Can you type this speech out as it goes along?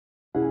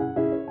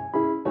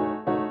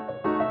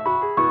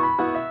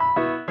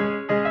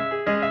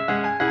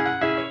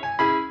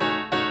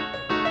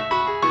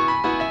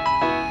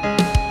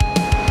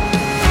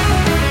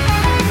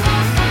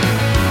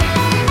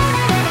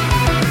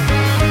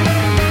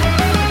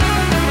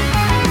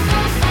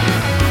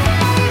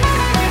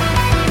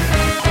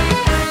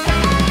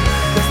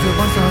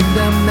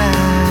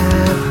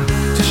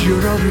You'll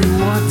be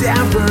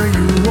whatever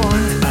you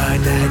want. A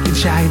knight in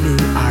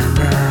shining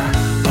armor,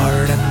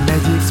 or a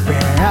magic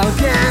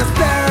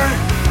spellcaster.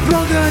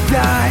 Roll the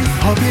dice,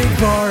 hoping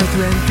for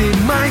 20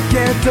 might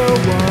get the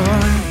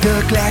one.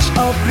 The clash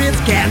of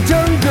grids can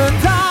turn the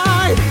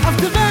tide of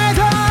the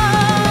battle.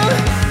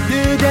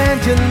 The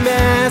dungeon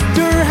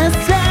master has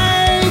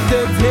saved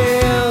the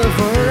tale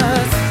for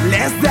us.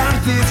 Let's start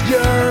this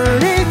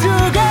journey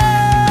together.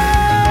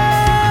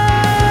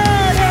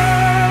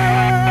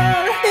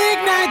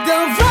 Ignite the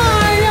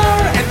fire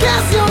and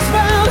cast your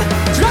spell.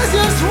 Trust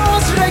your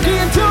swords straight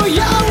into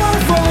your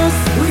foes.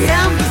 We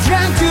have the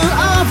strength to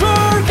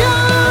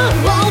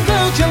overcome all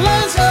the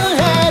challenges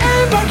ahead.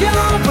 Embark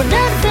on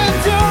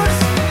adventures,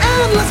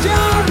 endless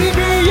journey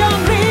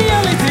beyond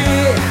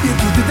reality.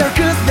 Into the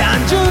darkest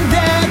dungeon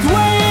that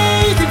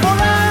waiting for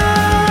us.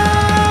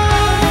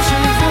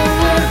 Pushing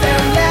forward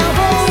and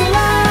level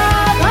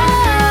up.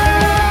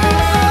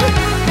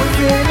 We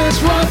finish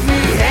what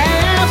we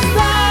have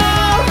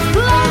started.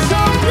 Lots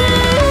of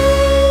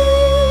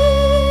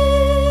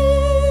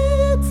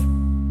needs.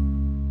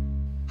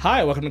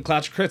 Hi, welcome to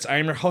Clash Crits. I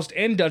am your host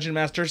and Dungeon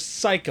Master,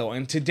 Psycho,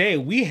 and today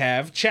we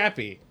have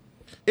Chappie.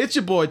 It's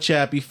your boy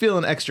Chappie,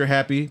 feeling extra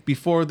happy.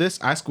 Before this,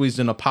 I squeezed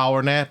in a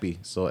power nappy.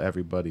 So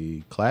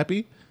everybody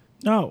clappy?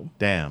 No.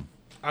 Damn.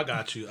 I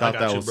got you. Thought I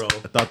got that you, was, bro.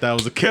 I thought that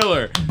was a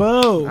killer.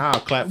 Boo. I'll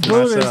clap for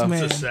Boo this myself.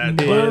 man. It's a sad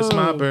Boo. day. It's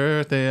my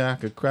birthday. I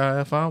could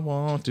cry if I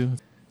want to.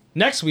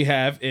 Next we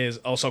have is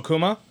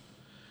Osokuma.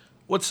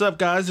 What's up,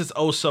 guys? It's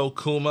Oso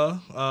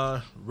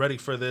Kuma. Ready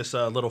for this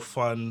little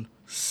fun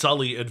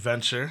Sully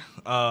adventure.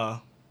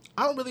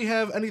 I don't really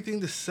have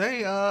anything to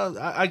say.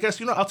 I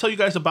guess, I'll tell you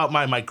guys about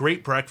my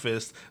great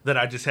breakfast that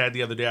I just had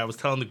the other day. I was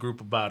telling the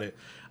group about it.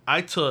 I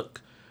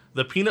took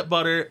the peanut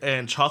butter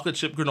and chocolate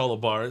chip granola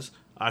bars.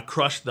 I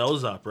crushed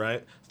those up,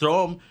 right?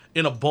 Throw them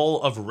in a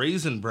bowl of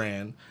Raisin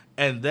Bran,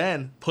 and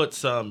then put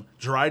some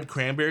dried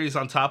cranberries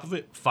on top of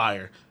it.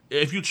 Fire.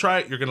 If you try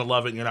it, you're going to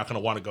love it, and you're not going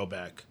to want to go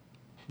back.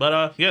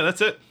 But, yeah,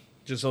 that's it.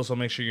 Just also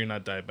make sure you're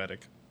not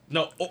diabetic.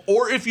 No,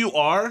 or if you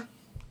are,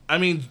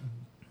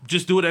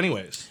 just do it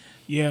anyways.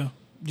 Yeah.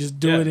 Just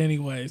do Yeah. it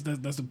anyways.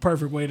 That's the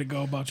perfect way to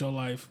go about your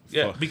life.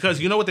 Yeah,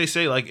 because you know what they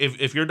say, like,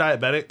 if you're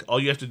diabetic, all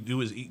you have to do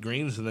is eat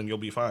greens, and then you'll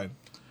be fine.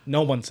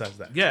 No one says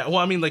that. Yeah,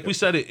 well, like we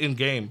said it in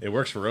game. It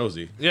works for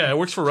Rosie. Yeah, it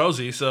works for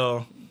Rosie,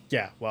 so...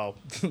 Yeah, well,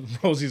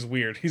 Rosie's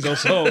weird. He's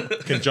also...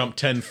 Can jump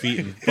 10 feet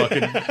and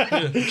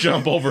fucking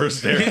jump over a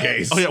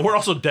staircase. Oh, yeah, we're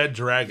also dead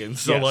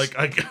dragons, so, Yes.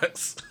 I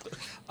guess...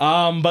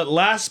 But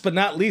last but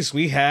not least,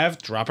 we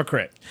have Drop a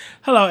Crit.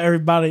 Hello,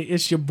 everybody.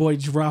 It's your boy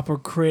Dropper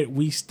Crit.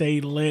 We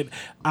stay lit.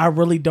 I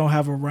really don't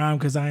have a rhyme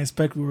because I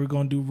expect we were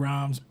going to do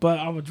rhymes, but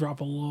I'm going to drop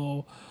a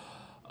little,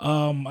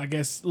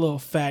 little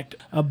fact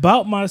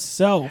about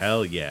myself.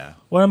 Hell yeah.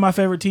 One of my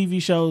favorite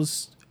TV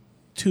shows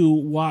to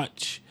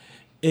watch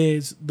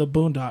is The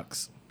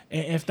Boondocks.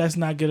 And if that's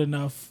not good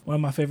enough, one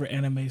of my favorite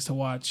animes to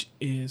watch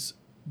is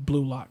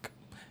Blue Lock.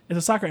 It's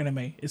a soccer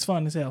anime. It's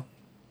fun as hell.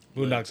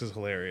 Boondocks is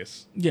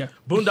hilarious. Yeah.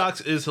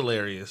 Boondocks is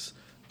hilarious.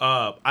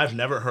 I've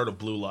never heard of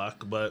Blue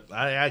Lock, but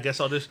I guess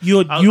I'll just...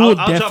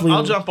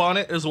 I'll jump on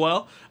it as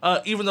well.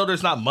 Even though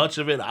there's not much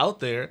of it out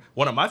there,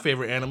 one of my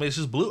favorite animes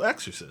is Blue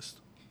Exorcist.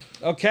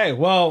 Okay,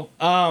 well,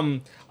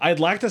 I'd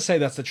like to say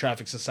that's the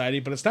Traffic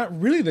Society, but it's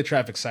not really the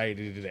Traffic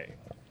Society today.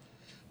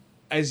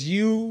 As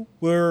you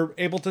were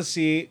able to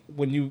see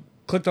when you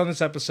clicked on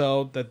this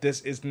episode, that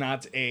this is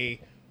not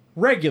a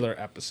regular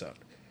episode.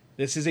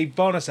 This is a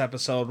bonus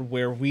episode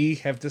where we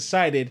have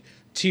decided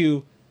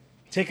to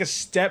take a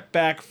step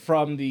back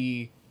from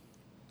the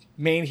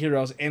main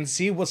heroes and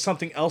see what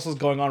something else was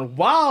going on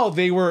while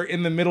they were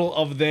in the middle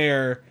of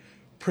their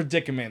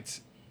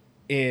predicament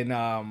in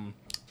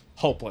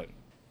Hopelan.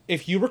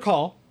 If you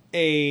recall,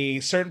 a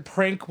certain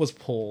prank was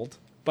pulled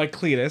by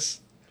Cletus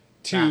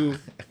to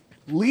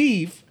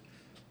leave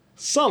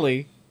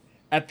Sully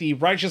at the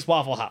Righteous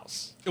Waffle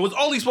House. It was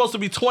only supposed to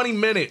be 20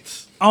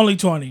 minutes. Only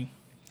 20.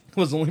 It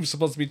was only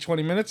supposed to be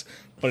 20 minutes,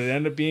 but it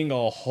ended up being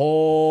a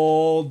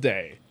whole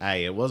day.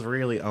 Hey, it was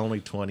really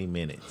only 20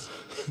 minutes.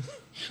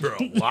 Bro,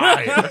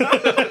 why?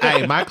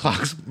 Hey, my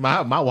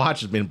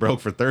watch has been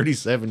broke for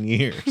 37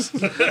 years.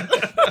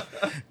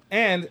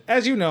 And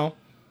as you know,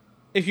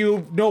 if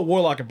you know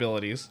Warlock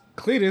abilities,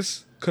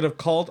 Cletus could have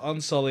called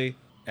on Sully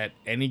at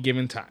any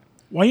given time.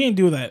 Why you didn't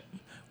do that?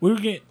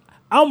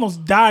 I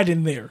almost died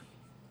in there.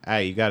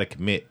 Hey, you gotta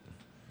commit.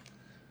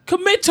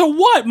 Commit to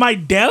what? My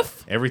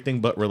death? Everything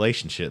but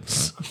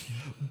relationships.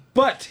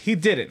 But he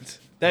didn't.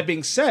 That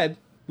being said,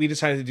 we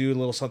decided to do a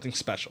little something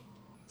special.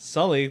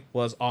 Sully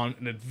was on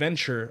an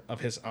adventure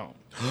of his own.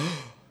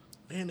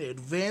 An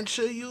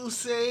adventure, you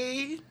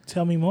say?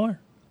 Tell me more.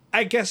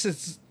 I guess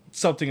it's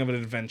something of an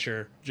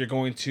adventure. You're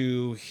going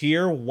to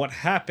hear what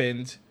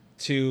happened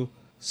to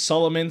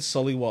Solomon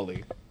Sully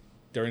Wully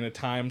during the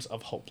times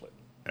of Hopelan.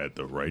 At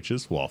the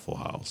Righteous Waffle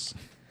House.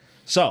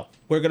 So,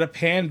 we're going to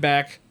pan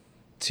back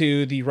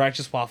to the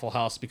Righteous Waffle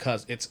House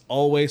because it's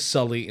always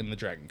Sully in the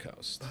Dragon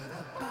Coast.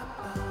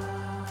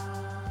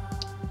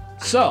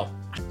 So,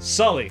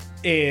 Sully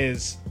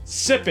is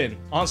sipping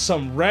on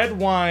some red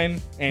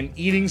wine and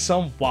eating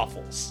some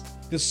waffles.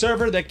 The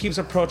server that keeps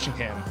approaching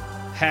him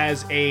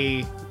has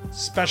a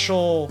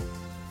special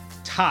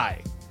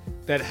tie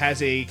that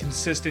has a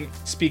consistent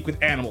speak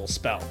with animals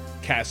spell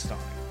cast on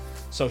it.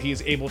 So he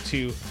is able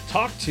to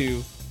talk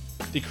to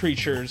the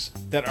creatures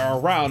that are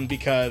around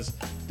because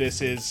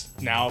this is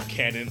now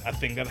canon, a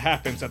thing that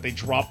happens, that they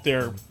drop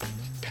their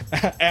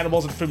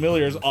animals and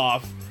familiars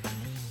off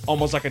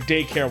almost like a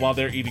daycare while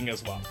they're eating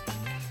as well.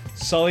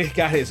 Sully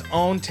got his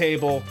own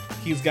table.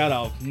 He's got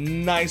a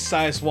nice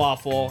sized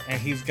waffle and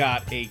he's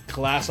got a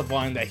glass of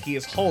wine that he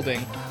is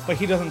holding, but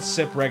he doesn't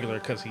sip regular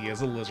because he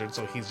is a lizard,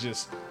 so he's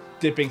just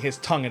dipping his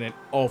tongue in it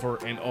over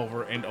and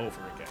over and over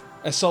again.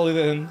 And Sully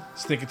then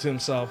is thinking to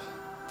himself,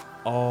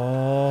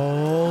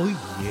 oh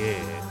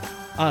yeah,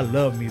 I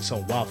love me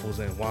some waffles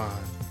and wine.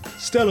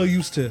 Stella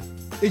used to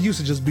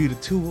just be the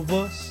two of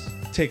us.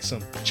 Take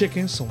some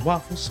chicken, some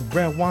waffles, some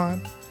red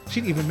wine.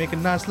 She'd even make a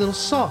nice little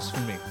sauce for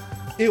me.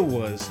 It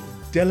was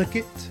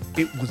delicate,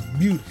 it was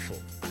beautiful.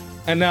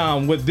 And now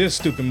I'm with this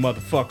stupid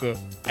motherfucker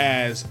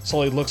as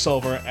Sully looks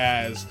over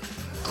as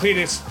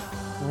Cletus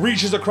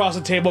reaches across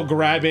the table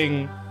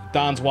grabbing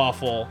Don's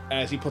waffle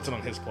as he puts it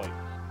on his plate.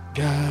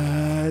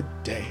 God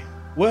damn.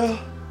 Well,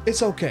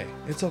 it's okay,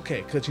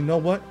 because you know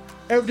what?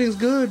 Everything's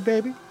good,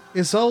 baby.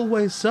 It's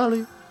always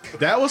Sully.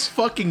 That was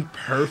fucking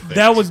perfect.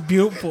 That was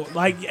beautiful.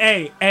 Like,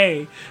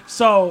 hey.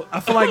 So I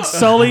feel like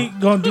Sully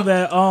gonna do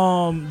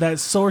that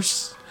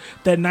source,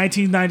 that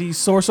 1990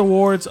 Source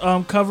Awards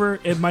cover.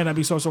 It might not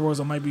be Source Awards.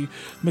 I might be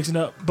mixing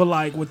up, but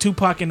like with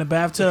Tupac in the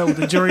bathtub with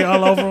the jury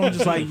all over him,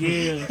 just like,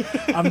 yeah,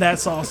 I'm that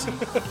saucy.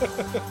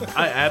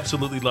 I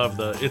absolutely love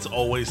the "It's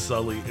Always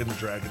Sully" in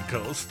Dragon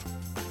Coast.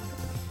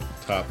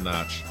 Top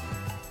notch.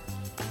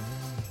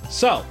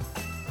 So,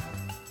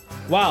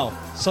 while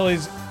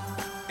Sully's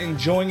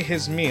enjoying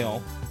his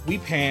meal, we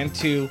pan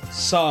to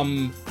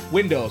some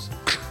windows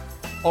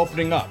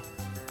opening up,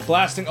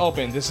 blasting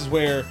open. This is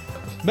where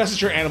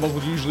messenger animals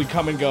would usually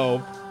come and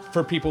go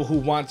for people who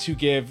want to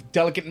give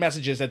delicate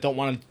messages that don't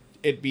want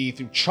it be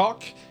through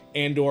chalk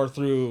and or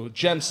through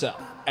gem cell.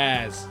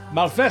 As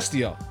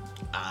Malfestio,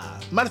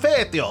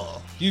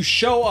 you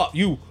show up,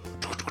 you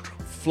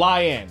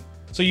fly in.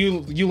 So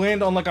you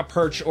land on like a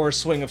perch or a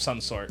swing of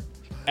some sort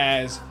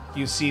as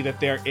you see that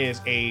there is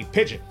a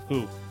pigeon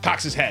who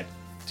cocks his head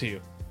to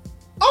you.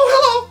 Oh,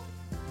 hello!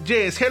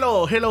 Yes,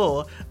 hello.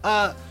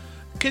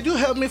 Can you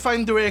help me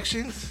find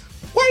directions?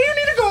 Where do you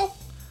need to go?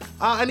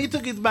 I need to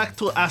get back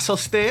to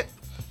Asselstedt.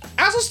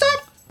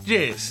 Asselstedt?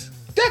 Yes.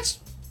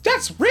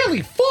 That's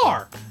really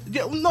far.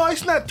 Yeah, no,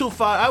 it's not too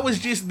far. I was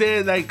just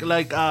there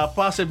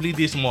possibly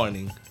this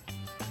morning.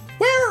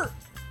 Where?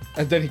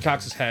 And then he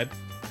cocks his head.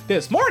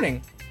 This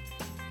morning?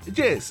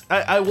 Yes,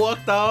 I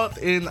walked out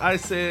and I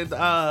said,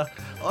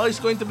 it's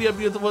going to be a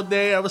beautiful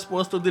day. I was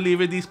supposed to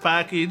deliver this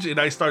package, and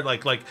I start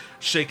like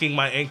shaking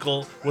my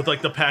ankle with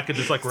like the package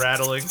is like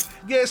rattling.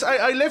 Yes,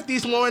 I left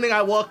this morning.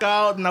 I walk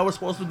out and I was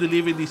supposed to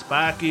deliver this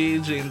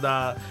package, and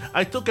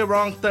I took a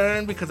wrong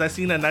turn because I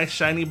seen a nice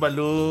shiny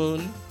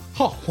balloon.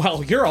 Oh,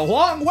 well, you're a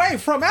long way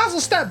from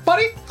Asselstedt,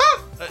 buddy.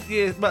 Huh?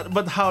 Yes,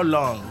 but how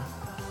long?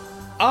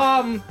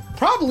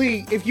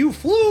 Probably if you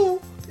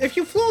flew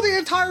the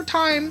entire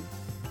time,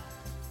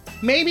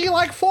 maybe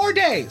like 4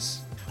 days.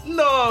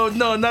 No,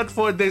 not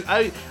 4 days.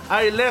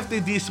 I left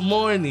it this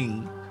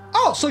morning.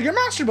 Oh, so your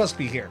master must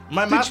be here.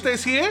 My master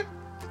is here?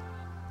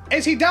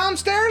 Is he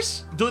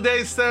downstairs? Do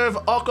they serve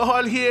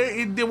alcohol here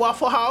in the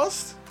Waffle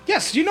House?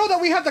 Yes, you know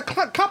that we have the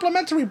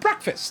complimentary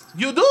breakfast.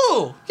 You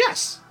do?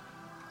 Yes.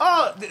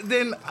 Oh,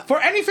 then...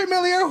 For any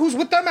familiar who's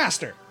with their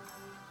master.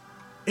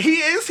 He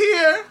is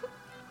here.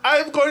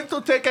 I'm going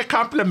to take a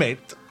compliment.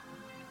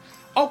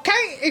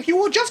 Okay, if you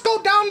will just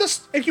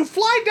if you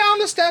fly down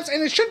the steps,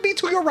 and it should be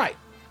to your right.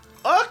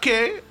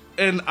 Okay.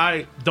 And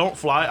I don't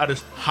fly, I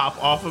just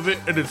hop off of it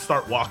and then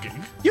start walking.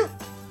 You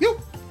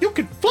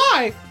can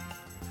fly?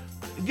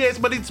 Yes,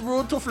 but it's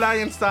rude to fly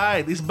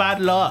inside. It's bad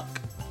luck.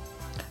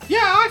 Yeah,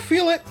 I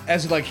feel it.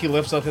 As he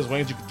lifts up his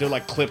wings, they're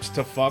like clipped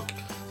to fuck.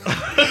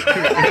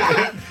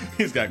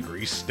 He's got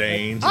grease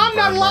stains. I'm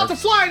not allowed to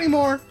fly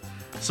anymore.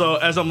 So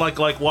as I'm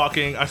like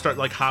walking, I start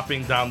like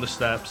hopping down the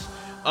steps.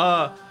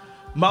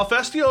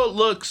 Malfestio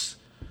looks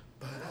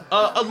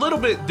a little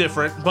bit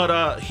different,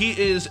 but he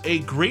is a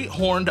great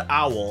horned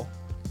owl.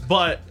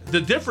 But the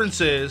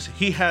difference is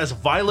he has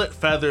violet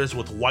feathers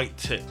with white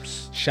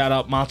tips. Shout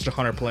out Monster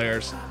Hunter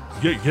players.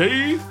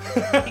 Yay!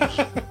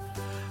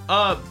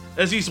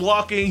 As he's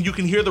walking, you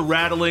can hear the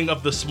rattling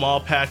of the small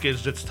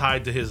package that's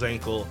tied to his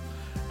ankle.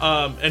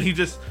 And he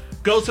just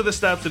goes to the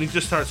steps and he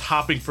just starts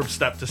hopping from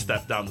step to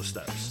step down the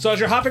steps. So as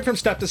you're hopping from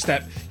step to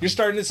step, you're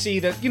starting to see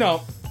that,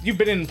 you've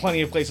been in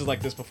plenty of places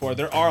like this before.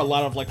 There are a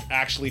lot of like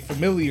actually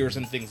familiars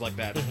and things like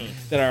that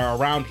that are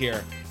around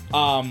here.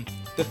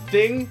 The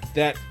thing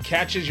that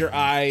catches your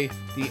eye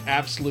the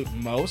absolute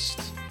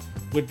most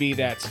would be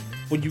that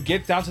when you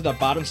get down to the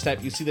bottom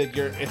step, you see that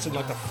it's in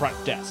like the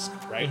front desk,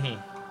 right?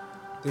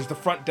 There's the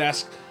front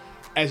desk.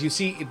 As you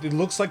see, it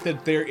looks like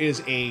that there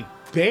is a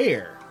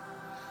bear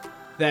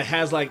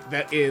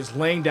that is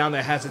laying down,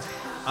 that has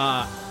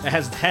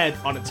its head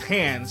on its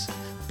hands.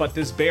 But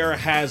this bear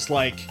has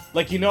like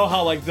you know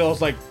how like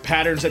those like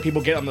patterns that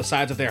people get on the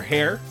sides of their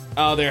hair,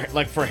 they're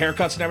like for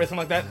haircuts and everything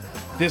like that.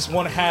 This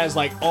one has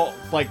like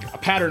a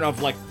pattern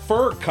of like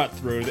fur cut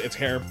through its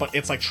hair, but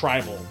it's like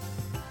tribal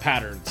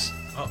patterns.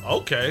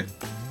 Okay.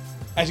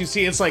 As you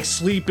see, it's like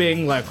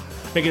sleeping, like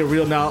making a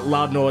real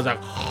loud noise, like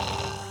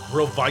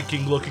Real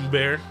Viking-looking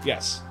bear.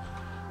 yes.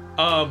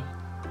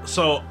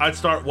 So I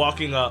start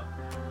walking up,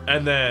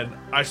 and then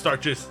I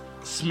start just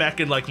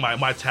smacking like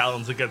my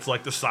talons against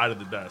like the side of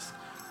the desk.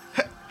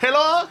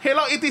 Hello,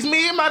 it is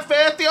me, my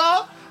Matthew.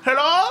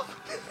 Hello.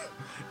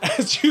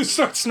 As you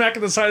start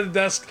smacking the side of the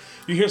desk,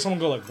 you hear someone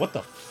go like, "What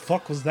the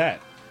fuck was that?"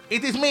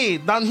 It is me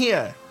down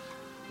here.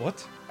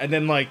 What? And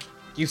then like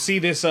you see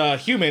this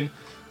human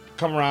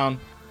come around.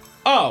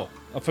 Oh,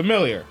 a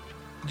familiar.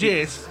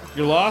 Yes.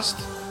 You're lost?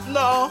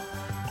 No,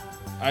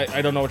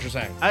 I don't know what you're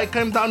saying. I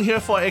came down here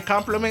for a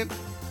compliment.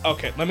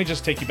 Okay, let me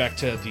just take you back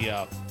to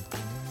the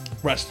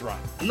restaurant.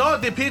 No,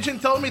 the pigeon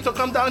told me to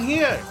come down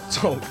here.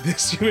 So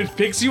this human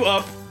picks you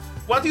up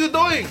What are you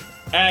doing?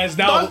 as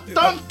now.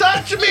 Don't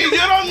touch me. You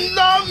don't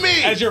know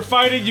me. As you're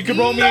fighting, you can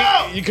roll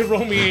No! me. You can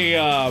roll me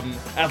a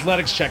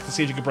athletics check to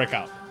see if you can break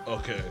out.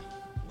 Okay,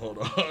 hold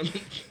on.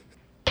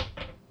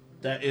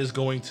 That is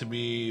going to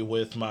be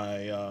with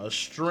my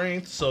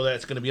strength, so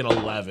that's going to be an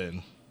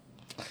 11.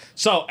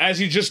 So as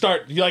you just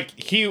start,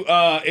 he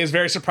is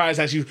very surprised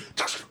as you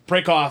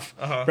break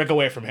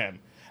away from him.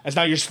 As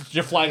now you're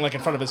flying like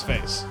in front of his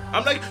face.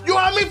 I'm like, you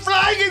want me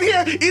flying in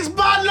here? It's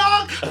bad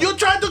luck. You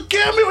tried to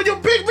kill me when you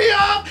picked me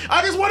up.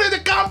 I just wanted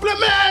a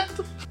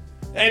compliment.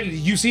 And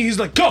you see he's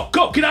like, go,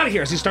 get out of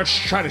here, as he starts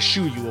trying to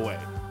shoo you away.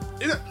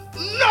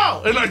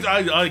 No! And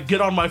I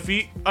get on my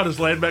feet, I just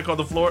land back on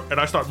the floor, and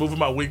I start moving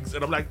my wings,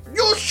 and I'm like,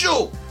 you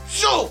shoot!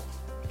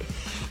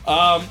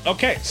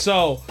 Okay,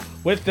 so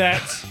with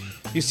that,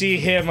 you see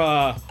him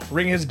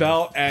ring his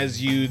bell as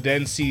you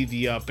then see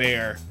the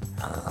bear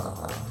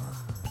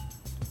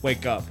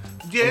wake up.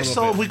 Yes,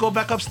 so we go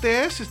back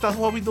upstairs? Is that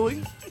what we're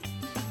doing?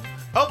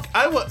 Okay,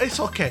 it's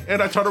okay.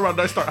 And I turn around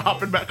and I start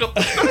hopping back up.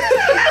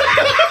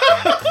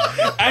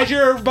 As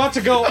you're about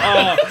to go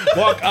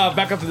walk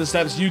back up to the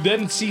steps, you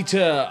then see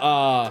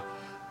to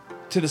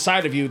the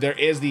side of you there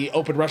is the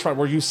open restaurant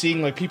where you're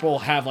seeing like people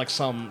have like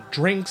some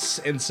drinks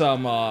and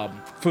some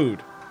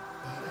food.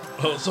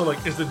 Oh, so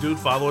like, is the dude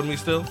following me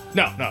still?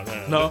 No.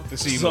 To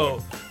see you so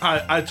moving.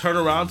 I turn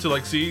around to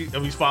like see if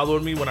he's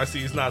following me. When I see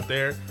he's not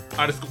there,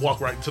 I just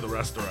walk right into the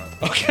restaurant.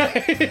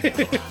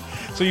 Okay.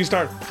 So you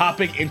start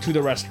hopping into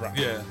the restaurant.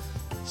 Yeah.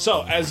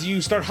 So as you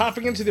start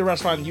hopping into the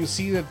restaurant, you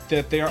see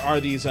that there are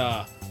these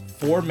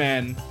 4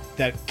 men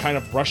that kind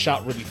of rush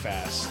out really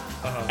fast.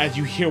 As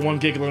you hear one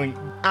giggling,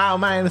 Oh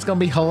man, it's gonna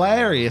be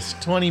hilarious.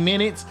 20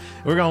 minutes.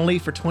 We're gonna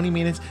leave for 20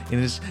 minutes,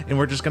 and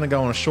we're just gonna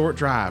go on a short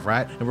drive,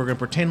 right? And we're gonna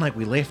pretend like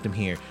we left him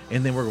here,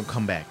 and then we're gonna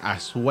come back. I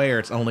swear,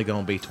 it's only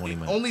gonna be 20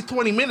 minutes. Only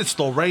 20 minutes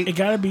though, right? It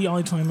gotta be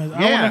only 20 minutes.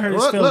 I Yeah, want to hurt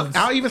his feelings. look.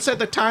 I'll even set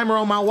the timer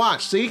on my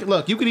watch. See,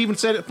 look, you can even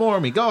set it for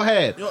me. Go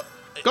ahead.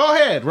 Go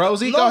ahead,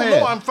 Rosie. Go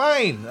ahead. No, I'm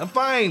fine.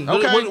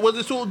 Okay. We'll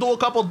just do a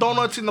couple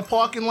donuts in the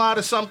parking lot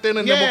or something,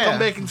 and then we'll come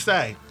back and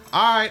stay.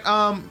 All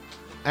right.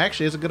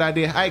 Actually, it's a good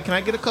idea. Hey, can I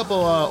get a couple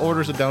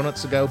orders of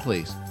donuts to go,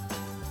 please?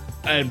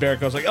 and Barrett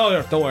goes like, "Oh,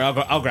 yeah, don't worry,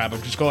 I'll grab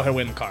them. Just go ahead and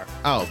wait in the car."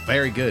 Oh,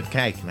 very good.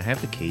 Okay, can I have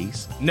the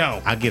keys?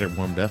 No. I'll get it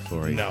warmed up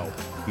for you. No.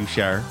 You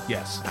sure?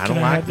 Yes. I Can don't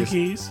I like have the this.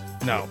 keys?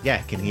 No.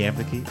 Yeah, can he have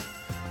the keys?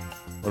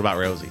 What about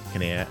Rosie?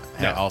 Can he have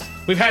No. also?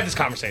 We've had this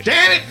conversation.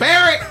 Damn it,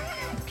 Barrett!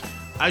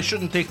 I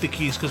shouldn't take the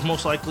keys because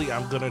most likely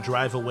I'm gonna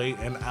drive away,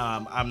 and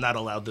I'm not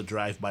allowed to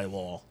drive by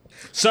law.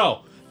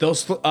 So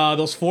those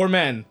 4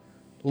 men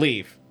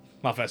leave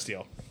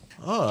Malfestio.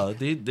 Oh,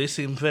 they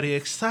seem very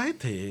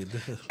excited.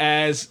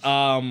 As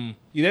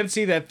you then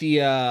see that the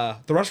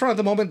restaurant at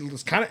the moment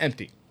is kind of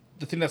empty.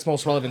 The thing that's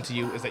most relevant to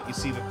you is that you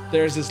see that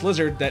there's this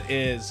lizard that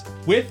is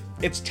with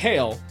its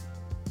tail.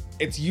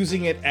 It's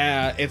using it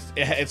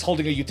it's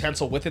holding a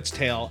utensil with its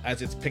tail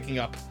as it's picking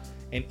up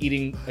and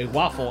eating a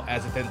waffle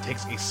as it then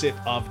takes a sip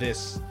of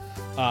this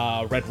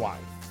red wine.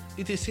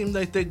 It seemed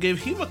like they gave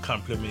him a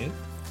compliment.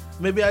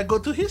 Maybe I go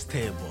to his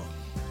table.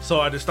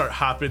 So I just start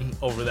hopping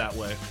over that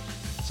way.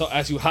 So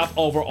as you hop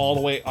over all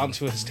the way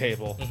onto his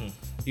table,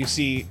 you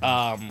see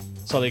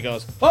Sully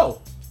goes,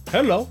 "Oh,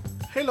 hello.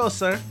 Hello,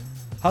 sir.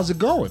 How's it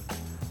going?"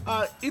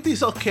 It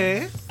is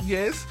okay.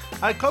 Yes,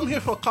 I come here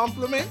for a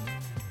compliment.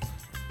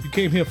 You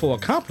came here for a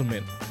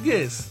compliment.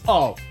 Yes,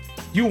 Oh,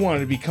 you wanted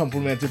to be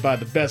complimented by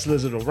the best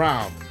lizard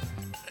around.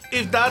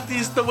 if that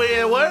is the way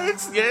it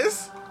works.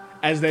 Yes.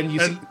 As then you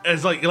see, And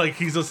it's like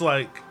he's just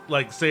like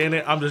saying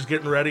it. I'm just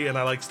getting ready, and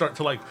I like start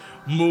to like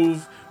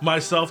move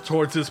myself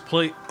towards his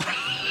plate.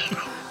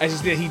 as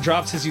he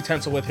drops his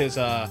utensil with his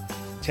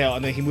tail,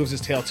 and then he moves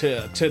his tail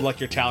to like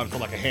your talon for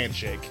like a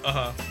handshake.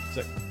 He's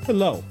like,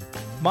 "Hello,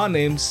 my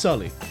name's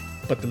Sully,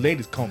 but the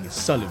ladies call me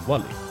Sully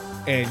Wully,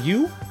 and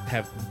you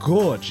have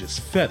gorgeous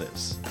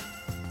feathers."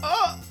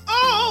 Oh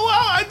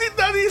wow! I did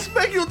not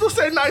expect you to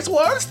say nice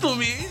words to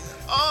me.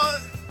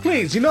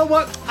 Please, you know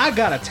what? I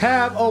got a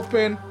tab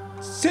open.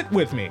 Sit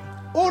with me.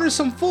 Order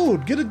some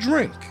food. Get a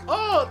drink.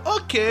 Oh,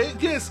 okay.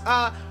 Yes.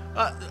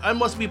 I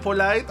must be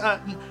polite.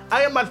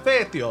 I am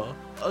Alfetio.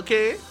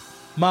 Okay.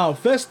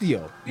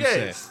 Malfestio, you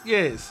Yes, say.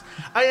 yes.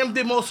 I am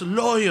the most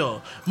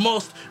loyal,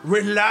 most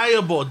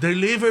reliable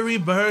delivery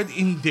bird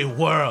in the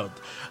world.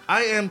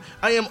 I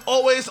am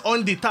always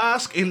on the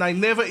task, and I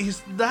never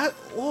is that.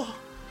 Oh,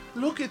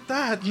 look at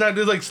that! Now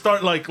they like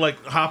start like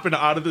hopping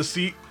out of the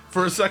seat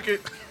for a second.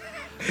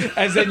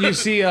 As then you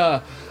see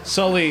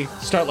Sully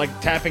start like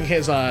tapping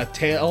his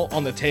tail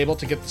on the table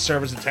to get the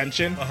server's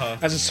attention.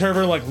 As the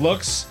server like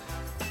looks,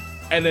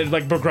 and then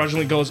like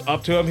begrudgingly goes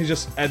up to him.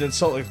 And then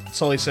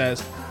Sully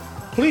says,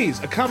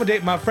 "Please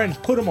accommodate my friend.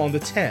 Put him on the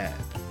tab."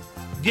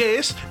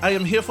 Yes, I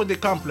am here for the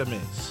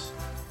compliments.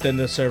 Then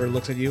the server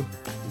looks at you.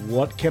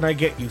 "What can I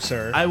get you,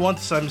 sir?" I want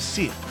some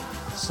sip.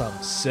 Some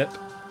sip.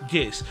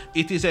 Yes,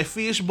 it is a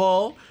fish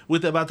bowl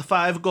with about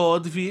 5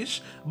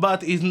 goldfish,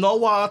 but it's no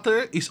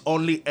water, it's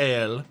only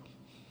ale.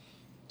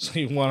 So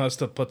you want us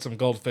to put some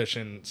goldfish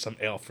in some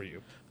ale for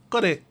you?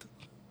 Correct.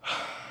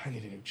 I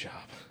need a new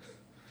job.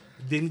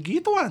 Then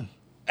get one.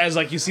 As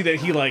like you see that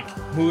he like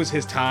moves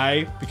his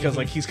tie because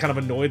like he's kind of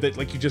annoyed that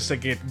like you just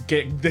said get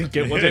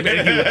with him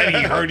and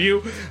he heard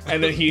you,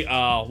 and then he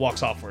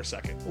walks off for a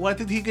second. Why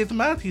did he get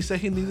mad? He said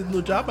he needed a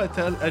new job. I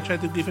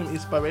tried to give him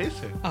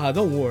inspiration.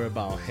 Don't worry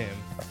about him.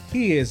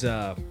 He's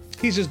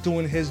just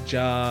doing his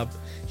job.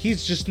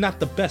 He's just not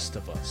the best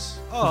of us.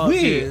 Oh,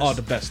 We yes. are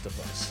the best of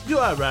us. You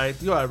are right.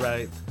 You are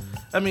right.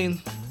 I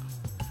mean,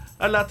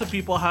 a lot of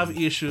people have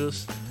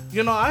issues.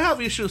 You know, I have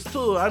issues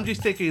too. I'm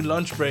just taking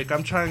lunch break.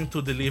 I'm trying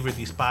to deliver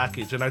this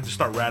package, and I just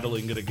start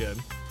rattling it again.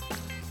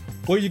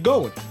 Where you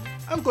going?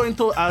 I'm going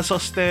to Aso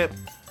Step.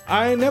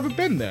 I ain't never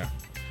been there.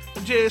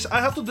 Jess,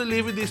 I have to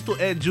deliver this to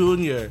Ed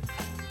Jr.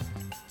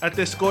 at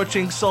the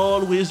Scorching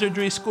Soul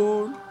Wizardry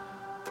School.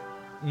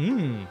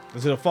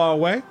 Is it a far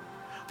away?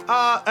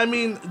 I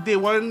mean, the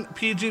one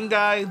pigeon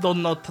guy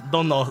don't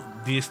know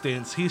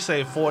distance. He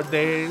say 4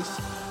 days,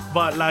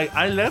 but like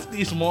I left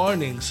this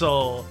morning,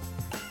 so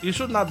it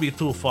should not be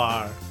too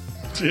far.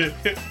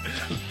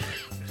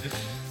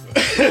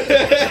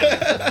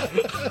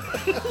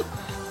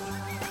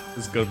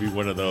 It's gonna be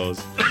one of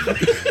those.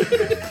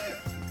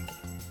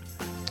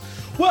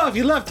 Well, if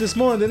you left this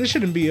morning, then it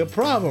shouldn't be a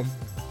problem.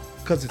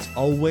 Because it's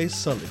always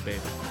Sully, baby.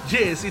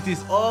 Yes, it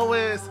is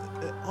always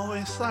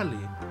Sully.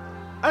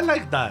 I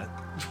like that.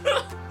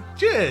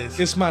 Yes.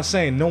 It's my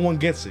saying, no one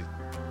gets it.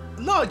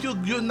 No,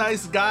 you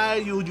nice guy.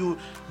 You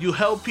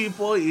help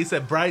people. It's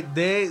a bright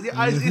day.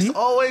 It's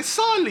always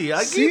Sully.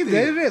 I See, get it.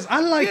 there it is. I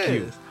like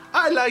you. Yes.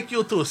 I like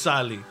you too,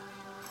 Sully.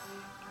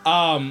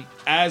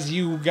 As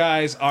you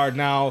guys are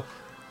now,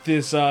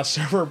 this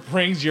server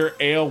brings your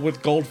ale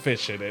with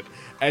goldfish in it.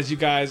 As you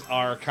guys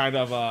are kind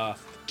of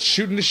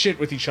shooting the shit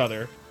with each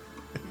other.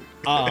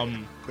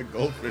 The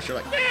goldfish are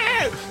like,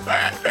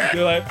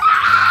 You're like,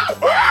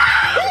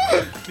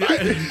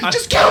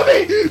 just kill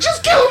me!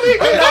 Just kill me!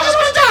 I just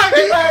want to die!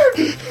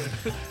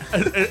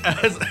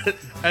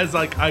 As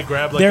like I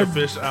grab like They're- a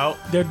fish out.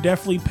 They're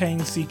definitely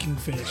pain-seeking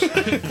fish.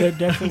 They're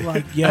definitely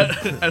like, yeah.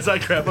 As I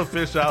grab a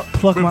fish out,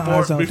 Pluck my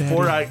eyes out,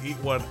 before Daddy. I eat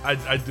one,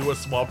 I do a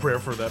small prayer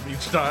for them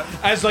each time.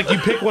 as like you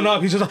pick one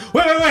up, he's just like,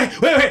 wait.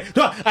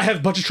 No, I have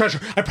a bunch of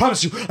treasure. I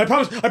promise you. I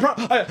promise. I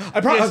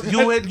promise.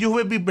 Yes, you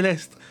will be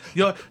blessed.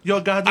 Your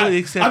God will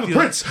accept I'm a you.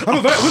 prince. I'm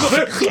a prince.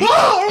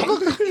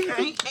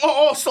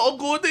 Oh, so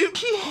good.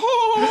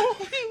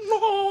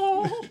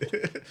 No.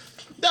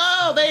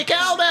 No, they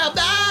killed him!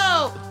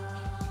 No!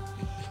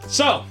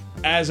 So,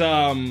 as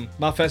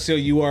Malfestio,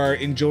 you are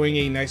enjoying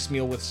a nice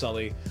meal with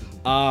Sully.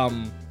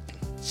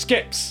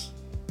 Skips,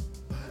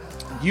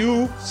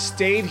 you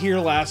stayed here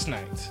last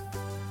night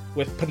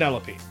with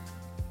Penelope.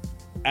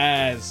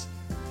 As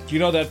you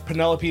know that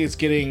Penelope is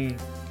getting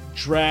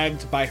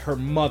dragged by her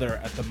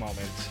mother at the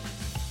moment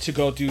to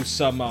go do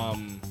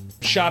some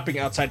shopping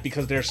outside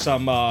because there's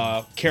some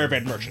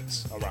caravan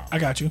merchants around. I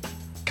got you.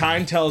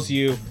 Kine tells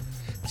you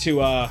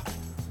to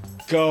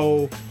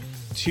go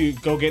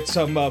get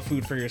some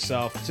food for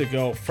yourself to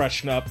go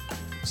freshen up.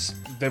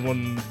 Then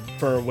when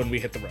we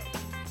hit the road.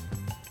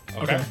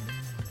 Okay.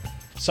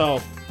 So,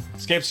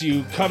 Skips,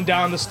 you come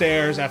down the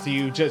stairs after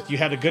you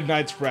had a good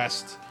night's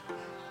rest.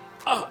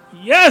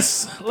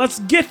 Yes, let's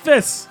get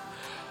this.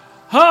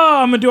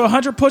 I'm gonna do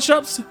 100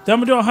 push-ups. Then I'm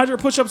gonna do 100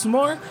 push-ups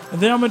more, and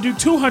then I'm gonna do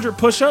 200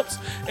 push-ups,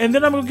 and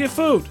then I'm gonna get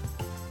food.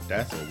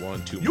 That's a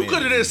 1-2 You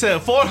could have just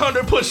said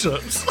 400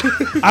 push-ups.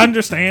 I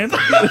understand.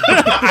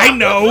 I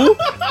know.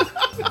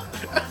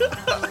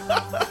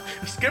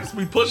 Skips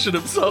be pushing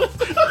himself.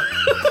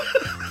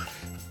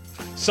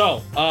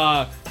 So,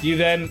 you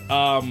then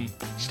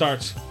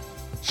start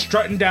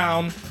strutting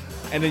down,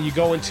 and then you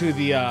go into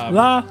the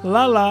La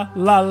la la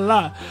la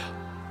la.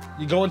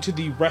 you go into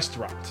the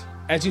restaurant.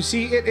 As you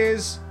see, it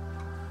is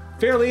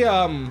fairly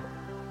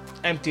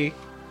empty.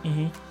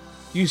 Mm-hmm.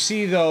 You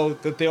see, though,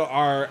 that there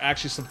are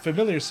actually some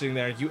familiars sitting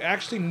there. You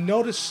actually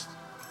notice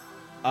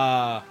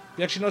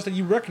You actually notice that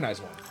you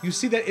recognize one. You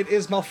see that it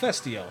is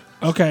Malfestio.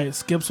 Okay,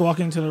 Skips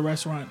walking to the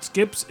restaurant.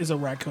 Skips is a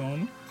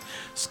raccoon.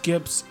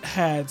 Skips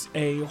has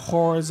a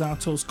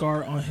horizontal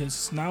scar on his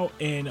snout,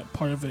 and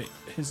part of it,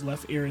 his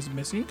left ear, is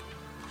missing.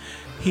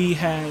 He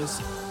has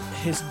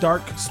his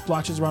dark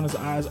splotches around his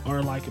eyes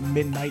are like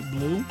midnight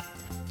blue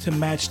to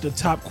match the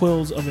top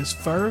quills of his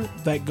fur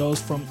that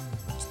goes from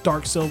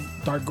dark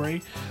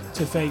gray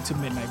to fade to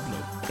midnight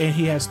blue. And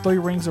he has 3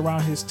 rings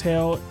around his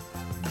tail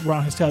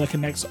that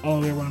connects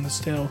all the way around his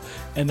tail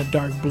in the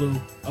dark blue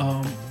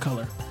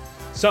color.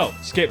 So,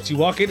 Skips, you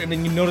walk in and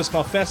then you notice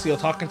Malfestio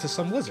talking to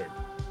some lizard.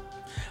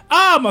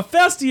 Ah,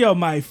 Mephisto,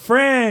 my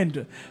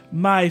friend.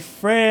 My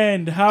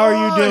friend, how are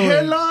you doing?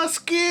 Hello,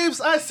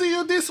 Skips. I see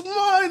you this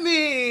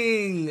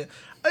morning.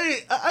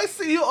 I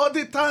see you all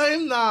the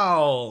time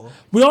now.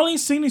 We only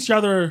seen each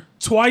other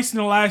twice in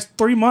the last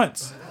 3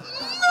 months.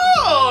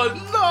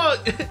 No.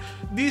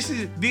 This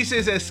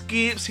is a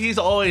Skips. He's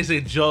always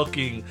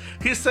joking.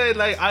 He said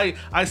like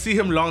I see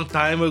him long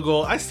time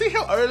ago. I see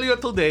him earlier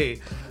today.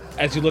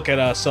 As you look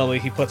at Sully,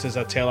 he puts his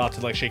tail out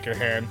to like shake your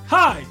hand.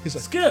 Hi, He's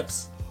like,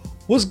 Skips.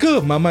 "What's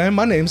good, my man?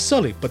 My name's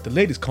Sully, but the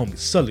ladies call me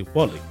Sully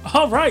Wally."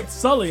 All right,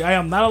 Sully. I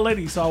am not a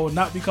lady, so I will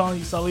not be calling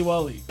you Sully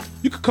Wally.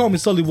 You could call me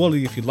Sully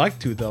Wally if you'd like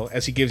to, though,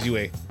 as he gives you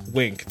a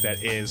wink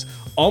that is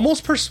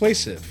almost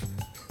persuasive.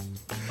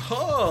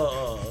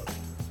 Oh.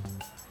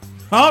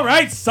 All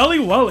right, Sully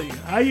Wally.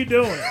 How you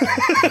doing?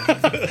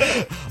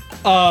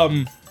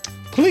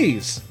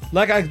 Please,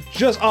 like I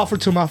just offered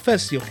to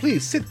Malfestio,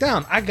 please sit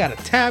down. I got a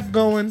tab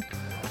going.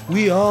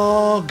 We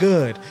all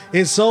good.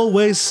 It's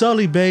always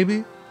Sully,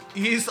 baby.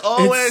 He's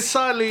always It's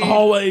Sully.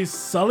 Always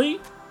Sully?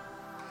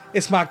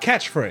 It's my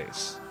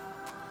catchphrase.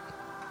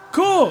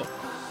 Cool.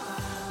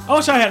 I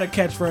wish I had a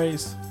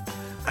catchphrase.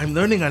 I'm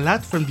learning a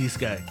lot from this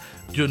guy.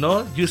 You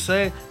know, you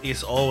say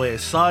it's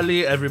always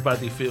Sully,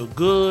 everybody feel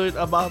good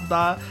about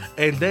that,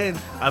 and then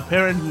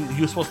apparently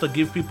you're supposed to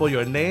give people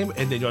your name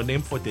and then your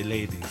name for the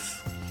ladies.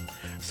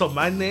 So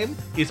my name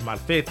is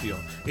Malfetio,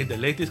 and the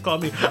ladies call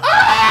me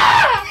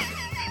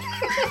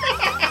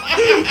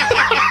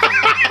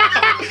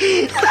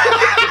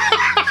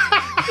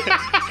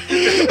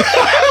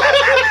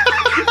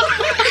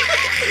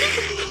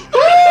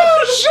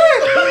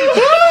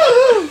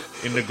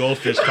In the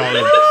goldfish call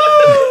him.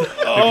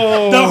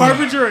 The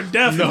harbinger of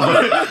death.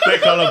 They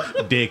call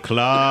him Dick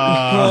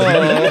Claw.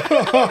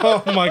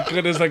 Oh my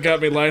goodness, that got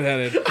me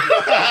lightheaded.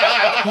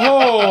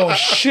 Oh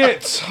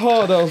shit.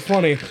 Oh, that was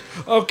funny.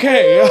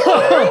 Okay.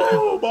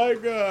 Oh my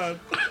god.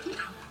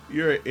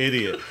 You're an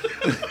idiot.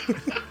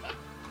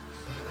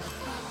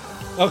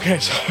 Okay,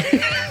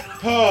 sorry.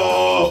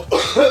 Oh.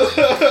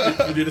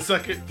 You need a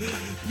second?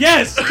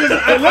 Yes, because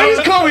Ladies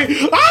call me.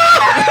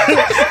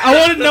 I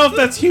want to know if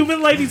that's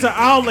human ladies or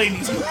owl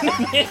ladies.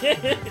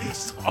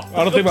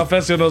 I don't think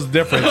Malfestio knows the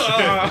difference.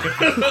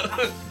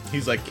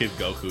 He's like Kid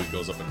Goku. He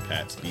goes up and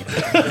pats people.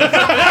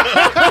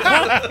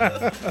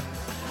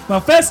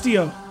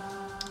 Mephisto,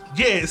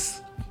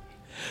 Yes.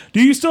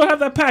 do you still have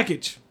that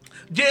package?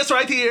 Yes,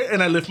 right here.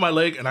 And I lift my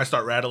leg and I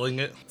start rattling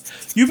it.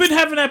 You've been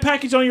having that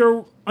package on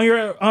your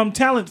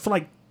talent for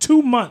like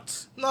 2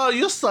 months. No,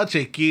 you're such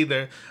a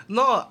kidder.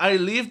 No, I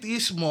leave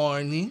this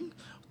morning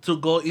to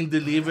go and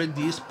deliver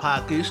this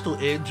package to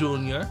Ed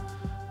Jr.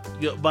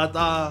 But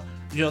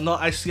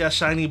I see a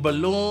shiny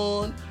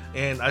balloon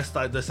and I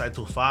decide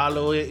to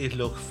follow it. It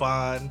looked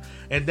fun.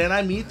 And then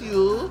I meet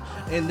you,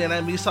 and then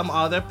I meet some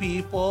other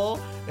people,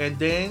 and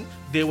then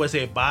there was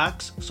a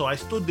box. So I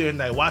stood there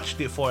and I watched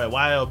it for a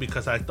while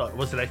because I thought,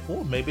 was like,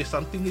 oh, maybe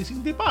something is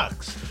in the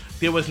box.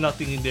 There was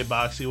nothing in the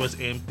box. It was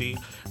empty.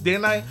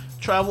 Then I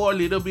travel a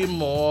little bit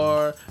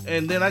more,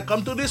 and then I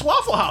come to this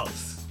Waffle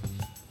House.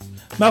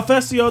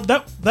 Mephisto,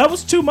 that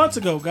was 2 months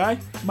ago, guy.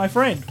 My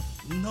friend.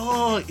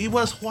 No, it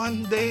was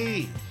one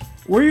day.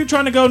 Where are you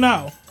trying to go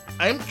now?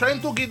 I'm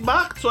trying to get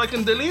back so I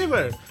can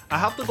deliver. I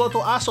have to go to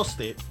Aso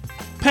State.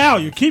 Pal,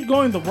 you keep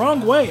going the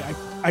wrong way.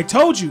 I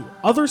told you,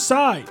 other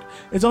side.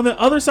 It's on the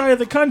other side of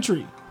the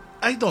country.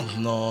 I don't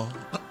know.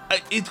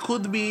 It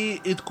could be,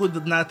 it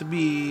could not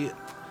be.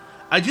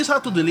 I just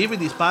have to deliver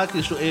this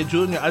package to A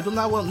Junior. I do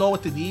not know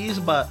what it is,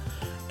 but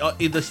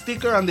the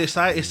sticker on the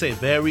side is a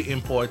very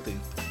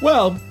important.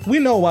 Well, we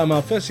know why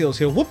Malfestio's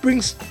here. What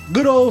brings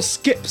good old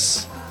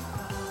Skips?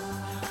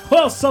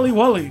 Well, Sully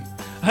Wally,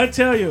 I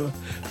tell you,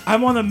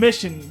 I'm on a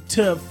mission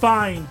to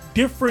find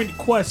different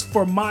quests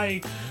for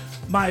my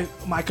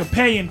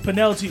companion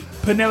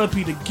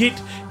Penelope to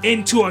get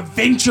into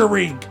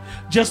adventuring,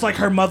 just like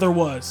her mother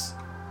was.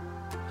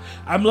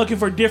 I'm looking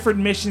for different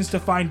missions to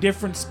find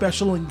different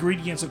special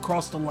ingredients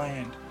across the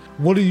land.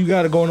 What do you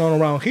got going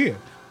on around here?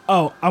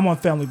 Oh, I'm on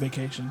family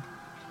vacation.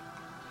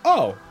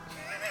 Oh.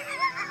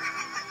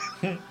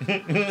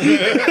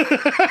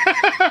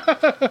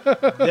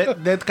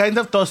 that kind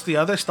of tossed the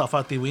other stuff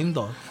out the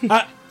window.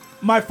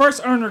 My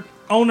first owner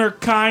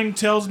kind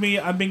tells me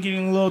I've been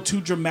getting a little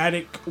too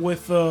dramatic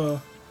with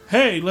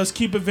hey, let's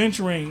keep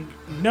adventuring.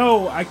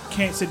 No, I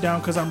can't sit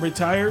down because I'm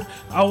retired.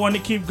 I want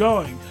to keep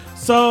going.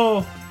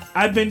 So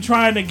I've been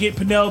trying to get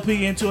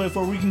Penelope into it,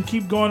 for we can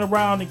keep going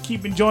around and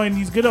keep enjoying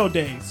these good old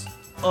days.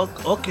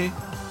 Okay.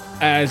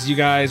 As you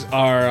guys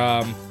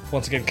are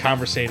once again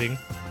conversating,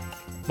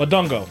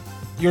 Madongo,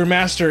 your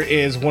master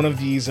is one of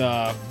these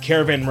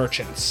caravan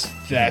merchants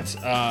that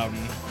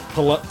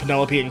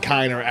Penelope and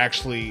Kine are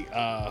actually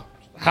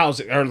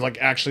housing, or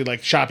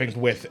like shopping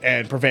with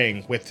and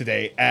purveying with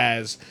today.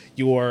 As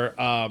your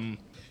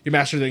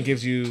master then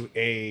gives you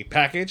a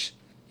package.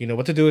 You know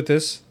what to do with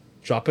this.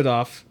 Drop it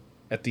off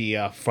at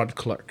the front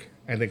clerk,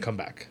 and then come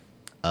back.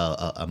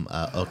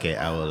 Okay,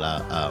 I will.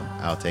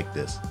 I'll take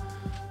this.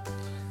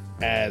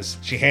 As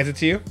she hands it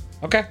to you.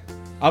 Okay,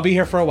 I'll be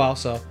here for a while,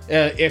 so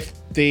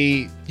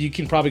you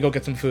can probably go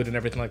get some food and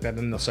everything like that,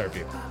 and they'll serve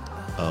you.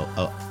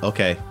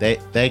 Okay.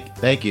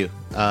 Thank you.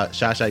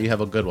 Shasha, you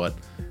have a good one.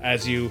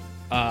 As you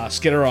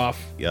skitter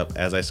off. Yep.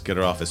 As I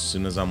skitter off, as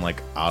soon as I'm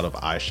like out of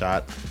eye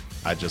shot,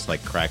 I just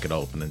like crack it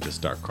open and just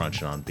start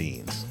crunching on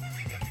beans.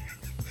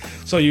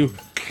 So you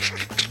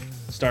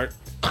start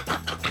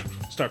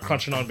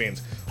crunching on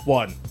beans.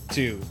 1,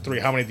 2, 3.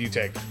 How many do you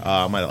take?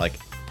 I'm at like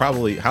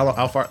probably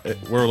how far?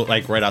 We're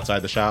like right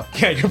outside the shop.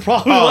 Yeah, you're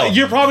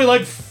probably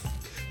like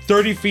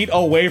 30 feet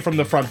away from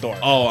the front door.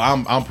 Oh,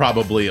 I'm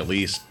probably at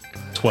least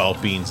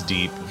 12 beans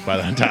deep by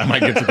the time I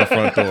get to the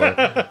front door.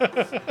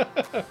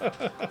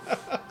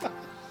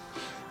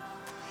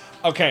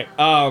 Okay.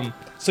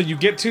 So you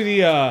get to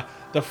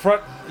the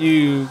front.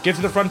 You get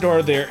to the front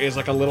door. There is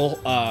like a little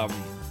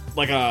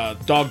like a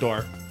dog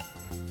door,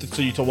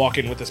 so you to walk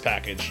in with this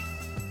package.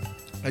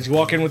 As you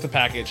walk in with the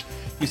package,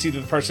 you see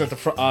the person at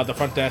the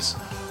front desk.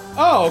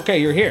 Oh, okay,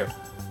 you're here.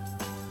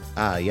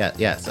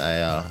 Yes, I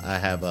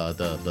have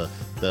the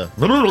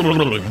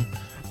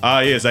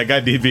yes, I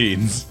got the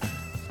beans.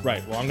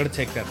 Right. Well, I'm gonna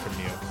take that from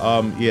you.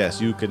 Yes,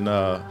 you can.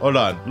 Hold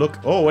on. Look.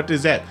 Oh, what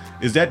is that?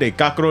 Is that a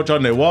cockroach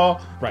on the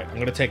wall? Right. I'm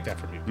gonna take that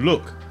from you.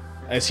 Look.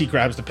 As he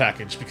grabs the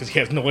package because he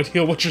has no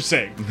idea what you're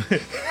saying.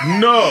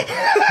 No,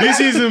 this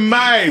isn't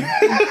mine.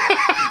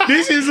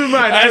 This isn't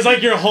mine. As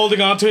like you're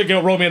holding on to it,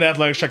 go roll me an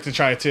athletics check to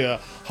try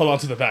to hold on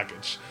to the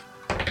package.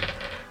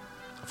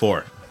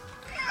 4.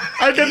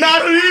 I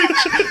cannot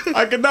reach.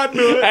 I cannot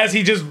do it. As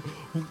he just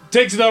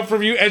takes it up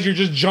from you, as you're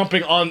just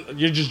jumping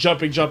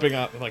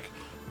up. Like,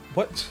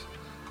 what?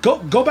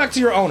 Go back to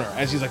your owner.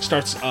 As he like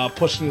starts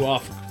pushing you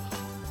off.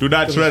 Do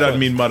not tread on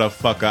me,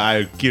 motherfucker.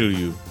 I'll kill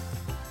you.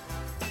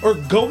 Or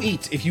go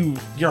eat if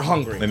you're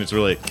hungry. And it's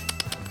really...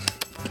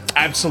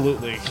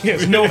 Absolutely. He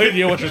has no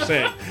idea what you're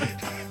saying.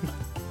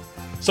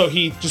 So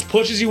he just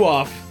pushes you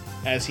off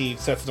as he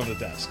sets it on the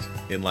desk.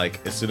 And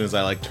like, as soon as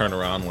I like turn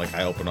around, like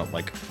I open up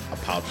like a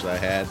pouch that I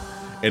had,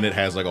 and it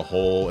has like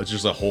it's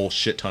just a whole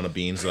shit ton of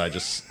beans that I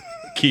just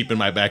keep in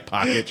my back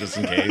pocket just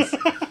in case.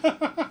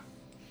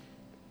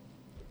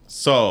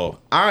 So,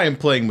 I'm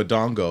playing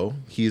Madongo.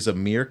 He's a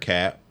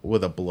meerkat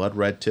with a blood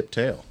red tip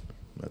tail.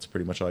 That's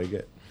pretty much all you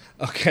get.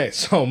 Okay,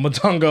 so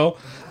Madongo,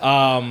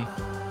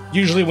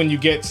 usually when you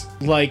get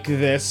like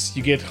this,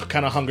 you get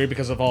kind of hungry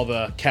because of all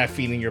the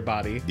caffeine in your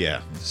body.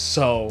 Yeah.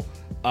 So,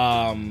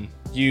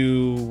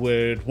 you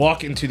would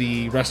walk into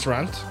the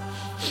restaurant.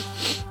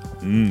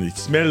 It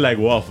smells like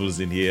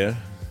waffles in here.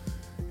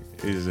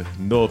 Is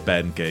no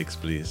pancakes,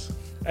 please.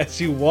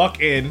 As you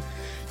walk in,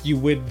 you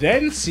would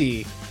then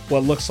see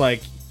what looks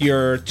like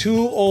your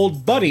two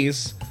old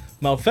buddies,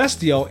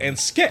 Malfestio and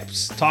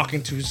Skips,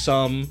 talking to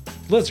some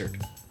lizard.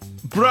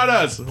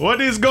 Brothers, what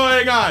is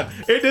going on?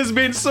 It has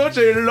been such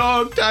a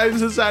long time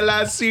since I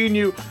last seen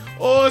you.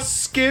 Oh,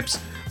 Skips,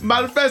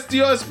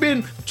 Malfestio, it's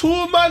been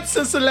 2 months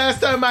since the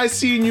last time I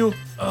seen you.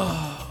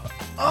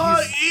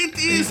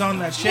 He's on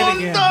that shit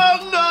again.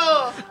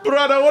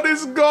 Brother, what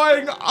is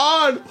going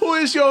on? Who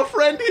is your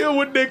friend here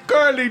with the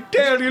curly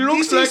tail? He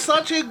looks This like... is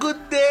such a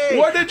good day.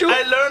 What did you...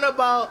 I learned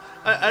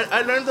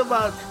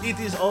about it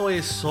is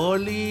always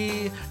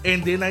Sully,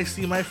 and then I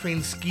see my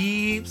friend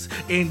Skips,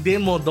 and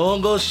then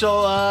Modongo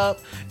show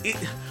up.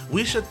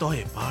 We should throw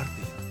a party.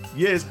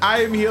 Yes,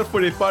 I am here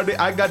for a party.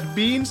 I got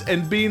beans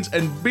and beans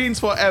and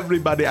beans for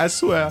everybody, I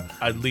swear.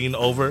 I lean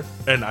over,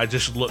 and I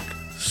just look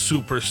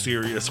super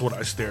serious when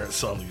I stare at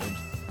Sully.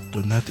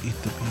 Do not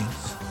eat the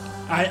beans.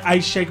 I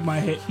shake my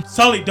head.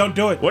 Sully, don't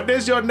do it. What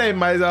is your name,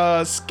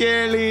 my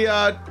scaly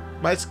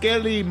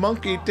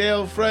monkey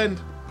tail friend?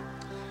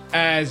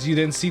 As you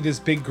then see this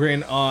big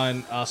grin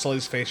on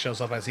Sully's face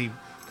shows up as he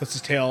puts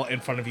his tail in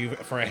front of you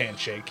for a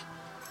handshake.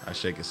 I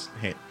shake his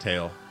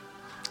tail.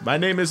 My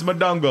name is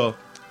Madongo.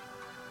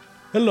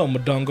 Hello,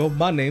 Madongo.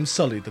 My name's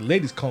Sully. The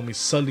ladies call me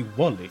Sully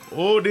Wally.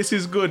 Oh, this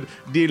is good.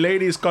 The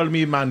ladies call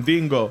me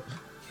Mandingo.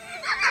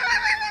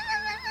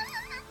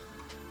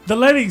 The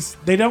ladies,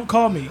 they don't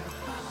call me.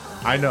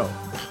 I know.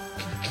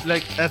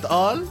 Like, at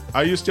all?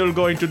 Are you still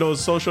going to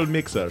those social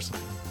mixers?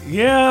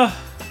 Yeah.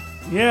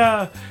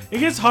 It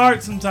gets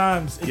hard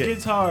sometimes. It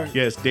gets hard.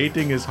 Yes,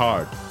 dating is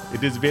hard.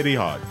 It is very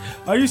hard.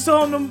 Are you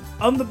still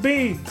on the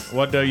beans?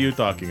 What are you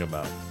talking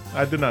about?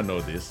 I do not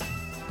know this.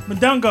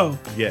 Madongo.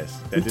 Yes.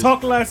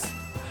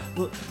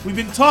 We've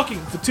been talking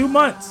for 2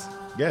 months.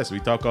 Yes, we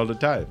talk all the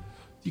time.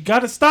 You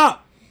gotta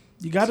stop.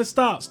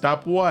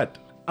 Stop what?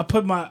 I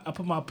put my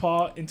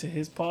paw into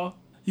his paw.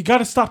 You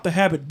gotta stop the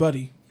habit,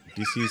 buddy.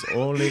 This is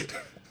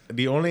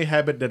the only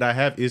habit that I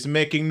have is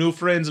making new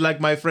friends like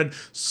my friend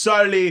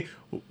Sully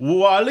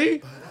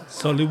Wally.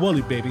 Sully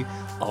Wally, baby.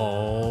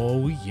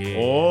 Oh yeah.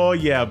 Oh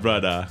yeah,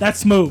 brother. That's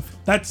smooth.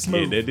 That's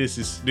smooth. Yeah, this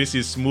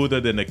is smoother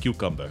than a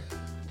cucumber.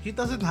 He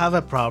doesn't have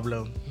a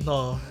problem.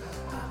 No.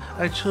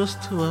 I choose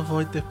to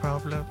avoid the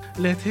problem.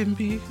 Let him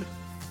be.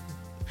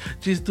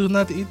 Just do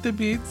not eat the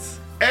beans.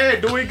 Hey,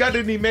 do we got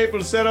any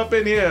maple syrup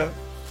in here?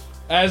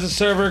 As the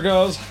server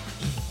goes,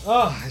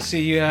 oh, I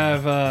see you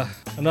have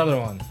another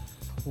one.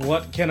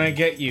 What can I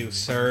get you,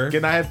 sir?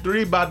 Can I have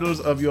 3 bottles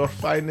of your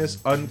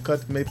finest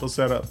uncut maple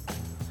syrup?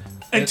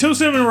 And 2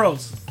 cinnamon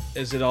rolls.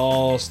 Is it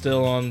all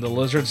still on the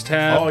lizards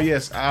tab? Oh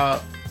yes,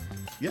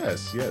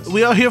 yes.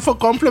 We are here for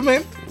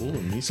compliment. Ooh,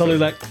 me Sully too.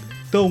 like,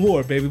 don't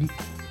worry, baby.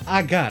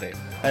 I got it.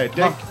 Hey,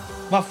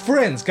 My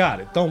friends got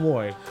it. Don't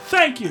worry.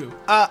 Thank you.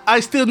 I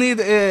still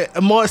need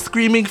more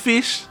screaming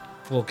fish.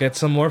 We'll get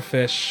some more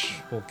fish.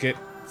 We'll get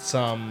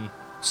some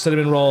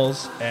cinnamon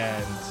rolls,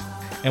 and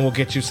we'll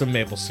get you some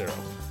maple syrup.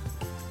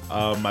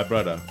 my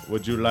brother,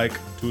 would you like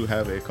to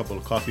have a couple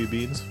of coffee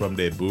beans from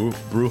the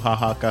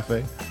Brouhaha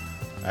Cafe?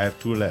 I have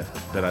 2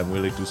 left that I'm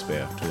willing to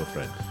spare to a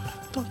friend.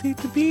 Don't eat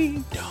the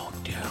bean.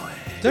 Don't do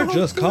it. They're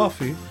just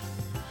coffee.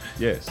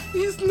 Yes.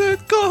 It's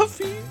not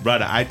coffee.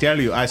 Brother, I tell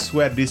you, I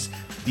swear these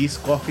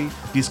coffee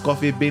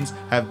beans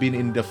have been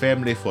in the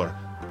family for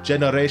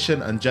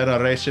generation and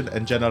generation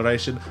and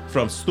generation,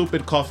 from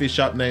stupid coffee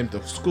shop name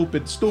to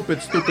stupid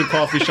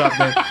coffee shop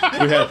name.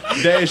 We have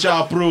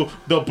Deja Brew,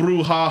 the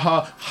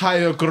Brouhaha,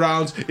 Higher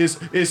Grounds.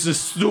 It's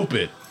just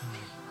stupid.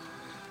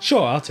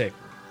 Sure, I'll take.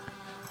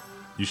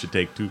 You should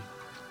take 2.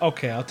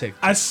 Okay, I'll take.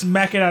 I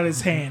smack it out of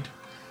his hand.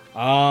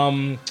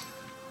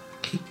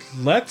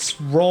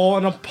 Let's roll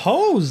an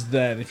oppose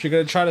then. If you're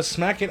gonna try to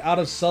smack it off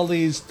of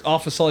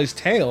Sully's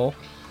tail,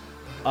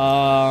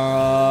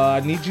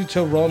 I need you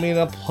to roll me an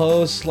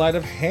opposed sleight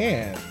of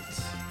hand.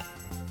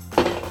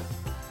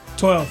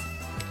 12.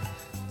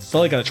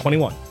 Sully got a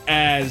 21.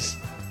 As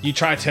you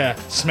try to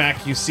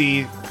smack, you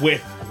see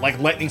with like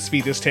lightning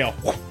speed this tail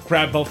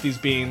grab both these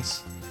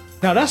beans.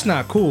 Now that's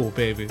not cool,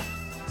 baby.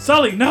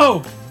 Sully,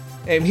 no.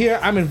 And here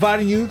I'm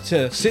inviting you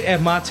to sit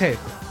at my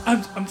table.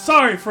 I'm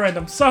sorry, friend.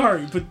 I'm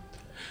sorry, but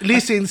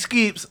Listen,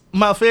 Skips,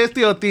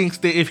 Mephisto thinks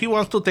that if he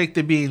wants to take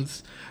the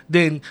beans,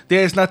 then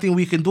there's nothing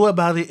we can do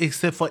about it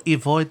except for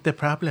avoid the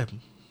problem.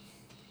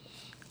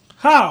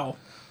 how?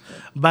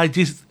 By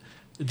just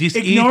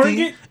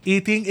Ignoring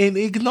eating and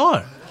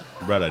ignore.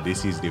 Brother,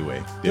 this is the way.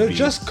 The They're beans.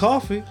 just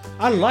coffee.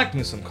 I like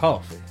me some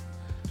coffee.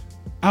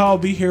 I'll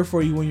be here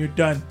for you when you're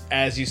done.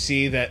 As you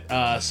see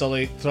that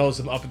Sully throws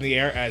them up in the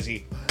air as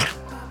he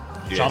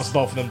Yes. drops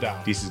both of them down.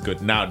 This is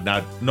good.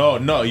 Now,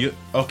 no, you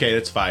okay?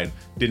 That's fine.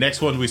 The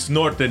next one, we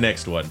snort the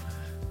next one.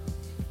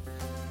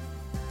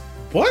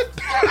 What?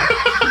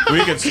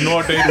 We can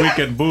snort it. We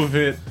can move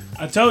it.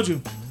 I told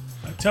you.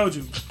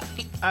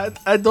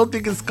 I don't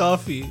think it's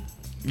coffee.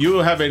 You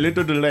have a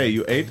little delay.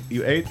 You eat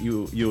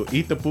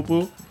the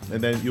poo-poo, and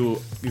then you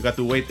got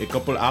to wait a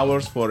couple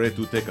hours for it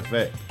to take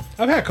effect.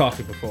 I've had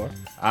coffee before.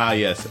 Ah,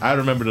 yes. I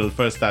remember the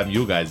first time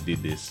you guys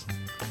did this.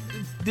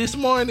 This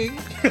morning.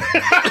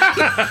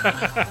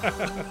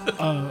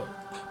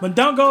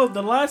 Mandongo,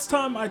 the last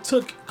time I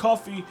took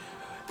coffee,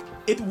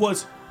 it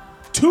was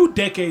 2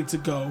 decades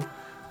ago,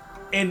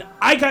 and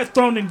I got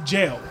thrown in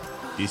jail,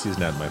 This is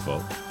not my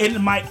fault. and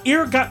my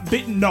ear got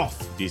bitten off.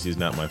 This is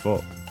not my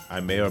fault. I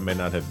may or may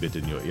not have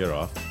bitten your ear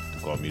off to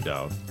calm you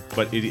down.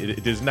 But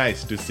it is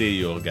nice to see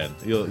you again.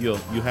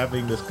 You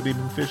having the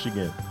screaming fish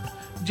again.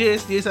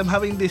 Yes, I'm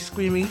having this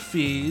screaming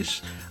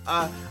fish.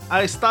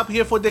 I stop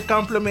here for the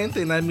compliment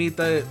and I meet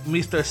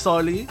Mr.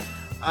 Sully.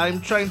 I'm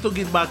trying to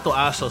get back to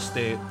Aso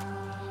State.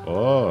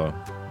 Oh,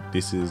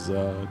 this is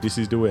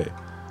the way.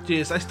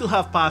 Yes, I still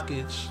have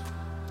package.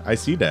 I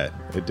see that.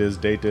 It is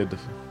dated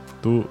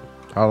to.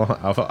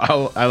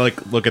 I like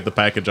look at the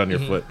package on your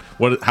foot.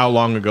 How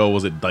long ago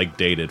was it like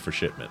dated for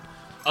shipment?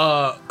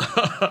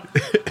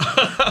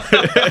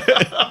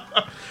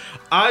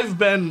 I've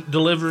been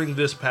delivering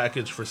this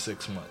package for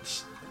 6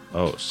 months.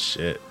 Oh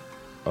shit.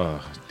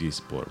 Oh, this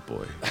poor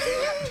boy.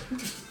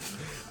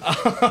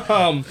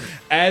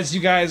 As you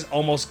guys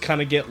almost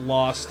kind of get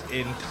lost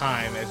in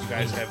time, as you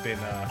guys have been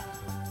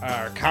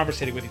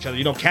conversating with each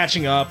other,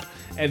 catching up,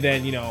 and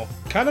then,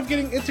 kind of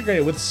getting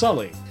integrated with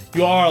Sully.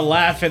 You all are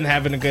laughing,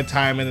 having a good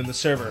time, and then the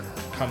server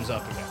comes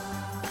up again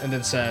and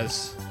then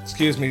says,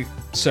 "Excuse me,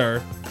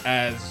 sir,"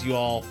 as you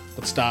all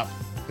would stop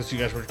because you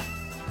guys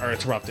are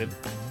interrupted.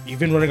 You've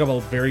been running up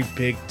a very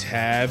big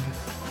tab,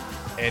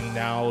 and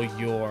now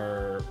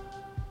your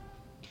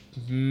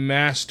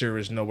master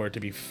is nowhere to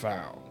be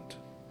found.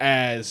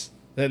 As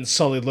then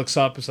Sully looks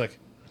up, it's like,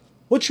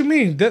 "What you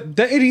mean? That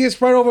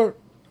idiot's right over."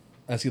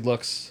 As he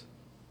looks,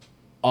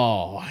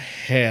 oh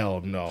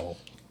hell no.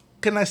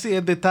 Can I see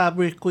at the tab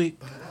real quick?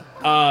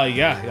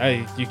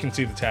 Yeah, you can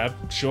see the tab,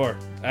 sure.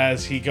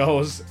 As he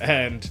goes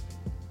and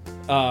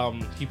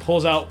he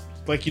pulls out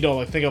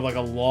think of like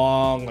a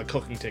long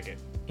cooking ticket.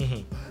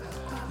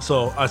 So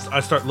So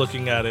I start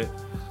looking at it.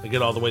 I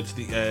get all the way to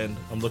the end.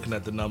 I'm looking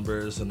at the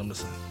numbers, and I'm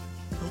just like,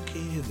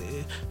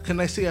 okay, can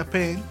I see a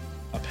pen?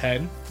 A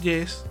pen?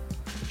 Yes.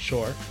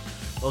 Sure.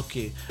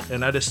 Okay.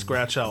 And I just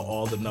scratch out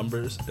all the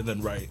numbers and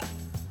then write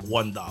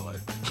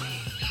 $1.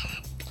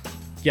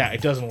 Yeah,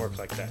 it doesn't work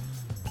like that.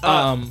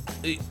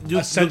 Essentially,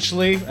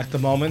 Essentially, at the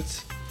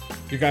moment,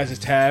 your guys'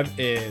 tab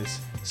is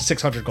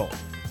 600 gold.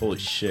 Holy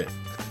shit.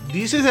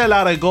 this is a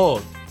lot of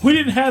gold. We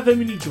didn't have that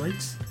many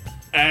drinks.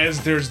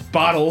 As there's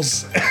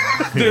bottles,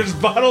 there's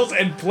bottles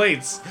and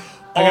plates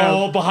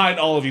all behind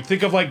all of you.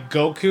 Think of like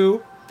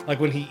Goku, like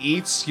when he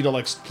eats, you know,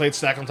 like plates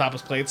stacked on top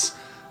of plates,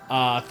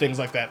 things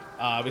like that.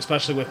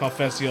 Especially with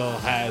Malfestio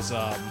has,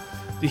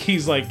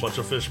 he's like Bunch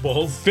of fish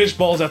bowls. fish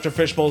bowls after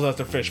fish bowls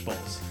after fish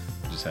bowls.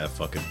 Just have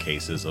fucking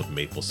cases of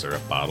maple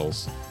syrup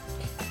bottles.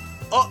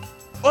 Oh,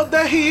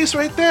 there he is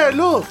right there.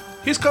 Look,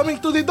 he's coming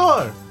to the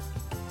door.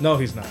 No,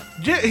 he's not.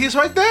 Yeah, he's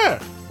right there.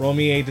 Roll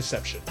me a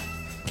deception.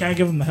 Can I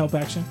give him the help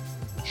action?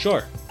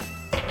 Sure.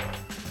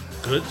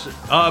 Good.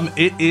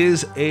 It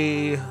is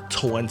a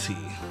 20.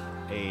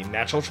 A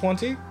natural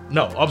 20.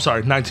 No, I'm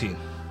sorry, 19.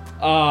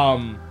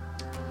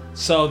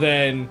 So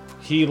then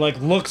he like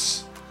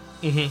looks.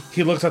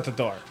 He looks at the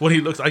door. When he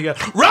looks, I get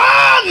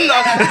run,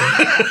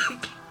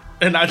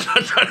 and I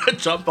try to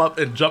jump up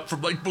and jump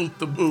from like booth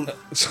to booth,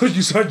 So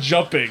you start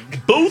jumping.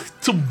 booth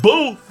to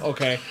booth.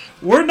 Okay.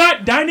 We're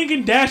not dining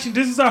and dashing.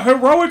 This is a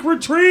heroic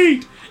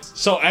retreat.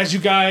 So as you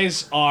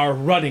guys are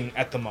running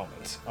at the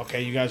moment,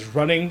 okay, you guys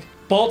running.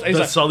 Bolt is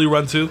Does like, Sully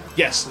run too?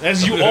 yes,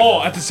 as you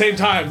all at the same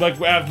time,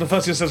 like as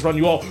Mephisto says run,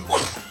 you all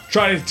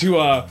try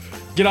to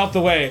get out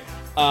the way.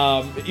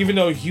 Even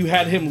though you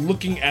had him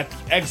looking at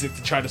the exit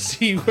to try to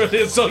see where it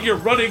is, so you're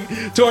running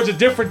towards a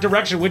different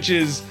direction, which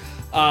is,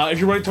 if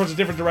you're running towards a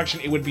different direction,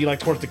 it would be like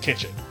towards the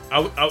kitchen.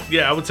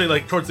 I would say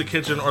like towards the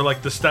kitchen or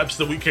like the steps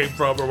that we came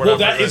from or whatever. Well,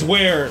 that is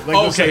where. Like,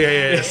 Oh,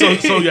 okay, yeah.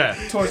 So yeah.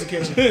 Towards the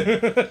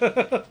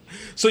kitchen.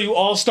 So you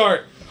all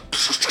start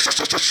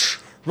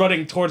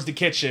running towards the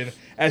kitchen.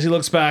 As he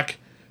looks back,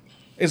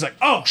 it's like,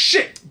 oh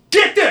shit!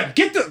 Get them!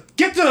 Get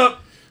the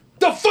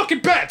fucking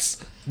bats!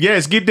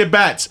 Yes, get the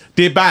bats.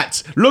 The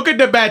bats. Look at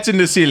the bats in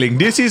the ceiling.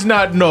 This is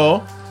not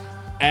no.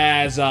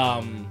 As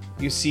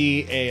you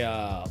see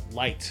a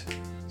light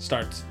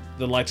starts.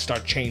 The lights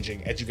start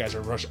changing as you guys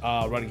are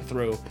running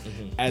through.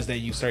 As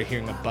you start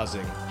hearing a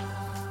buzzing.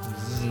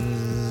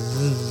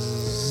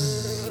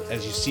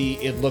 As you see,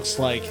 it looks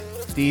like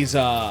these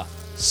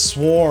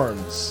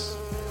swarms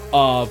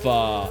of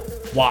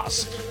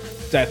wasps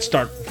that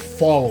start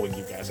following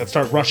you guys, that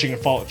start rushing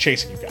and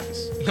chasing you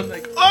guys. I'm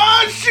like,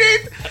 oh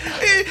shit!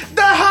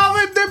 They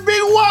have the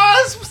big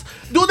wasps.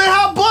 Do they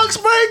have bug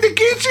spray in the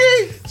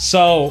kitchen?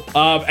 So,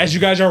 as you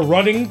guys are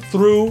running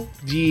through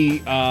the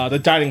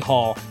dining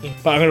hall,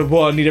 but I'm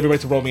gonna need everybody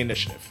to roll me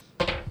initiative.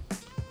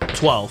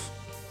 12.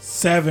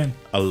 7.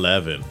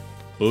 11.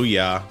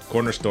 Booyah.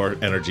 Corner store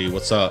energy.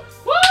 What's up?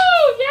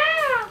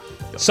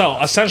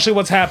 So, essentially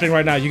what's happening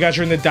right now, you guys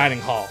are in the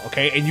dining hall,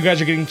 okay? And you guys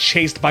are getting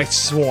chased by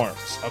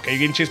swarms, okay? You're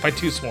getting chased by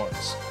 2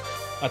 swarms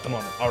at the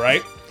moment, all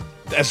right?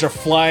 As they're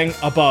flying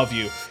above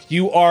you.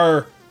 You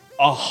are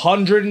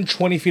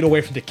 120 feet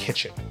away from the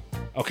kitchen,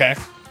 okay?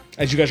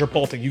 As you guys are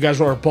bolting. You guys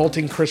are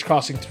bolting,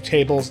 crisscrossing through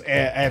tables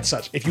and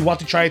such. If you want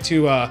to try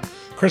to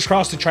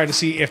crisscross to try to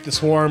see if the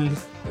swarm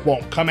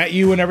won't come at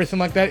you and everything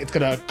like that, it's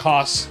gonna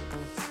cost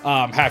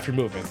half your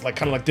movement, like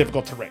kind of like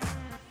difficult terrain,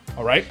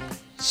 all right?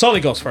 Sully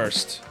goes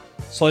first.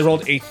 Sully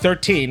rolled a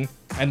 13,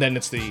 and then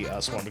it's the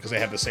swarm because they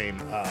have the same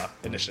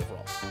initiative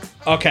roll.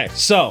 Okay,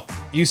 so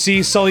you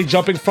see Sully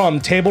jumping from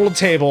table to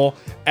table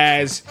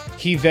as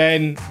he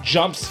then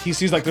jumps. He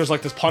sees like there's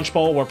like this punch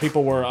bowl where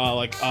people were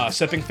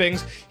sipping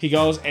things. He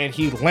goes and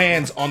he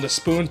lands on the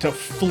spoon to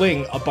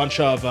fling a bunch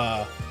of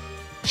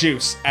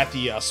juice at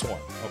the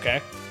swarm.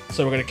 Okay,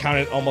 so we're gonna count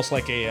it almost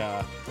like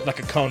a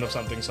cone of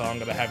something. So I'm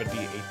gonna have it be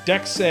a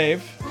dex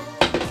save,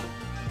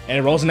 and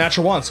it rolls a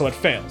natural 1, so it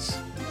fails.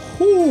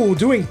 Ooh,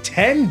 doing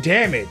 10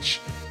 damage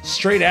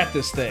straight at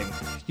this thing.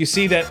 You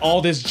see that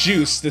all this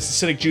juice, this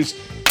acidic juice,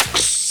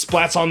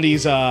 splats on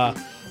these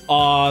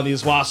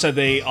wasps, and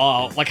they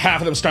like half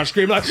of them start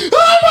screaming like,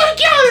 "Oh my god,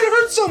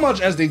 it hurts so much!"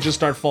 as they just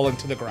start falling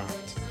to the ground.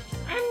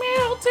 I'm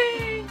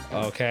melting.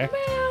 Okay.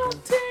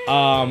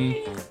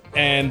 Melting.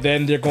 And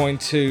then they're going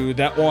to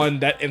that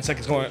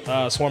insect is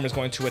going swarm is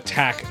going to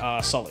attack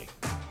Sully.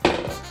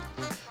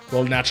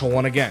 Roll natural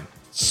 1 again.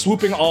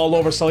 Swooping all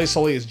over Sully.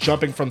 Sully is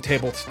jumping from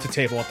table to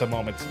table at the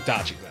moment,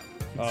 dodging them.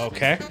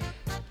 Okay.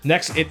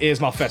 Next, it is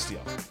Malfestio.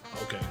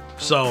 Okay.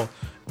 So,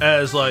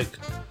 as like,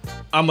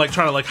 I'm like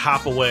trying to like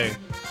hop away.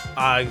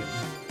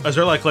 Is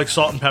there like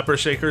salt and pepper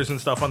shakers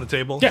and stuff on the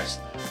table? Yes.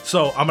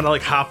 So I'm gonna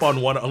like hop on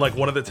one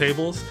of the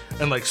tables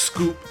and like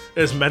scoop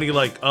as many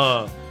like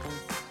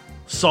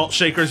salt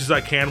shakers as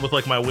I can with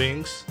like my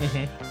wings,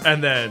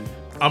 and then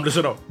I'm just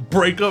gonna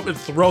break up and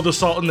throw the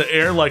salt in the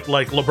air like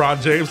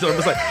LeBron James, and I'm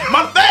just like,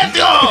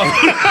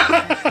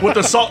 Malfestio! With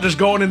the salt just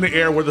going in the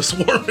air where the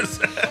swarm is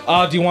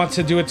at. Do you want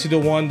to do it to the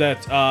one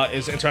that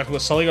is interacting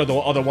with Sully, or the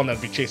other one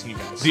that'd be chasing you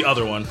guys? The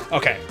other one.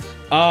 Okay.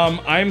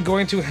 I'm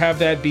going to have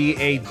that be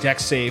a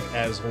dex save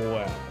as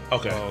well.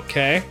 Okay.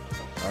 Okay.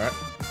 All right.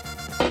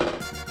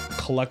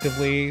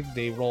 Collectively,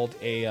 they rolled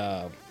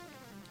a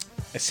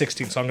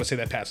 16, so I'm going to say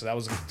that passes. I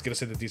was going to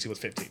say the DC was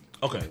 15.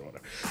 Okay.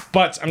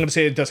 But I'm going to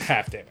say it does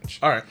half damage.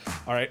 All right.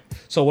 All right.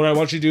 So what I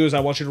want you to do is I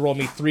want you to roll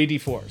me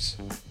 3d4s.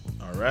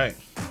 All right.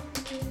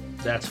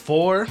 That's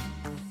 4,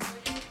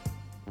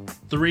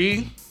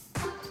 3,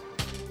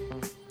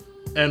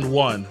 and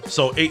 1.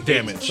 So 8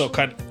 damage. So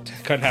cut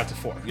in half to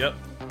 4. Yep.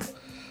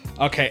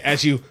 Okay,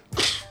 as you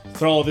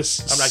throw this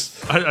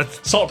I'm like,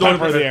 salt going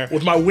pepper there.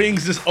 with my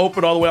wings just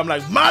open all the way. I'm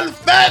like,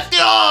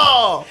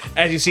 Malfetio!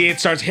 As you see, it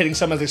starts hitting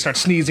some as they start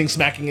sneezing,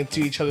 smacking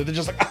into each other. They're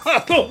just like,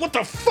 oh, what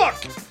the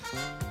fuck?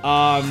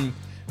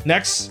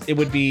 Next, it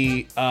would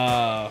be,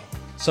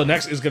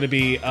 next is going to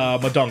be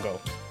Madongo.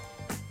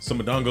 So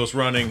Madongo's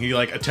running. He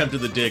like attempted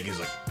the dig. He's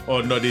like,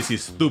 "Oh no, this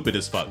is stupid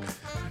as fuck.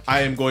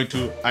 I am going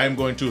to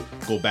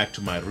go back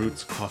to my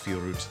roots, coffee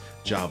roots,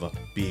 Java,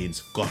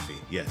 beans, coffee.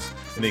 Yes."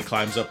 And he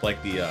climbs up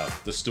like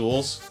the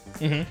stools,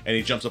 and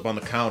he jumps up on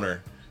the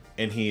counter,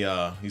 and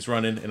he's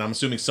running. And I'm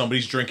assuming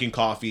somebody's drinking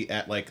coffee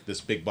at like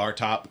this big bar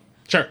top.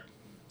 Sure.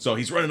 So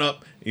he's running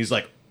up. And he's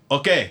like,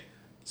 "Okay,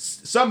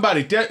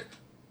 somebody,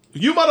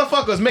 you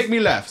motherfuckers make me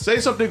laugh. Say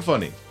something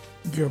funny."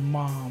 Your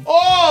mom.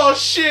 Oh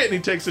shit! And he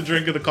takes a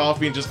drink of the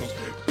coffee and just goes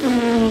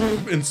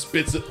and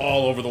spits it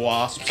all over the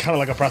wasps. Kind of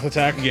like a breath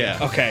attack? Yeah.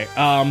 Okay.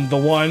 The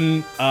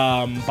one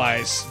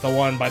by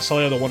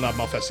Sully or the one on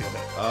Malfestio?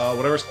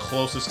 Whatever's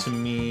closest to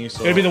me.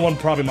 So It'd be the one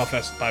probably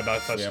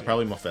Malfestio. Yeah,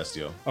 probably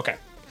Mephisto. Okay.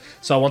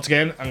 So once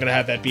again, I'm gonna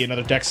have that be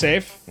another dex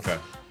save. Okay.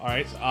 All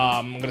right.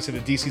 I'm gonna say the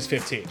DC's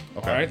 15.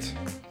 Okay. All right.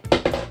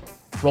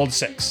 Rolled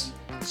 6.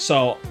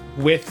 So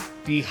with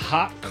the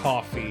hot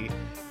coffee,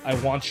 I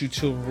want you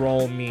to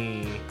roll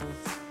me.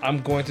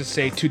 I'm going to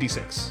say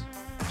 2d6.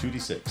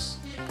 2d6.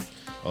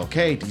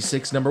 Okay,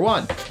 d6 number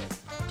 1.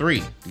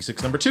 3.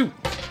 D6 number 2.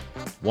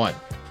 1.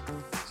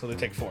 So they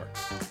take 4.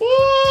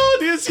 Whoa,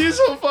 this is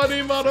so funny,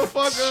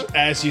 motherfucker.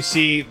 As you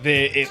see,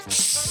 it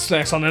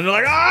smacks on them. They're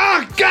like,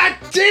 "Ah, god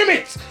damn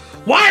it!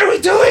 Why are we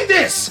doing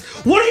this?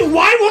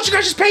 Why won't you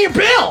guys just pay your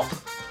bill?"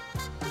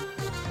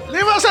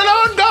 Leave us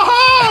alone, go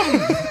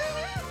home!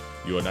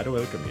 You are not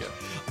welcome here.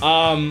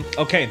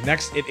 Okay,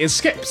 next it is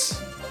Skips.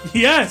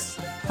 Yes.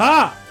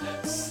 Ha.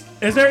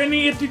 Is there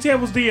any empty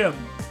tables, DM?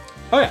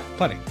 Oh yeah,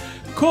 plenty.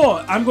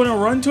 Cool. I'm gonna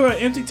run to an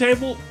empty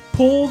table,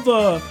 pull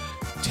the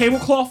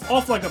tablecloth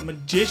off like a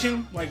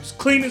magician, like just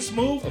clean and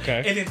smooth.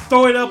 Okay. And then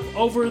throw it up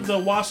over the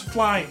wasp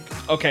flying.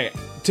 Okay,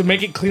 to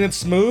make it clean and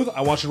smooth,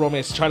 I want you to roll me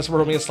a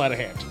sleight of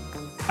hand.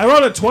 I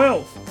rolled a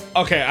 12.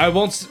 Okay,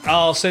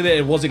 I'll say that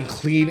it wasn't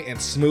clean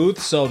and smooth.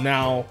 So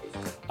now,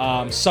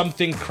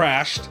 something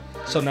crashed.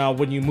 So now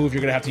when you move,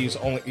 you're gonna have to use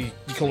you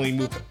can only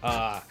move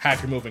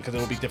half your movement because it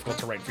will be difficult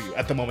terrain for you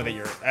at the moment that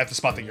you're at the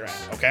spot that you're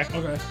at. Okay.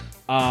 Okay.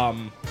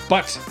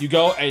 But you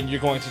go and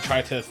you're going to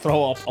try to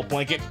throw up a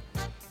blanket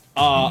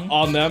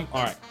on them.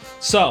 All right.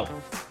 So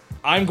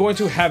I'm going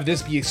to have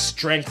this be a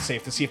strength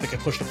save to see if they can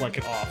push the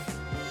blanket off.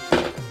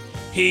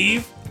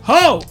 Heave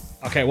ho.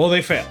 Okay. Well,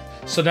 they fail.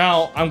 So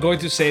now I'm going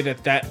to say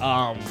that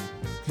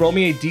roll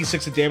me a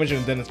d6 of damage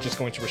and then it's just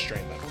going to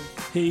restrain them.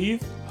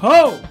 Heave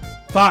ho.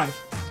 5.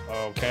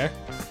 Okay.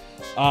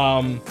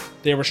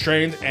 They're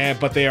restrained,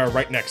 but they are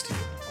right next to you.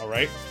 All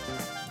right.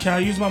 Can I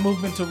use my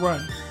movement to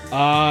run?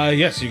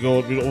 Yes.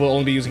 We'll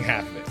only be using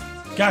half of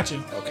it.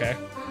 Gotcha. Okay.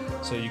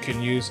 So you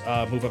can use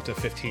move up to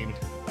 15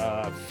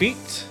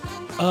 feet.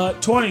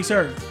 20,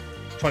 sir.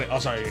 20. Oh,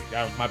 sorry.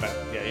 My bad.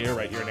 Yeah, you're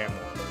right. You're an animal.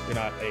 You're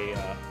not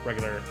a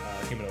regular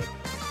humanoid.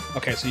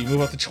 Okay, so you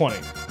move up to 20.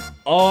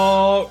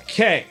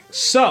 Okay.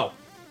 So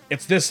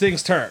it's this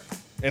thing's turn.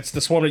 It's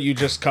the swarm that you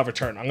just covered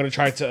turn. I'm going to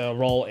try to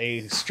roll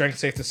a strength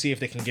save to see if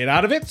they can get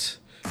out of it.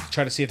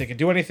 Try to see if they can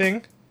do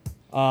anything.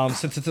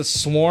 Since it's a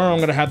swarm, I'm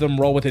going to have them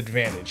roll with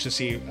advantage to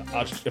see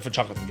if a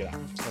chunk of them get out.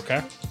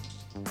 Okay?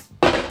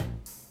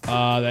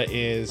 That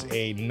is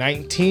a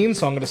 19,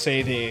 so I'm going to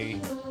say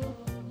they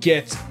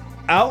get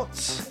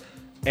out,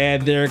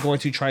 and they're going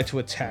to try to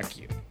attack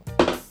you.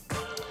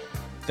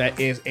 That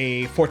is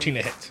a 14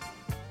 to hit.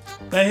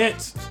 That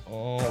hits.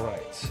 All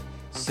right.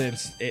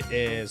 Since it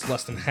is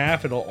less than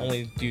half, it'll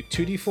only do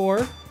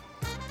 2d4.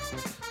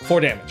 4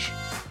 damage.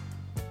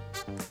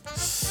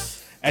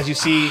 As you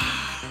see,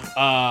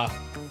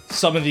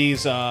 some of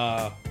these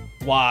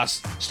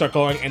wasps start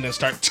going and then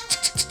start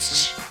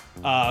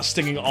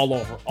stinging all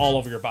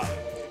over your body.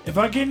 If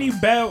I get any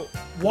bad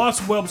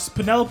wasp webs,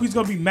 Penelope's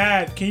gonna be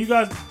mad. Can you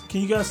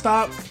guys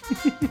stop?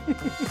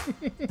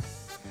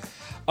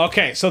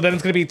 Okay, so then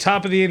it's gonna be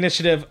top of the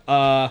initiative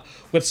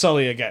with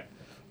Sully again.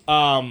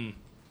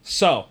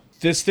 So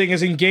this thing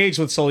is engaged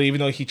with Sully, even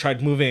though he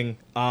tried moving.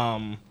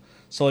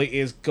 Sully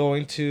is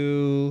going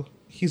to.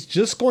 He's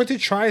just going to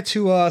try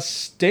to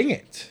sting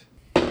it.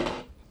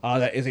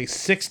 That is a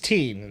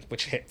 16,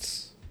 which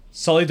hits.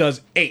 Sully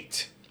does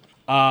 8.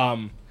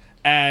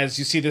 As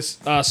you see this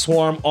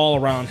swarm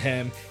all around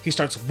him, he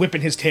starts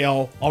whipping his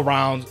tail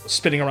around,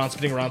 spinning around,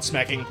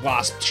 smacking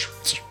wasps,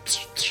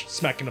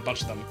 smacking a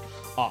bunch of them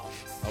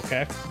off.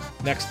 Okay.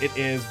 Next, it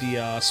is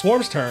the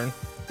swarm's turn,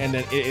 and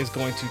then it is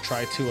going to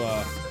try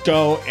to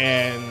go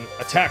and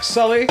attack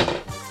Sully,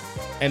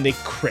 and they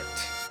crit.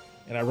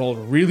 And I rolled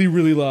really,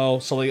 really low.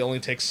 Sully only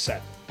takes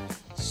 7.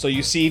 So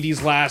you see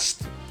these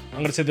last,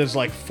 I'm gonna say there's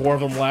like 4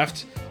 of them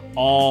left,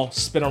 all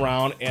spin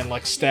around and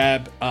like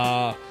stab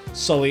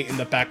Sully in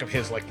the back of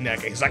his like neck.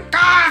 And he's like,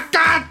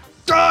 God,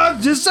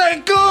 this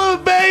ain't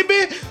good,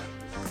 baby.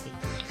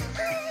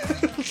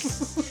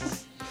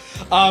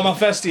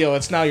 Mephisto,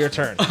 it's now your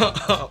turn.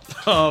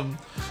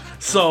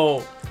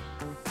 So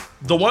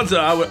the ones that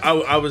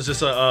I was just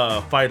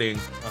fighting,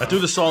 I threw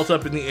the salt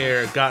up in the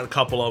air, got a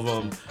couple of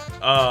them,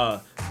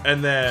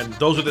 and then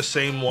those are the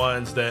same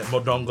ones that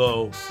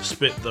Modongo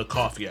spit the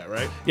coffee at,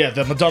 right? Yeah,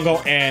 the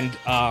Modongo and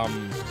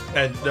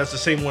that's the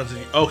same ones.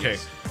 Okay,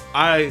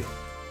 I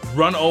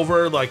run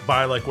over like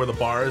by like where the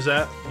bar is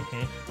at,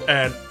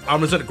 and I'm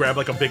just gonna grab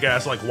like a big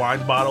ass like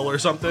wine bottle or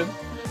something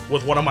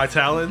with one of my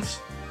talons,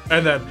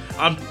 and then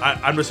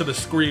I'm just gonna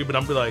scream and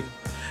I'm be like,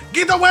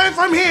 "Get away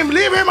from him!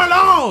 Leave him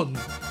alone!"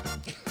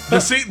 to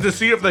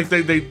see if like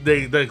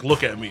they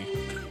look at me.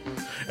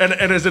 And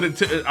as I'm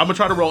gonna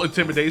try to roll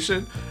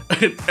intimidation,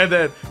 and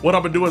then what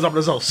I'm gonna do is I'm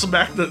gonna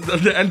smack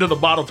the end of the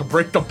bottle to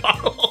break the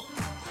bottle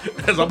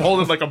as I'm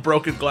holding like a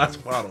broken glass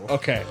bottle.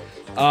 Okay.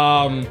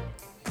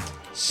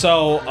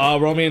 So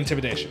roll me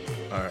intimidation.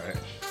 All right.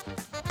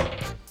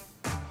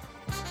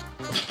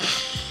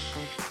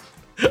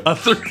 A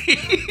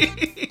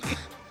 3.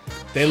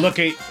 They look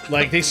at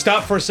like they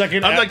stop for a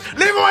second. I'm like,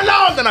 leave him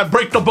alone! Then I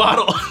break the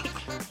bottle.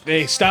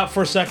 They stop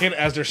for a second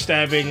as they're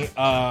stabbing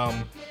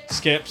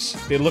Skips.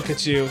 They look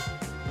at you,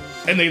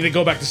 and they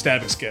go back to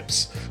stabbing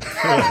Skips.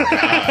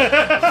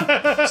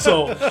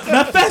 So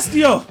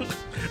Mephisto,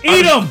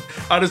 eat him.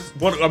 I'm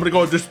gonna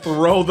go and just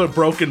throw the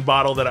broken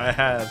bottle that I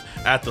have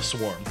at the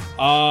swarm.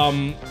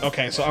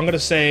 Okay, so I'm gonna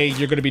say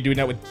you're gonna be doing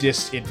that with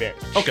disadvantage.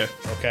 Okay.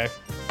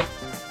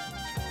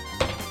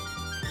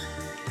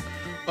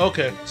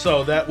 Okay,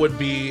 so that would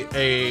be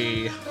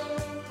a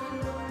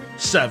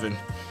 7.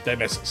 That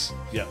misses.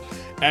 Yeah.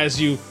 As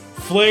you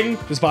fling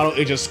this bottle,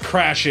 it just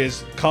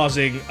crashes,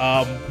 causing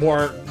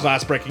more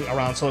glass breaking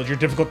around, so that your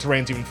difficult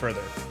terrain's even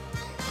further.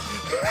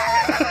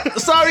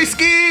 Sorry,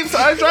 Skeeves.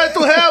 I tried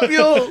to help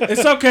you.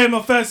 It's okay,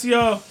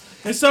 Mephisto.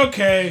 It's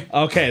okay.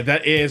 Okay,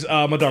 that is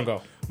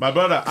Modongo. My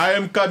brother, I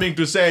am coming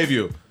to save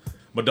you.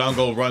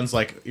 Modongo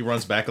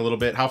runs back a little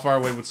bit. How far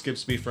away would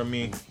Skips be from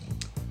me?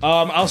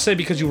 I'll say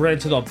because you ran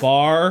into the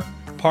bar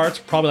parts,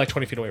 probably like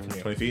 20 feet away from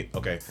you. 20 feet?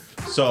 Okay.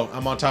 So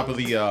I'm on top of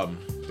the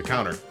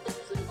counter.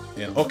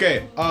 And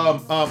okay,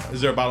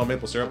 is there a bottle of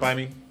maple syrup by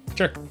me?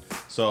 Sure.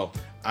 So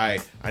I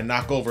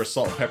knock over a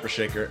salt and pepper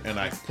shaker and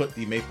I put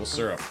the maple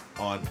syrup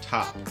on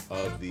top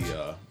of the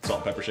salt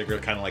and pepper shaker,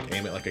 kind of like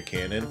aim it like a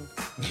cannon.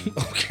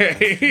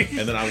 Okay.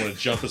 And then I'm gonna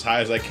jump as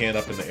high as I can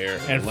up in the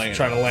air and land.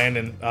 try to land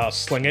and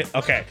sling it.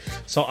 Okay,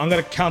 so I'm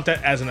gonna count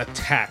that as an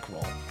attack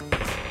roll.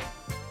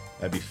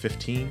 That'd be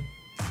 15.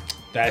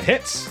 That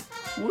hits.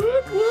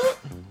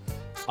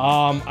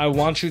 I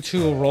want you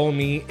to roll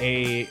me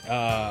a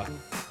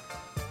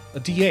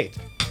D8.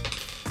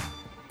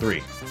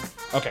 3.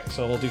 Okay,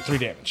 so we'll do 3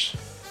 damage.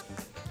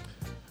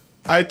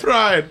 I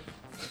tried.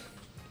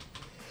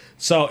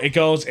 So it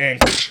goes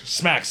and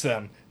smacks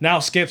them. Now,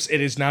 Skips,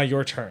 it is now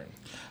your turn.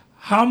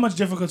 How much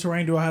difficult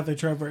terrain do I have to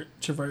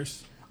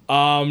traverse?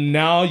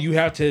 Now you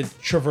have to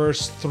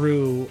traverse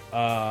through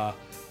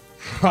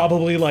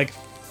probably like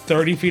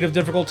 30 feet of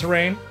difficult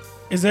terrain.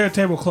 Is there a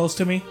table close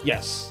to me?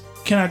 Yes.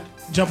 Can I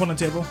jump on the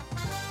table?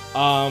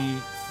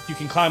 You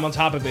can climb on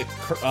top of it.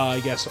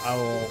 Yes, I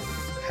will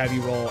have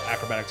you roll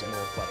acrobatics and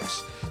roll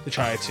athletics to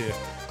try to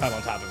climb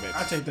on top of it.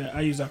 I take that.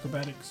 I use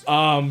acrobatics.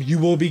 You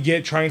will be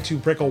trying to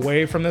break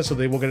away from this, so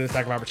they will get an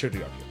attack of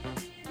opportunity on you.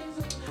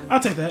 I'll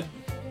take that.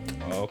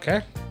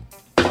 Okay.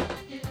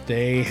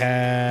 They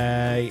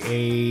had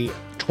a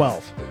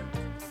 12.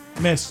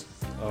 Miss.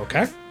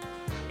 Okay.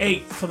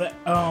 8 for the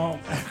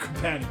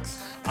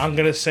acrobatics. I'm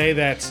gonna say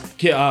that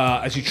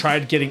as you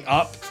tried getting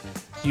up,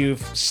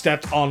 you've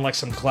stepped on like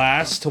some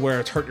glass to where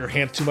it's hurt your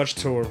hand too much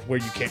to where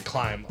you can't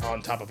climb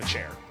on top of a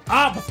chair.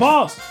 But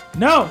pause.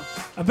 No,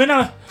 I've been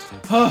on.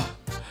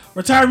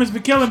 Retirement's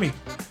been killing me.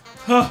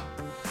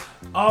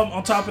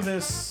 On top of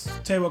this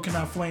table, can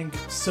I fling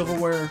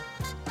silverware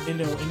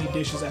into any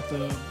dishes at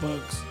the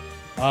bugs?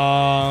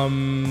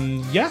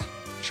 Yeah,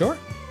 sure.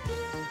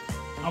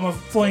 I'm gonna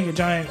fling a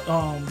giant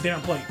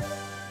dinner plate.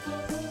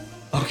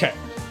 Okay.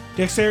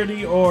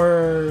 Dexterity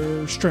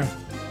or strength?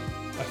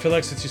 I feel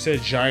like since you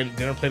said giant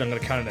dinner plate, I'm gonna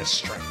count it as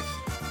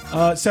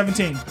strength.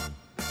 17.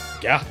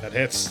 Yeah, that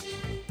hits.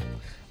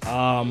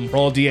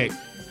 Roll a D8.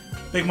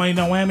 Big money,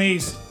 no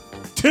whammies.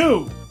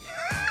 2.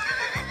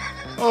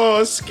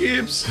 Oh,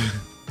 Skips.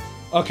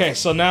 Okay,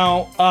 so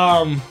now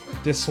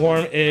this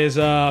swarm is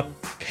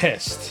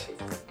pissed,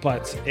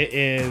 but it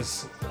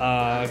is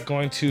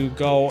going to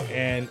go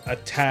and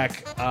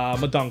attack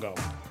Modongo.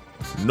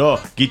 No,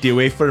 get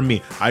away from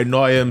me. I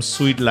know I am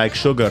sweet like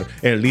sugar.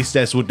 At least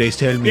that's what they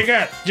tell me.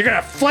 You're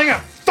gonna fling a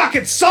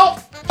fucking salt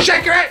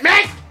shaker at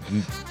me?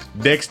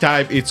 Next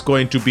time it's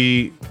going to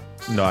be.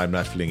 No, I'm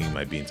not flinging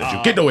my beans at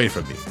you. Get away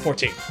from me.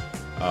 14.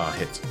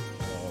 Hit.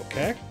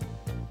 Okay.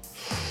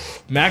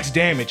 Max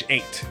damage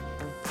 8.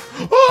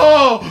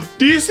 Oh,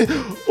 this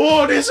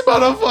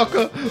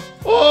motherfucker.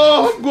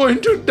 Oh, I'm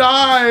going to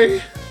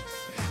die.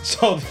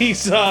 So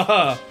these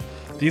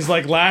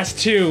like last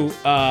 2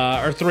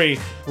 or 3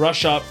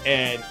 rush up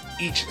and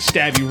each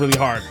stab you really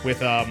hard with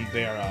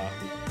their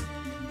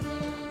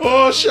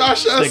Oh,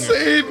 Shasha, Stinger.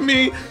 save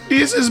me.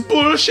 This is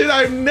bullshit.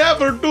 I'm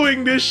never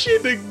doing this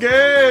shit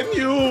again,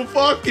 you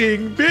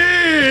fucking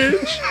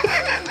bitch.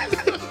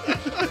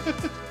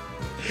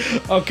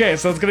 Okay,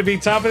 so it's gonna be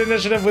top of the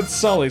initiative with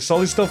Sully.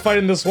 Sully's still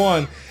fighting this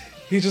one.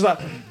 He's just like,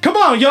 come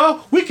on,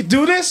 yo, we can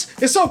do this.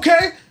 It's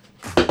okay.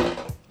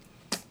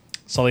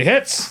 Sully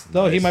hits,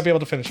 though he might be able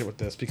to finish it with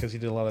this because he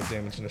did a lot of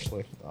damage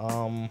initially.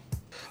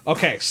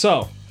 Okay,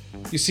 so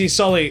you see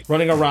Sully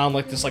running around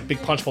like this like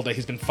big punch bowl that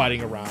he's been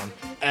fighting around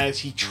as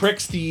he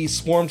tricks the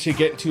swarm to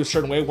get into a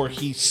certain way where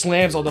he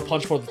slams on the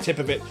punch bowl, the tip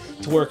of it,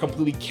 to where it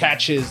completely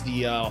catches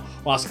the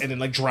wasp and then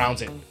like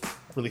drowns it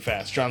really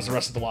fast. Drowns the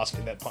rest of the wasp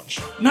in that punch.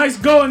 Nice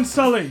going,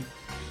 Sully.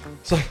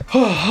 It's like,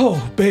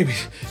 oh, baby,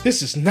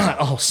 this is not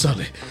all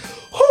Sully.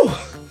 Whew.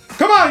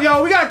 Come on,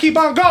 yo, we gotta keep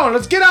on going.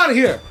 Let's get out of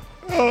here.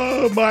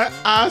 Oh, my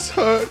ass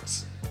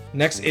hurts.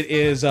 Next, it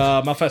is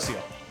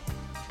Malfestio.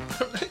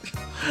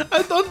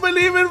 I don't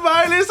believe in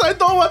violence. I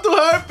don't want to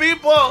hurt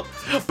people.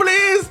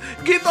 Please,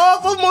 get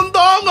off of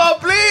Mondongo,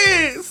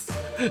 please.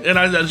 And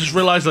I just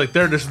realized, like,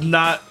 they're just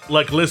not,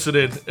 like,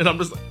 listening. And I'm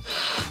just like,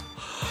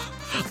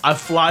 I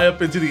fly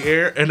up into the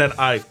air, and then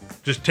I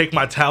just take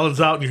my talons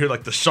out, and you hear,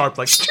 like, the sharp,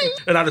 like,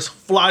 and I just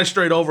fly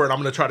straight over, and I'm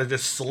going to try to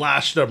just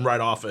slash them right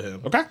off of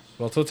him. Okay,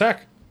 roll to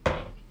attack.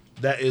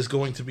 That is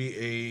going to be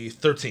a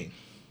 13.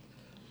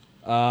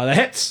 That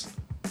hits.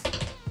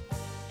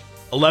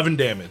 11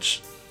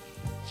 damage.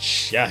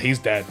 Yeah, he's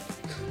dead.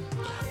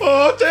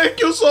 Oh,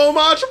 thank you so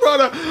much,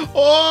 brother.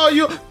 Oh,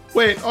 you...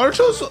 Wait, aren't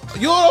you...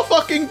 You're a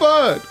fucking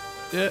bird.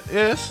 Yeah,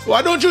 yes.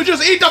 Why don't you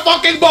just eat the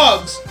fucking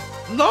bugs?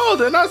 No,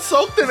 they're not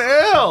soaked in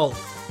ale.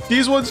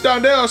 These ones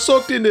down there are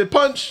soaked in the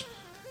punch.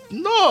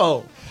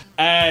 No.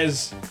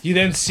 As you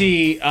then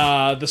see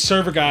the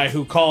server guy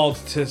who called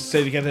to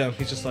say to get him,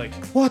 he's just like,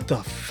 what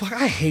the fuck?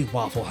 I hate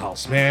Waffle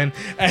House, man.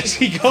 As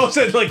he goes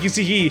and like you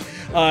see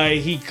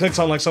he clicks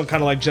on like some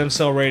kind of like gem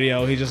cell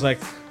radio. He's just like,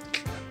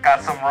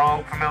 got some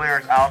rogue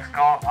familiars out.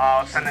 Go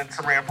send in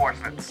some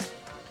reinforcements.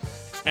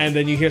 And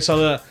then you hear some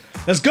of the,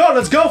 let's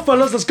go,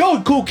 fellas, let's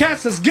go, cool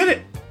cats, let's get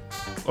it.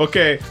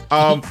 Okay,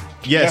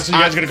 yes. So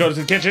you guys gonna go to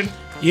the kitchen?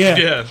 Yeah.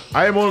 Yeah.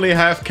 I am only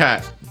half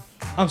cat.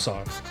 I'm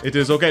sorry. It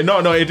is okay. No,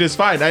 it is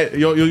fine.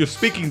 You're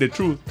speaking the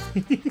truth.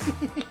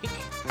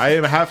 I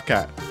am half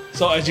cat.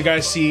 So as you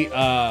guys see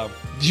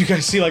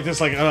like this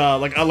like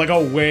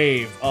a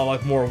wave of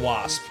like more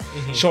wasp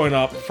showing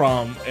up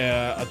from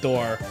a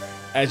door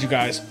as you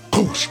guys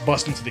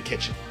bust into the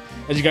kitchen.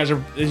 As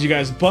you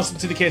guys bust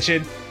into the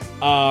kitchen,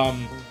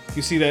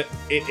 you see that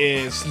it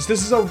is, since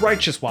this is a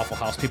righteous Waffle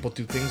House, people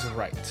do things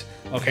right.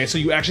 Okay, so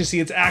you actually see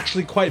it's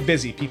actually quite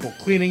busy. People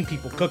cleaning,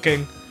 people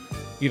cooking,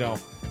 you know,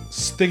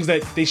 things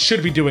that they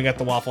should be doing at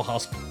the Waffle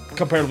House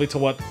comparatively to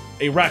what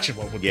a ratchet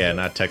one would be. Yeah,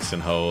 not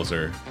texting hoes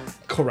or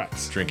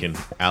Correct. drinking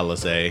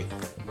Alizé.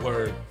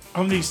 Word.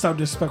 I'm gonna need to stop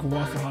disrespecting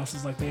Waffle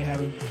Houses like they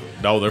haven't.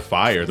 No, they're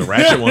fire. The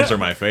ratchet ones are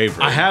my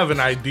favorite. I have an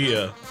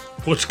idea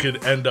which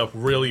could end up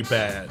really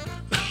bad.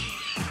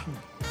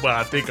 But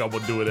I think I'm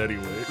gonna do it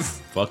anyways.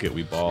 Fuck it,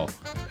 we ball.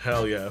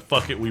 Hell yeah.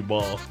 Fuck it, we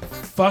ball.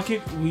 Fuck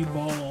it, we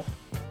ball.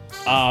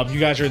 You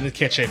guys are in the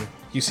kitchen.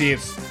 You see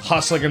it's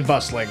hustling and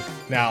bustling.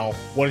 Now,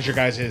 what is your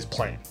guys'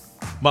 plan?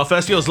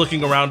 Malfestio's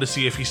looking around to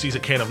see if he sees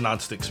a can of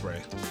nonstick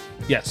spray.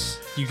 Yes,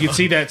 you can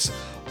see that's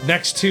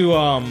next to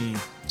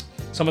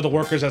some of the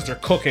workers as they're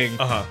cooking.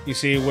 You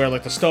see where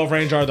like the stove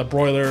range are, the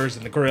broilers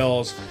and the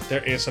grills.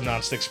 There is some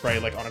nonstick spray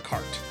like on a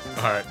cart.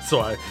 Alright, so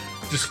I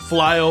just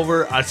fly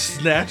over, I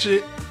snatch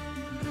it,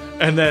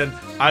 and then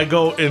I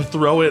go and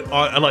throw it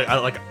on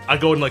I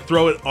go and like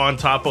throw it on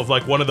top of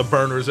like one of the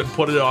burners and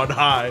put it on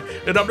high.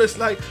 And I'm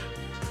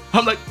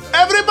like,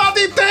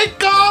 everybody take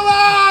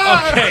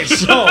cover! Okay,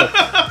 so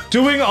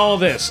doing all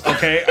this,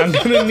 okay, I'm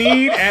gonna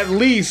need at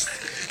least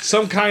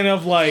some kind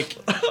of like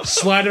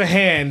sleight of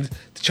hand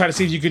to try to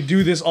see if you could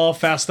do this all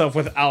fast stuff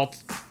without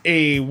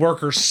a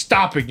worker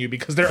stopping you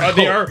because they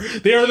are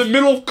in the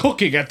middle of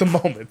cooking at the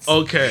moment.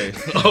 Okay.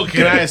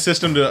 Can I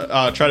assist him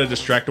to try to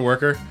distract the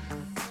worker?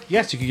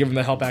 Yes, you can give him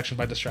the help action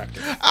by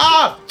distracting.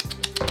 Ah!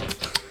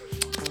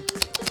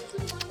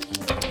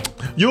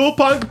 You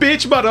punk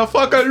bitch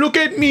motherfucker, look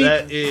at me!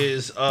 That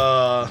is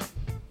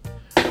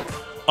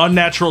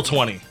unnatural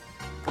 20.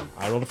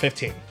 I rolled a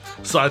 15.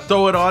 So I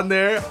throw it on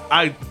there,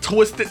 I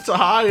twist it to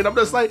high, and I'm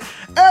just like,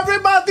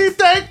 everybody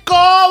take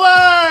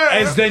cover!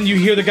 As then you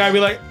hear the guy be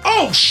like,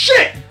 oh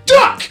shit,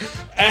 duck!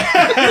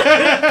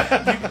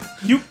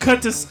 You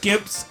cut the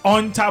skips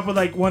on top of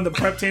like one of the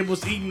prep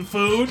tables eating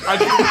food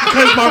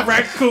because my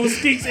raccoon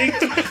skeeks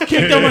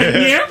kicked on my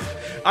ear.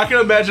 I can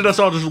imagine us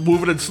all just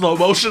moving in slow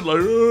motion,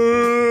 like,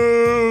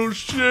 oh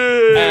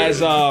shit.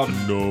 As No.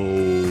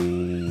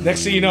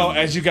 Next thing you know,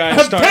 as you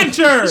guys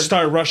Adventure!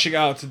 start rushing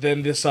out,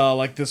 then this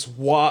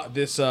wall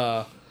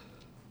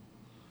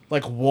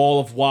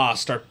of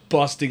wasps start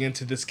busting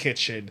into this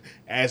kitchen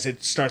as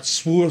it starts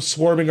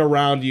swarming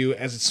around you,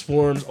 as it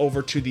swarms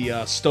over to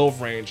the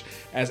stove range,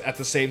 as at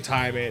the same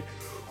time it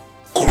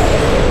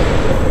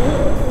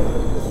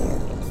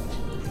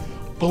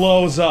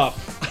blows up.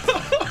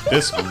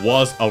 This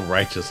was a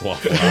righteous walk.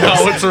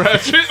 Oh, it's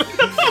ratchet.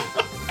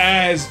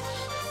 As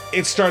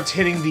it starts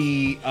hitting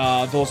the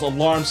those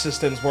alarm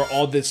systems where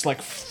all this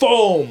like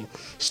foam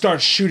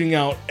starts shooting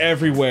out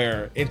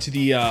everywhere into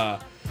the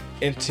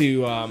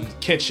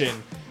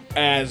kitchen,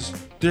 as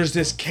there's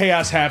this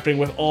chaos happening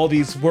with all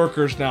these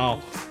workers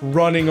now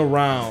running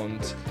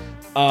around,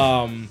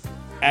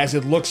 as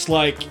it looks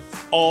like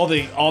all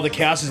the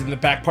chaos is in the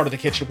back part of the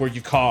kitchen where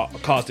you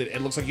caused it.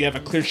 It looks like you have a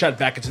clear shot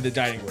back into the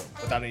dining room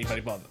without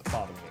anybody bothering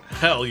you.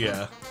 Hell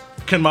yeah.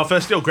 Can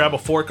Mephisto grab a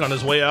fork on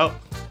his way out?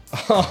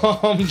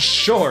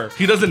 Sure.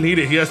 He doesn't need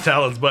it. He has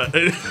talents, but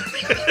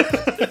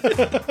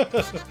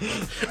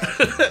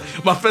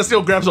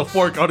Mephisto grabs a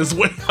fork on his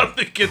way out of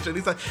the kitchen.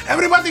 He's like,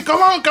 "Everybody,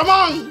 come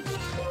on!"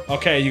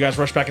 Okay, you guys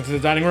rush back into the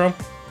dining room.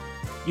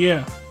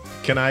 Yeah.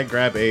 Can I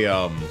grab a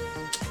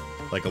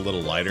like a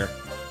little lighter?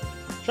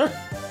 Sure.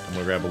 I'm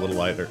gonna grab a little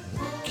lighter.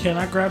 Can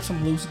I grab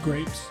some loose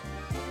grapes?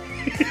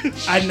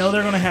 I know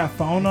they're gonna have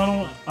phone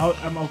on them.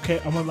 I'm okay.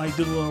 I'm gonna like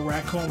do the little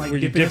raccoon, like Were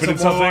you dip it in dipping in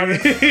some water.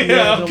 something?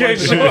 Yeah, okay,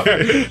 sure.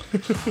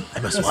 I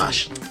must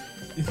wash.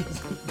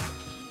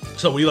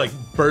 So we like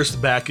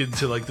burst back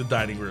into like the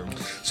dining room.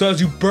 So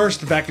as you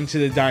burst back into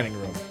the dining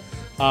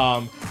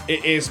room,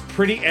 it is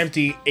pretty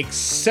empty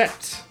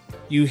except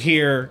you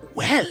hear,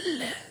 Well,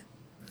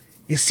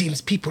 it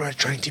seems people are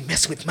trying to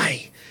mess with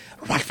my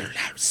Waffle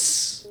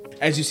House.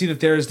 as you see that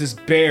there is this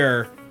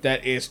bear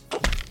that is,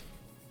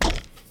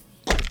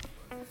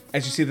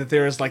 as you see that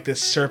there is like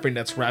this serpent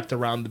that's wrapped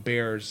around the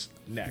bear's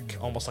neck,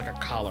 almost like a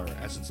collar,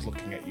 as it's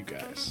looking at you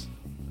guys.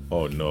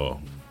 Oh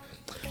no.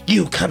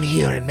 You come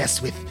here and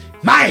mess with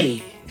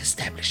my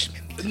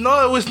establishment.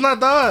 No, it was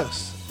not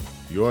us.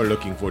 You're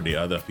looking for the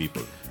other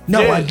people.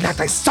 No, Yes. I'm not.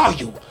 I saw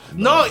you.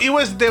 No, it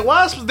was the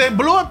wasps. They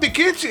blew up the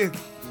kitchen.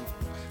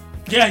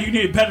 Yeah, you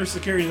need better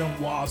security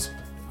than wasp.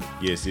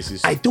 Yes, this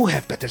is. I do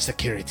have better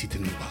security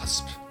than the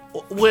wasp.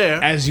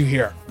 Where? As you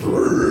hear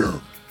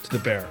to the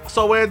bear.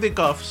 So where are the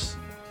cuffs?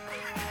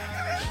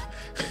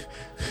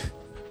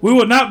 We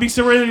will not be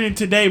surrendering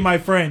today, my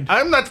friend.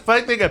 I'm not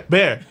fighting a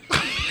bear.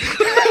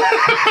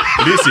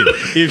 Listen,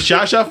 if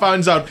Shasha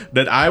finds out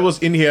that I was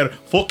in here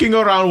fucking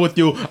around with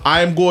you,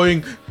 I'm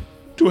going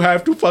to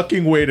have to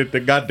fucking wait at the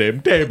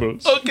goddamn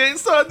tables. Okay,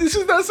 so this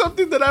is not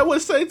something that I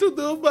would say to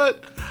do,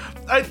 but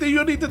I think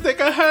you need to take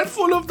a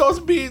handful of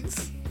those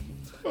beans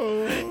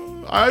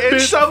I've and been-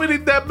 shove it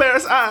in that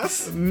bear's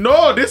ass.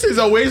 No, this is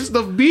a waste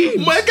of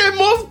beans. Make him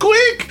move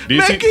quick.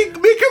 This Make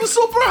him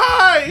super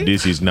high.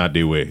 This is not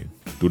the way.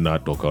 Do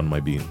not talk on my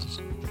beans.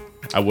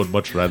 I would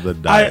much rather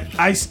die.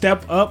 I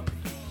step up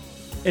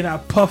and I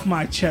puff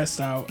my chest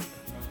out.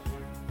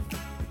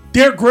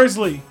 Dear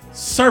Grizzly,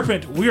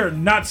 Serpent, we are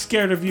not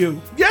scared of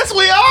you. Yes,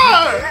 we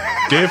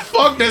are. The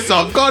fuck, this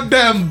a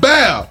goddamn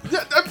bear.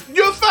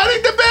 You're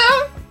fighting the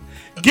bear?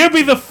 Give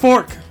me the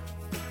fork.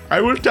 I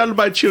will tell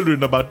my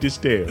children about this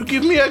day.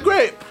 Give me a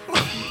grape.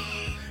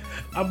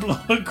 I blow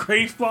a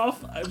grape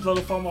off. I blow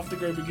the foam off the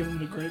grape and give him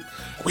the grape.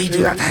 We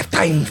do not have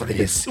time for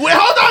this. Wait,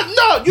 hold on.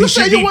 No, you You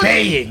said should you be want.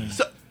 paying.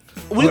 So,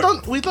 we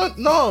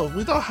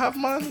don't have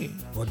money.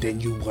 Well, then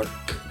you work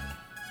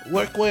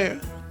Work where?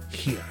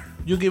 here.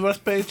 You give us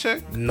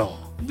paycheck? No,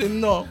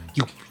 Then no.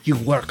 you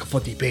work for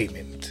the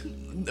payment.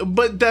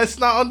 But that's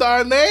not under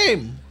our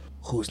name.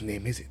 Whose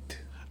name is it?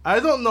 I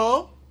don't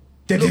know.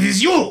 Then it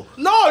is you.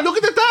 No, look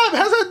at the tab. It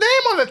has a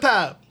name on the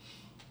tab.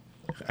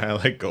 I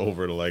like go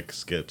over to like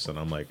Skips and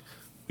I'm like,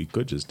 we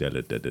could just tell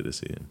it that it is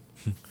him.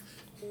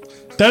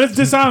 That is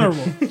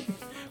dishonorable.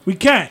 We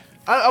can't.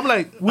 I'm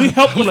like, We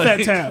help with like-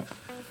 that tab.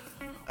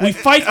 We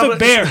fight the I'm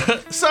bear.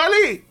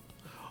 Sully,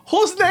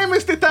 whose name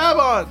is the tab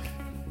on?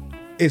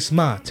 It's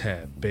my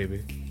tab,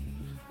 baby.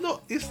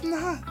 No, it's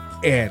not.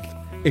 And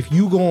if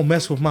you gonna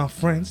mess with my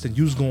friends, then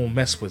you's gonna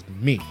mess with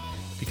me.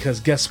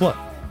 Because guess what?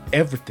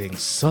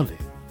 Everything's Sully.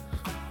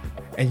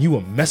 And you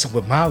are messing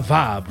with my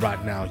vibe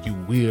right now, you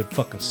weird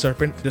fucking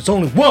serpent. There's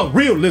only one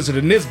real lizard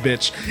in this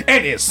bitch,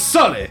 and it's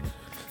Sully.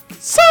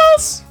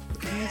 Sus!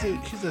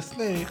 He's a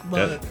snake,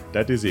 but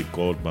That is a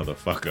cold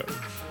motherfucker.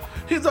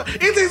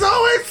 it is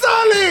always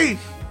Sully.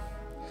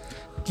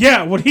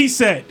 Yeah, what he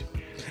said.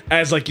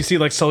 As like you see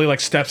like Sully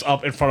like steps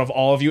up in front of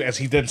all of you as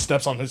he then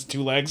steps on his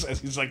two legs as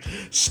he's like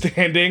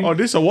standing. Oh,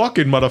 this a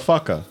walking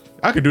motherfucker.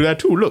 I could do that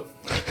too. Look.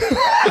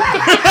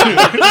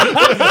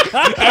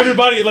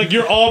 Everybody, like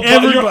you're all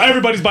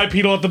everybody's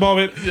bipedal at the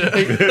moment.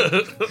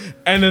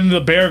 And then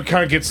the bear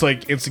kind of gets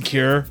like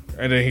insecure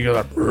And then he goes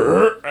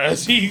like,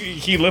 as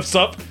he lifts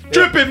up.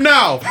 Trip him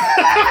now.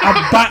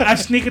 I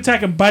sneak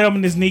attack and bite him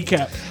in his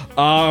kneecap.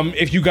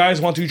 If you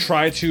guys want to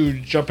try to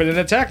jump in and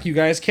attack, you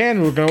guys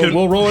can.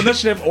 We'll roll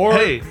initiative. Or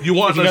Hey, you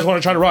want if you guys us- want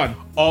to try to run.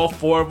 All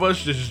four of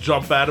us just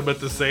jump at him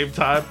at the same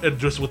time, and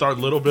just with our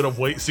little bit of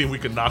weight, see if we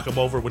can knock him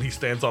over when he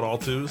stands on all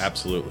twos.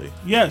 Absolutely.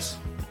 Yes.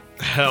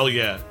 Hell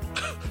yeah.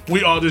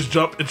 We all just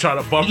jump and try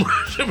to bum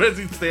rush him as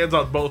he stands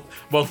on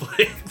both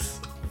legs.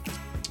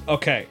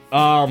 Okay.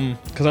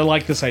 Because I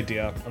like this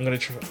idea. I'm gonna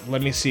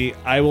let me see.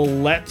 I will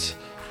let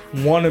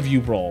one of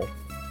you roll.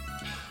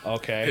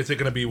 Okay. Is it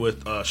going to be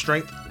with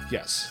strength?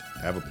 Yes.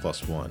 I have a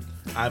 +1.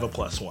 I have a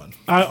 +1.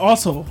 I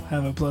also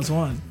have a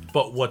 +1.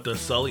 But what does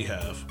Sully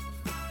have?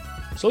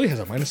 Sully has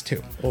a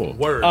 -2. Oh,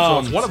 Word. So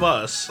it's one of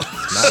us.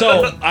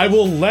 So I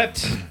will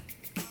let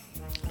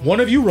one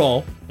of you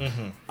roll.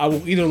 I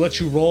will either let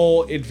you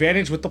roll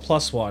advantage with the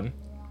 +1,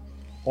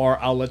 or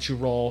I'll let you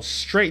roll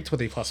straight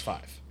with a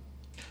 +5.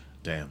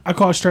 damn. I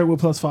call it straight with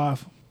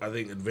 +5. I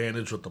think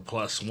advantage with the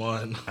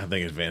 +1. I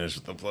think advantage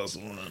with the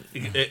 +1.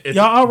 It's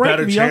Y'all all right?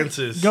 better Y'all-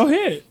 chances. Go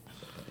ahead.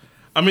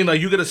 I mean,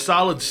 like, you get a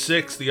solid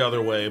 6 the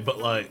other way, but,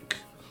 like...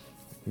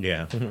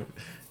 Yeah. You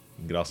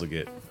could also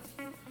get.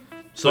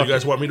 So you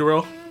guys want me to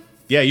roll?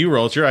 Yeah, you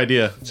roll. It's your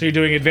idea. So you're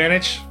doing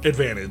advantage?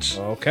 Advantage.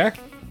 Okay.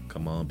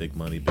 Come on, big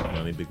money, big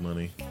money, big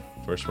money.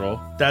 First roll.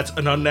 That's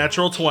an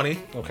unnatural 20,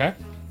 Okay.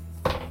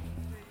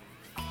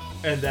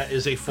 and that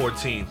is a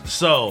 14.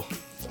 So,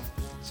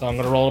 So I'm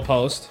gonna roll a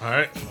post. all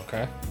right.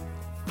 Okay.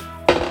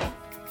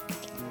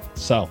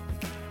 So,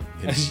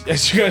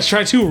 as you guys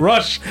try to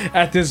rush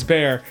at this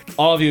bear,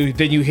 all of you,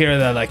 then you hear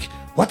that like,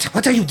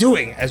 what are you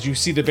doing? As you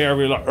see the bear,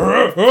 you're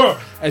like,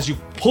 as you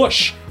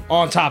push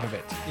on top of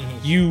it,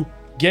 you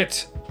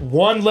get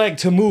one leg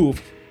to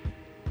move.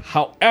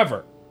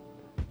 However,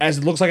 as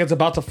it looks like it's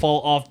about to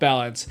fall off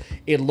balance,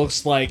 it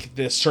looks like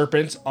the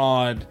serpent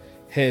on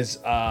his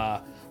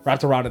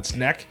wrapped around its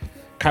neck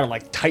kind of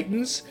like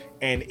tightens,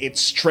 and it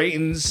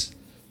straightens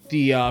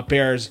the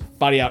bear's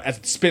body out as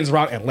it spins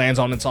around and lands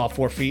on its all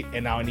 4 feet.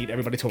 And now I need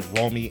everybody to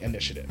roll me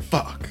initiative.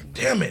 Fuck.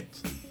 Damn it.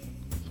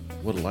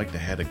 Would have liked to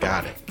have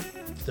got it.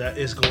 That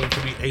is going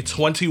to be a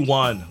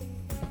 21.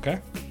 Okay.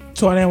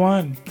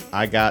 21.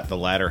 I got the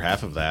latter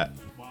half of that.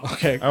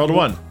 Okay. I rolled a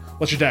 1.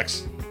 What's your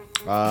dex?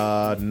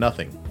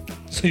 Nothing.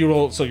 So you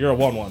roll. So you're a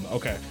 1/1.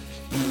 Okay.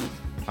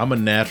 I'm a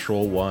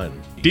natural 1.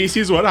 This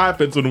is what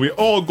happens when we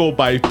all go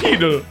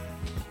bipedal.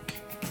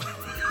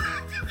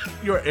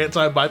 You're an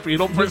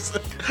anti-bipedal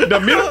person. The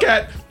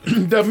meerkat,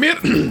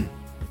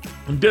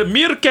 the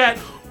meerkat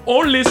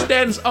only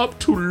stands up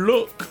to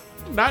look,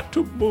 not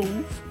to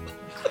move.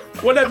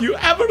 When have you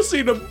ever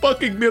seen a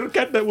fucking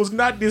meerkat that was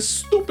not this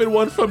stupid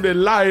one from the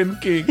Lion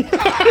King?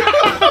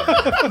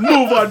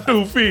 Move on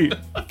 2 feet.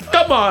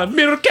 Come on,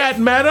 meerkat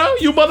manner.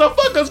 You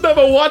motherfuckers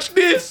never watched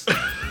this.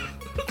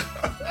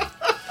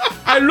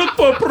 I look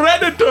for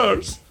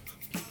predators.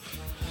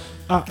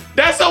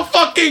 That's a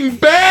fucking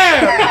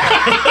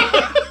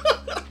bear.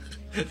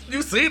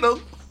 You seen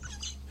him.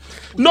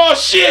 No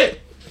shit.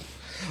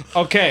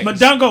 Okay.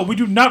 Madongo, we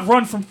do not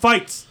run from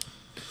fights.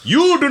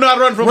 You do not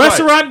run from fights.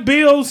 Restaurant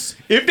bills.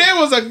 If there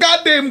was a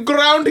goddamn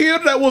ground here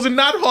that was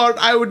not hard,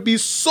 I would be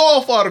so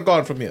far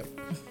gone from here.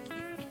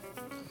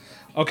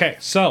 Okay.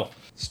 So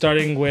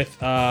starting with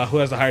who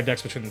has the higher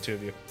dex between the two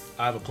of you?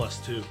 I have a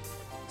 +2.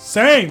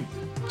 Same.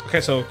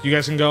 Okay. So you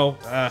guys can go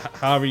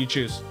however you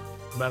choose.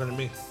 Better than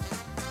me.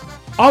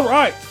 All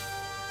right.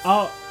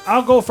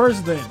 I'll go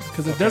first then,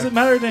 because it doesn't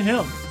matter to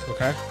him.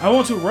 Okay. I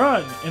want to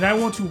run, and I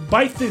want to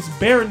bite this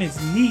bear in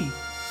his knee.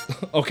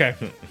 Okay.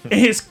 In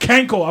his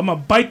cankle. I'm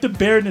going to bite the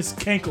bear in his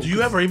cankle. Do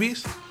you have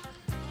rabies?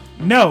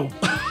 No.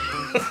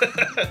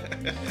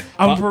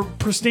 I'm a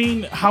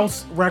pristine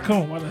house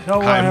raccoon. Why the hell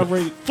would I have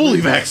rabies? fully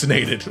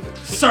vaccinated.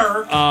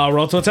 Sir.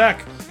 Roll to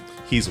attack.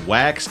 He's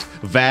waxed,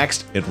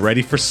 vaxxed, and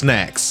ready for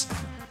snacks.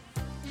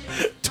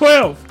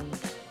 12.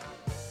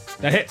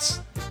 That hits.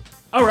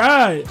 All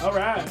right.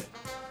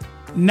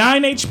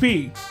 9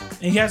 HP.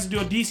 And he has to do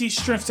a DC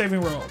strength saving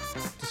roll.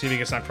 To see if he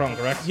gets knocked prone,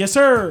 correct? Yes,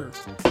 sir.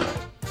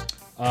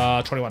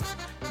 21.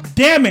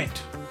 Damn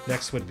it.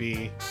 Next would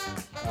be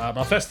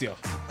Malfestio.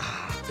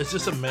 Is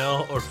this a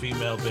male or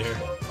female bear?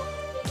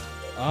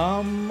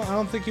 I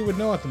don't think you would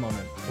know at the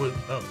moment.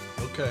 Oh,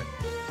 okay.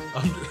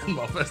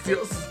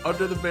 Malfestio's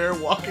under the bear,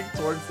 walking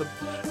towards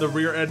the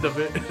rear end of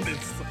it, and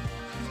it's...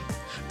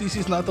 This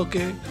is not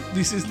okay.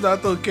 This is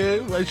not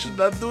okay. I should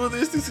not do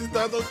this. This is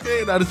not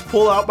okay. And I just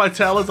pull out my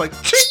talons like,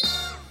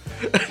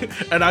 ching!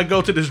 And I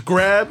go to just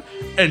grab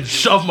and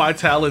shove my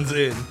talons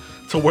in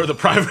to where the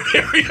private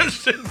area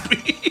should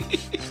be.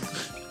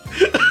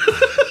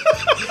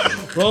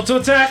 Roll to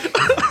attack.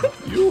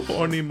 You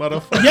horny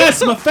motherfucker.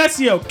 Yes,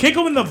 Mephisio. Kick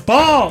him in the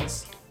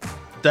balls.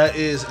 That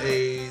is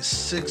a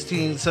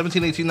 16,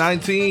 17, 18,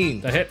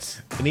 19. That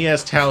hits. And he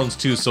has talons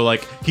too, so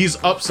like he's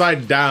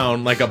upside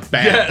down like a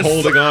bat Yes.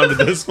 holding on to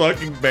this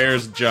fucking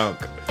bear's junk.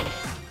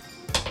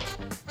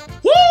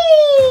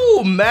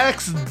 Woo!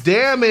 Max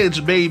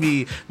damage,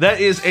 baby. That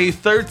is a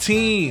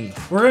 13.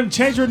 We're going to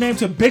change your name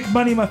to Big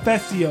Money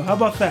Mephisio. How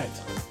about that?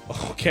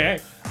 Okay.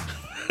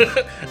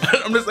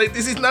 I'm just like,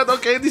 this is not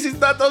okay. This is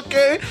not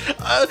okay.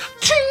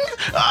 Ching!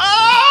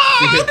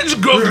 Ah! Just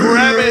go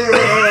grab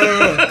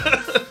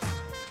it.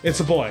 It's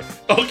a boy.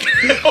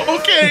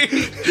 Okay.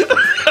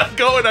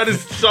 Go and I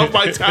just shove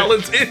my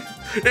talents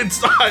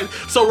inside.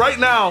 So right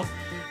now,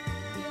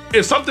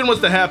 if something was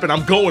to happen,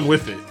 I'm going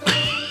with it.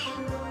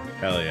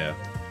 Hell yeah.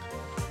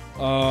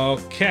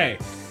 Okay.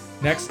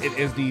 Next, it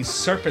is the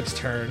serpent's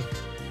turn,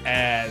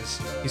 as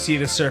you see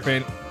the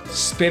serpent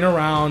spin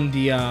around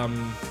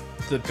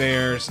the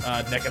bear's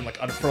neck and like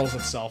unfurls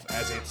itself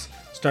as it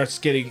starts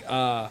getting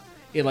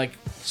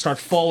start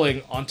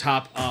falling on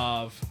top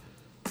of.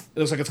 It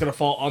looks like it's gonna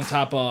fall on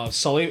top of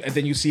Sully, and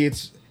then you see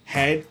its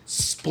head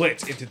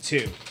split into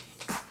two,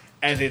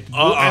 and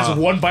as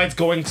one bite's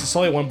going to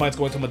Sully, one bite's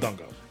going to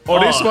Madungo. Oh,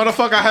 this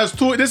motherfucker has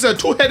two. This is a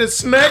two-headed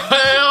snake.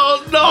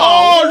 Hell no!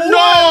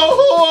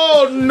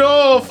 Oh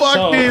no!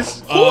 Fuck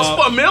this. Whose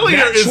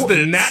familiar is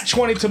this? Nat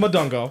 20 to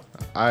Madungo,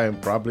 I am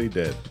probably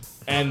dead.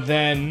 and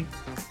then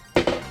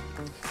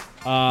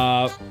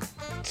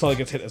Sully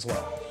gets hit as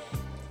well.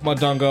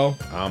 Madungo,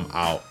 I'm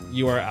out.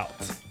 you are out.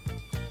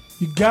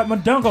 You got my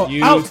dungo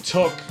You out.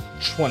 took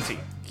 20.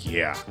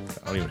 Yeah.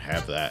 I don't even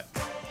have that.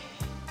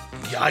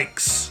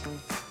 Yikes.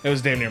 It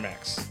was damn near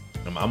max.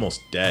 I'm almost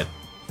dead.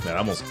 Man, I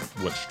almost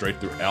went straight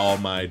through all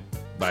my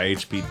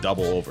HP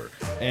double over.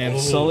 And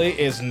Sully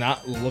is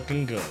not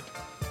looking good.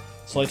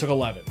 Sully took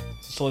 11.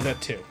 So Sully's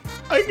at 2.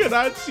 I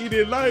cannot see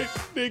the light.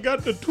 They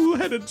got the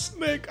two-headed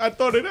snake. I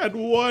thought it had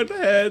one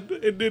head,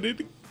 and then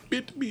it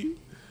bit me.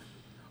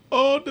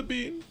 Oh, the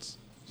beans.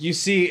 You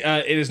see,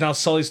 it is now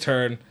Sully's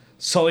turn.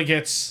 Sully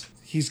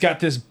he's got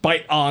this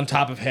bite on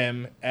top of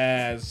him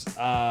as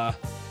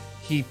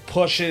he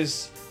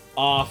pushes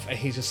off, and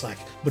he's just like,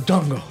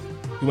 Madungo,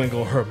 you ain't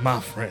gonna hurt my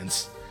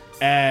friends.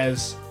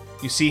 As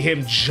you see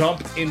him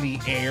jump in the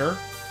air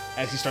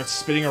as he starts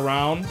spinning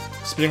around,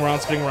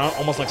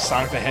 almost like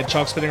Sonic the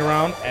Hedgehog spinning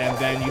around, and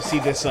then you see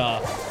this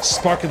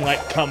sparking light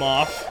come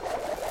off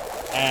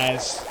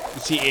as you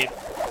see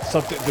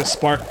the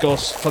spark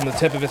goes from the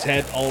tip of his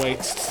head all the way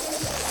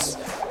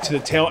to the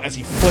tail as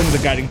he flings a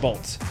guiding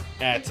bolt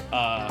at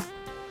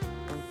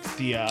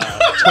the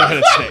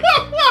twin-headed snake.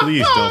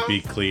 Please don't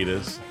beat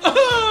Cletus.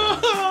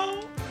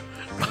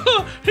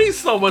 He's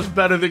so much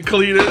better than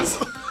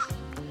Cletus.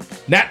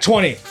 Nat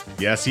 20.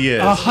 Yes, he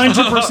is.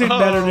 100%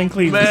 better than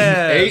Cleveland.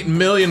 Man.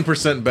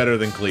 8,000,000% better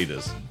than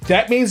Cletus.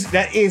 That means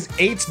that is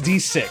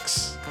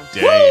 8d6.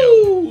 Damn.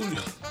 Woo!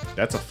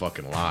 That's a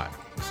fucking lot.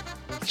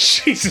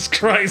 Jesus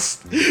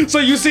Christ. So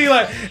you see,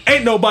 like,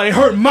 ain't nobody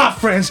hurt my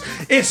friends.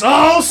 It's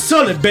all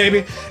Sully,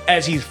 baby.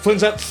 As he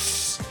flings up,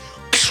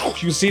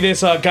 you see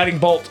this guiding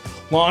bolt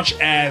launch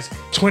as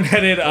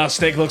twin-headed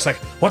snake looks like,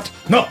 what?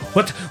 No,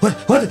 what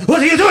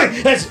are you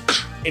doing? As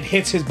it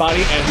hits his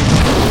body and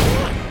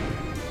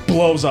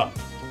blows up.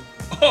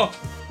 So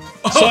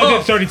I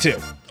did 32.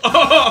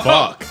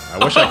 Fuck. I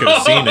wish I could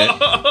have seen it.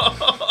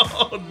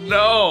 Oh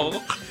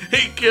no.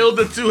 He killed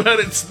the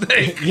two-headed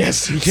snake.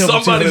 Yes, he killed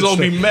Somebody's the gonna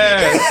two-headed be snake.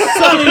 mad.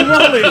 Sully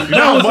Rolling. You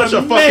know how much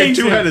a fucking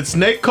two-headed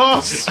snake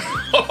costs?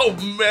 Oh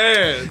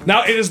man.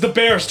 Now it is the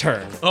bear's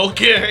turn.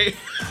 Okay.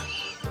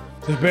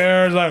 The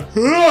bear's like,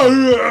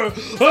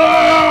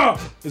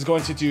 is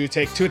going to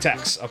take 2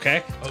 attacks,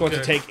 okay? It's going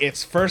to Okay. take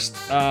its first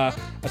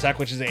attack,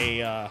 which is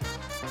a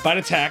bite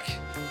attack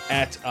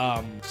at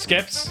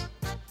Skips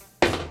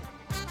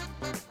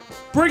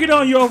Bring it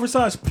on, you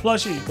oversized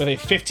plushie. with a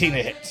 15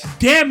 to hit.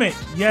 Damn it.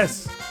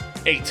 Yes.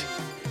 8.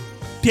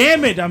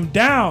 Damn it. I'm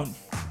down.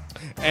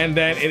 And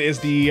then it is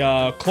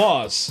the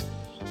claws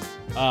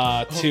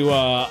to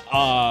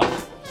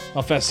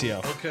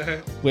Alfessio,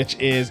 Okay. which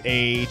is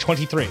a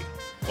 23.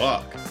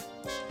 Fuck.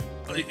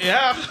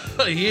 Yeah,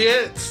 he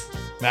hits.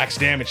 Max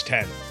damage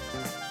 10.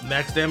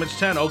 Max damage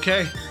 10.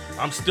 Okay.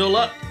 I'm still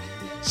up.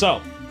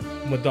 So,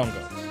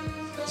 Madungo,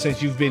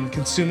 since you've been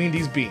consuming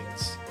these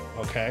beans,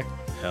 okay?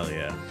 Hell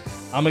yeah.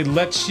 I'm gonna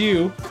let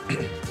you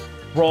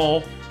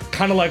roll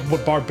kind of like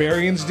what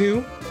barbarians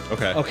do,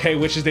 Okay. okay?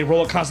 Which is they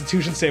roll a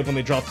Constitution save when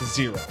they drop to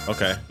 0,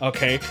 Okay.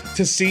 okay?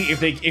 To see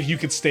if you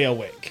could stay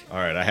awake. All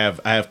right. I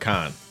have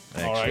con.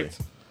 Actually. All right.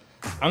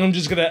 I'm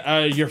just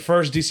gonna your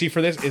first DC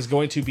for this is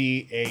going to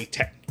be a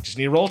 10. You just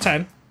need to roll a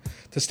 10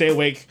 to stay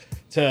awake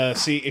to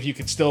see if you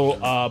can still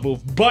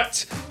move,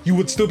 but you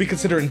would still be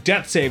considering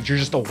death saves. You're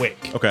just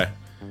awake. Okay.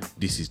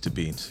 This is the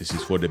beans. This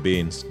is for the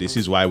beans. This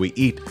is why we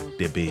eat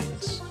the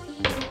beans.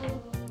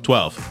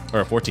 12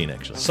 or 14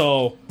 actually.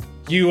 So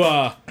you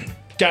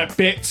got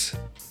bit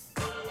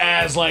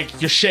as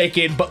like you're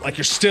shaking, but like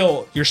you're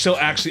still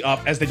actually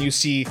up. As then you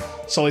see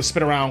Sully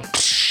spin around,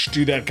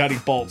 do that guiding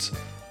bolt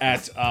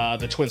at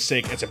the twin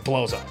snake as it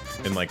blows up.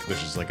 And like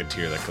there's just like a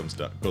tear that comes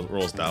down,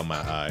 rolls down my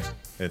eye.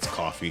 And it's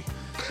coffee.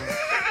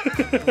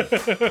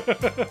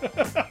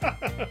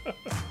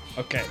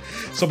 Okay,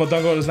 so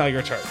Madungo, it is now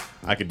your turn.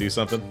 I could do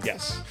something.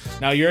 Yes.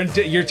 Now you're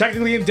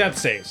technically in death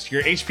saves.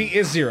 Your HP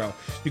is 0.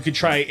 You could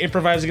try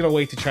improvising it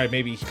away to try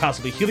maybe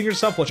possibly healing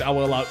yourself, which I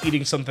will allow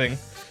eating something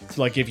to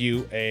like give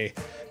you a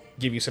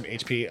give you some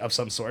HP of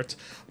some sort.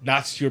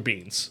 Not your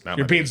beans. Not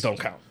Your my beans don't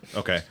count.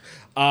 Okay.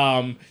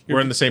 We're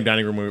in the same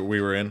dining room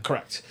we were in.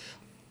 Correct.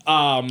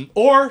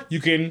 Or you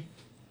can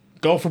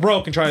go for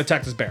broke and try to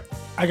attack this bear.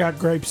 I got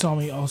grapes on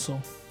me also.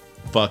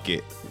 Fuck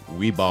it.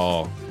 We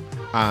ball.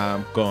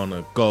 I'm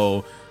gonna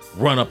go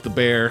run up the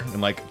bear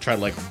and like try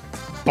to like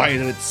bite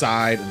at its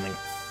side and then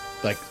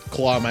like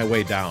claw my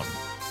way down.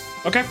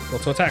 Okay, roll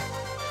to attack.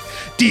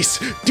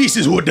 This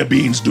is what the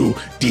beans do.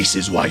 This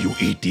is why you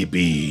eat the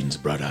beans,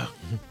 brother.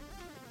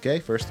 Okay,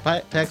 first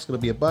attack's gonna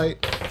be a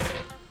bite.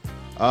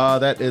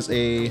 That is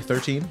a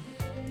 13.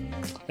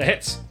 That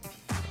hits.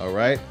 All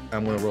right,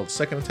 I'm gonna roll the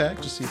second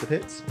attack, just see if it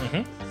hits.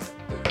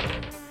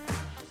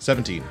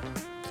 17.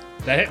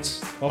 That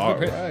hits. All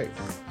right.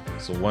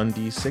 So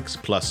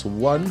 1d6 plus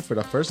 1 for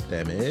the first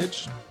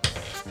damage.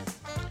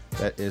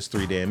 That is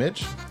 3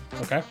 damage.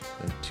 Okay.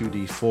 And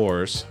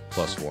 2d4s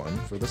plus 1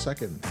 for the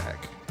second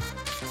attack.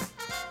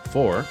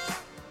 4.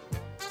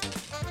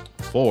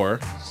 So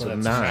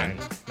that's 9.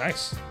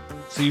 Nice.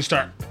 So you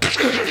start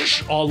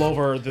all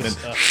over this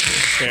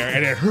bear,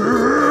 and then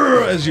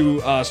as you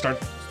start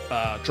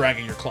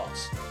dragging your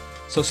claws.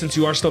 So since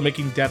you are still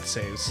making death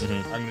saves,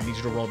 I'm going to need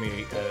you to roll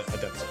me a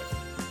death save.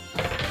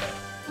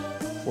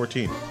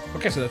 14.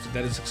 Okay, so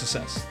that is a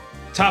success.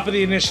 Top of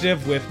the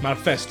initiative with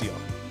Malfestio.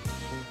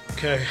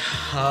 Okay.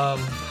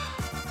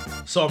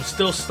 So I'm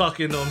still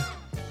stuck in them.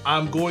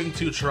 I'm going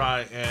to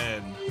try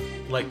and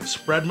like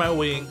spread my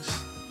wings,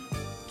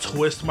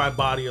 twist my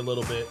body a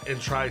little bit, and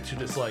try to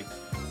just like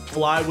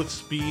fly with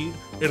speed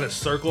in a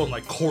circle and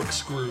like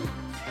corkscrew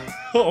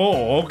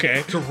Oh,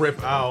 okay. to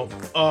rip out.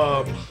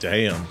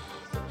 Damn.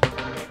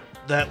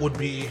 That would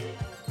be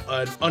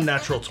an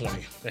unnatural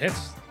 20. That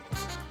hits.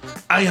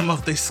 I am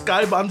of the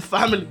Skybound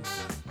family.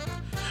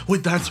 We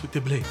dance with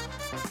the blade.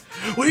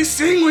 We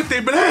sing with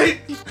the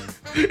blade.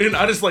 And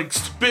I just like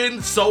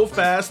spin so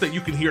fast that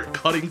you can hear it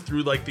cutting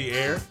through like the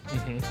air.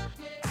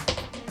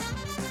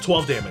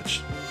 12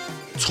 damage.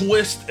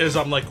 Twist as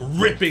I'm like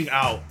ripping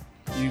out.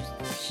 You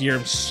hear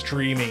him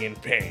screaming in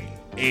pain,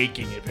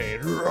 aching in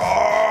pain.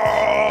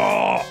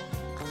 Roar!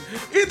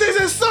 It is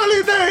a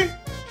Sully day.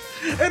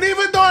 And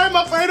even though I'm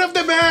afraid of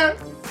the bear,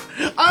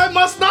 I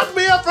must not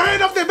be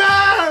afraid of the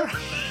bear.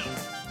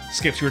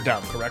 Skips, you were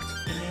down, correct?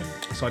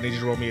 So I need you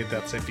to roll me a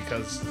death save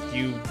because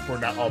you were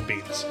not all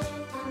beans.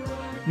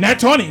 Nat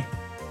 20.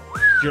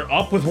 You're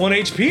up with 1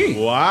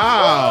 HP.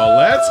 Wow,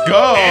 let's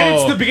go. And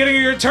it's the beginning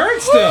of your turn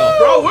still.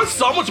 Bro, we're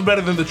so much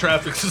better than the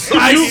traffic society.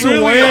 I You really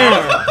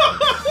swear.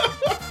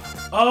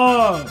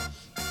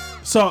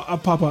 So I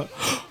pop up.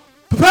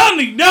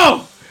 Pounding,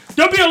 no!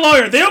 Don't be a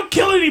lawyer. They don't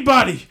kill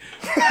anybody.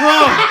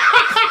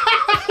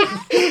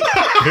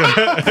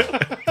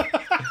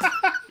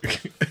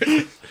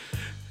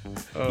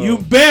 You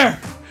bear.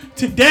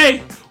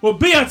 Today will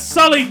be a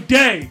Sully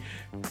day.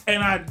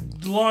 And I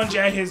lunge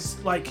at his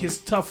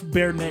tough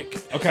bear neck.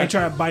 Okay. And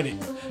try to bite it.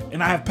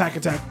 And I have pack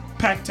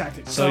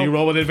tactics. So you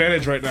roll with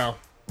advantage right now.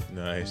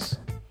 Nice.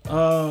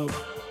 14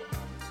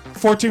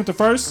 with the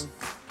first.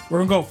 We're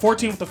gonna go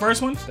 14 with the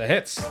first one. That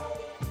hits.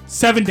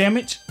 7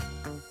 damage.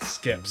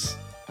 Skips.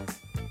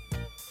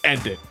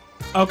 End it.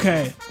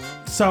 Okay.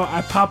 So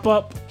I pop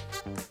up.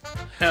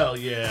 Hell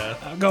yeah.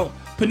 I go,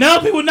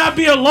 Penelope would not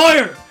be a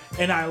lawyer.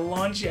 And I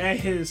lunge at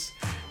his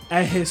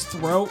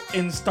throat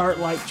and start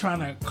like trying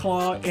to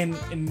claw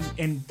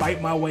and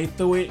bite my way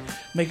through it,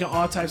 making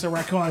all types of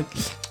raccoon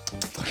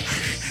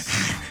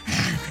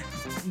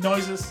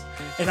noises.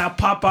 And I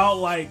pop out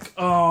like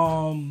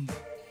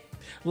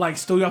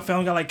Studio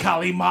Family Guy, like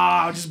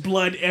Kalima, just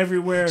blood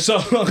everywhere. So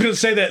I'm gonna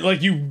say that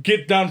like you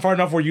get down far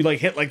enough where you like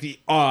hit like the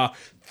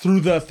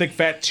through the thick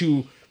fat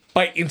to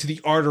bite into the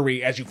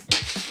artery as you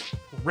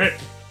rip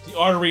the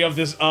artery of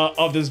this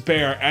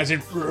bear as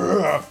it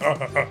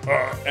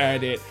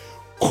and it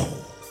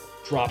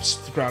drops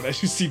to the ground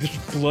as you see the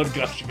blood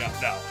gushing out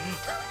now.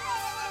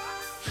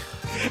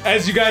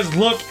 As you guys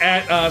look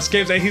at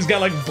Scapes, he's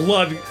got like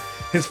blood,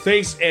 his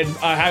face and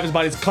half his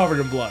body's covered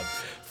in blood.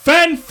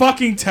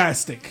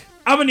 Fan-fucking-tastic.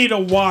 I'm gonna need a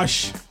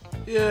wash.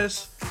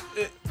 Yes.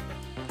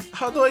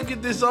 How do I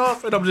get this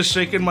off? And I'm just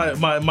shaking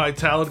my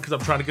talon because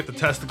I'm trying to get the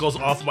testicles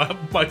off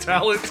my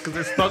talons because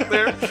they're stuck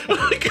there.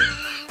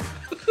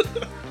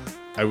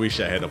 I wish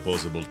I had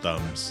opposable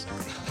thumbs.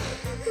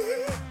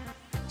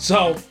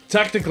 So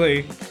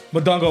technically,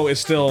 Madungo is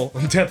still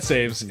on death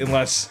saves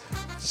unless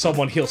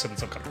someone heals him in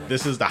some kind of way.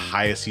 This is the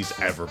highest he's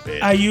ever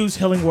been. I use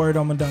Healing Word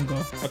on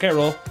Madungo. Okay,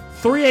 roll.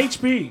 3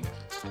 HP.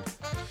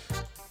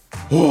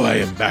 Oh, I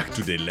am back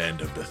to the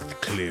land of the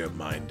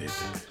clear-minded.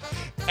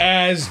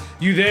 As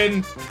you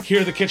then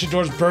hear the kitchen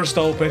doors burst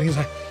open, he's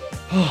like,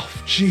 "Oh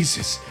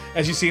Jesus!"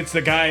 As you see, it's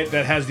the guy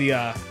that has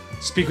the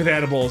speak with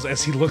animals.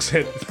 As he looks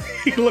at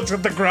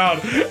the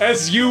ground,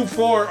 as you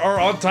four are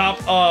on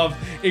top of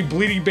a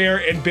bleeding bear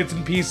and bits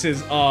and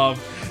pieces of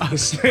the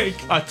snake.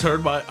 I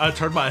turned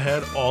my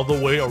head all the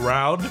way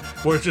around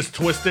where it's just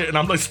twisted, and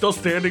I'm like still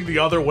standing the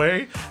other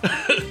way.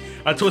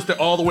 I twist it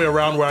all the way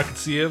around where I can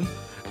see him,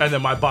 and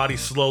then my body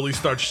slowly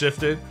starts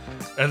shifting,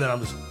 and then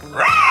I'm just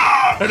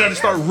and then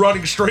start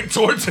running straight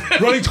towards him.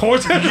 Running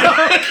towards him.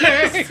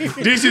 Okay.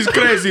 This is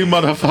crazy,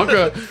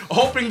 motherfucker.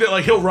 Hoping that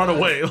like he'll run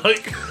away.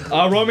 Like,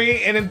 Roll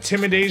me an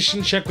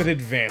intimidation check with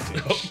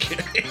advantage.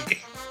 okay.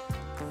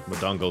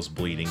 Madongo's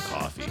bleeding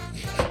coffee.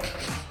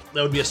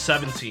 That would be a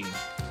 17.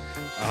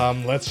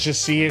 Let's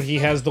just see if he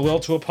has the will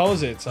to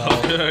oppose it. So,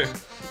 Okay.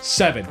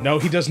 7. No,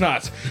 he does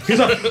not. He's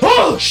like,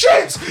 oh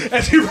shit!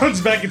 As he runs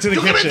back into the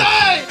kitchen.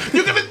 Die!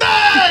 You're gonna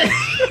die!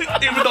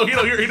 Even though he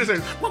don't hear, he just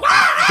says,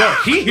 No,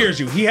 he hears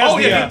you. He has "Oh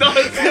the. yeah, he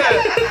does.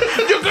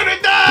 Yeah. You're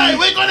gonna die.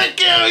 We're gonna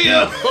kill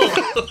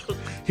you."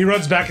 He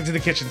runs back into the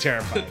kitchen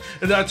terrified.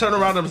 And then I turn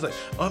around and I was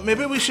like,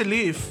 maybe we should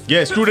leave.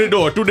 Yes, to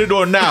the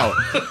door now.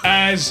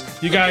 As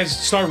you guys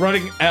start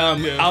running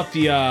out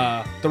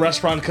the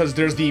restaurant, because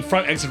there's the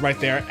front exit right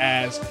there.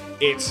 As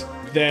it's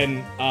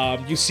then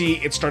you see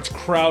it starts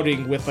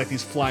crowding with like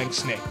these flying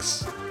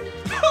snakes.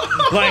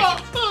 Like,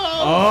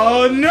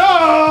 oh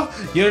no,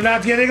 you're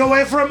not getting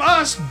away from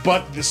us.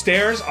 But the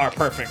stairs are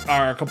perfect,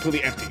 are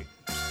completely empty.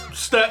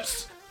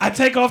 Steps. I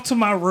take off to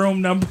my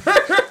room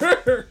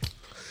number.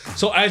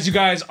 So as you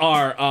guys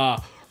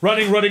are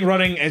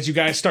running, as you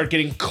guys start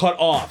getting cut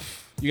off.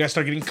 You guys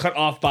start getting cut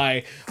off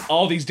by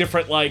all these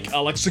different like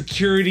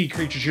security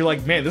creatures. You're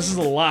like, man, this is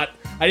a lot.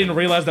 I didn't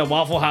realize that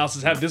Waffle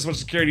Houses have this much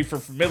security for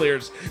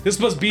familiars. This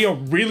must be a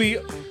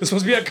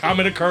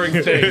common occurring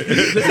thing.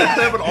 This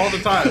happens all the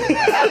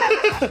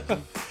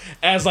time.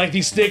 As like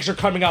these snakes are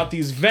coming out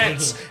these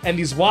vents and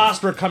these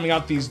wasps are coming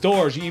out these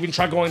doors. You even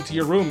try going to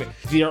your room.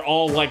 They're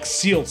all like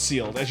sealed.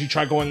 As you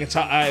try going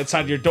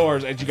inside your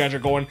doors, as you guys are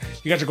going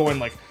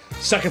like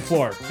second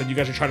floor. Then you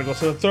guys are trying to go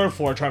to the third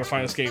floor, trying to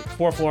find escape.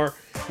 Fourth floor,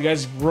 you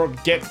guys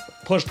get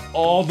pushed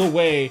all the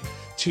way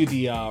to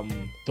the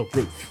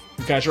roof.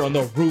 You guys are on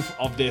the roof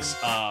of this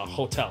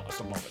hotel at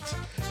the moment.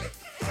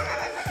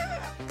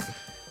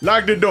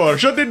 Lock the door.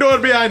 Shut the door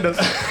behind us.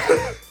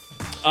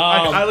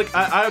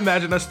 I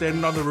imagine us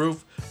standing on the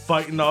roof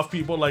fighting off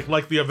people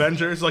like the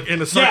Avengers, like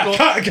in a circle.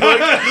 Yeah,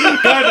 kind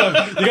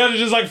of. You gotta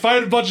just like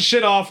fight a bunch of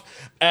shit off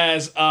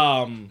as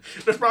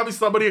There's probably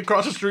somebody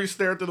across the street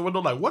staring through the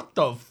window like, what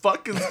the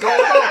fuck is going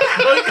on?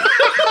 Like,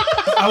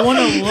 I want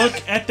to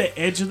look at the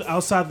edge of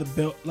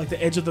the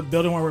edge of the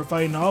building where we're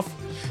fighting off.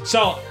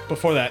 So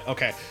before that,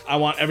 okay, I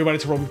want everybody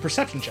to roll me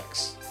perception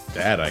checks.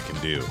 That I can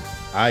do.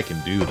 I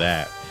can do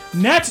that.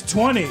 Nat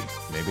 20.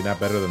 Maybe not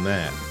better than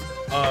that.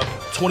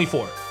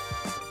 24.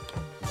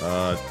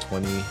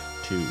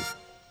 22.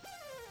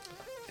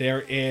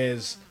 There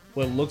is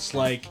what looks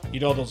like, you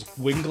know, those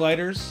wing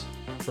gliders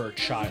for a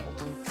child.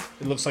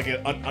 It looks like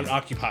an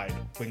unoccupied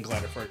wing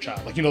glider for a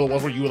child. Like, you know, the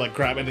ones where you would like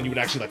grab and then you would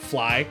actually like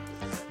fly.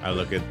 I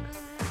look at.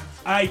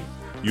 I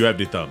You have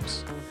the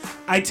thumbs.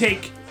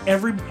 take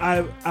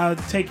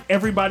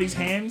everybody's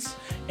hands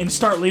and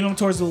start leading them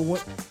towards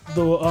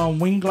the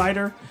wing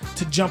glider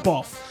to jump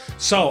off.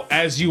 So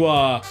as you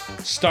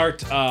start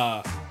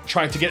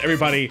trying to get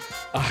everybody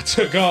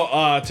to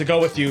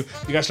go with you,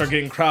 you guys start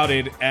getting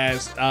crowded.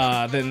 As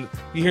then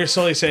you hear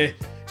Sully say,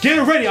 "Get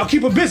it ready, I'll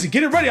keep him busy.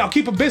 Get it ready, I'll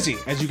keep him busy."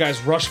 As you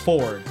guys rush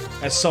forward,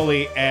 as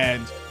Sully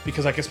and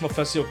because I guess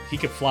Mephisto, he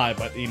could fly,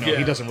 but you know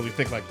he doesn't really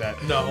think like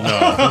that. No.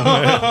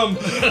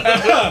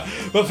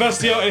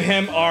 Mephisto and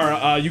him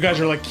are you guys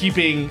are like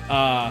keeping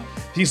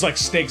these like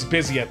snakes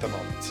busy at the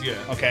moment. Yeah.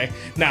 Okay.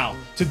 Now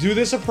to do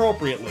this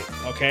appropriately,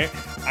 okay,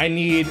 I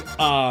need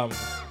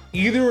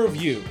either of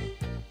you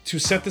to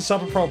set this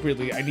up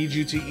appropriately. I need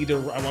you to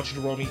I want you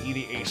to roll me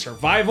either a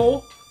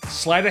survival,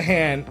 sleight of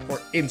hand,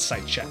 or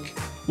insight check.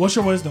 What's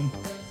your wisdom?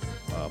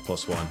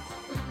 +1.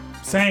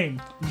 Same.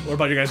 What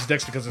about your guys'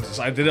 dex? Because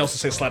I did also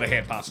say sleight of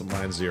hand possible.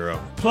 Mine's 0.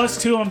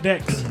 +2 on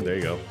dex. There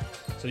you go.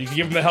 So you can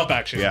give them the help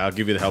action. Yeah, I'll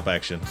give you the help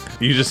action.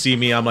 You just see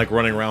me, I'm like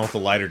running around with the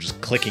lighter, just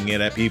clicking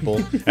it at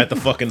people, at the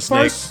fucking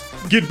snakes.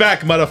 Get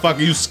back, motherfucker,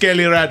 you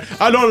scaly rat.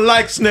 I don't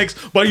like snakes,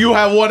 but you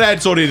have one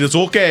head, so it is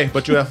okay.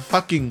 But you have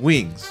fucking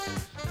wings.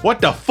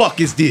 What the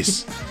fuck is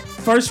this?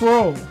 First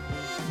roll.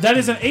 That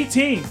is an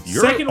 18.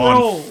 You're Second on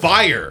roll.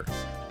 fire.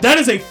 That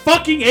is a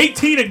fucking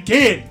 18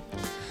 again.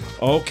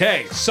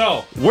 Okay,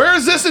 so Where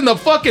is this in the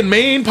fucking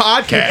main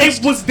podcast?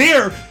 It was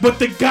there, but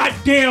the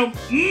goddamn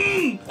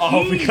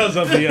because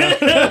of the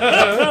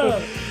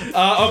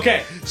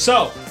okay,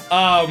 so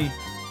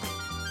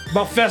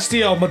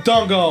Mephisto,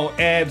 Madongo,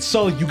 and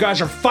Sully, you guys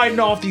are fighting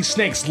off these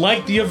snakes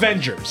like the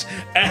Avengers.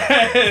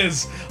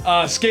 As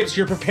Skips,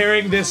 you're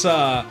preparing this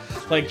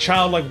like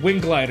childlike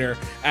wing glider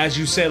as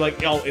you say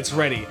like, "Oh, it's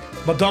ready."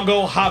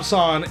 Madongo hops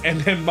on,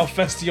 and then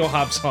Mephisto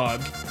hops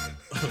on.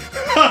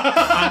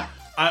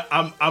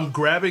 I'm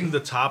grabbing the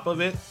top of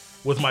it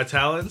with my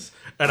talons,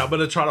 and I'm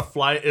gonna try to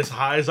fly it as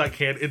high as I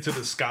can into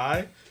the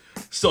sky,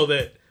 so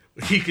that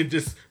he can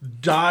just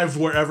dive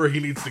wherever he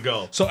needs to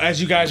go. So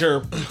as you guys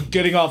are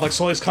getting off, like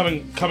Sully's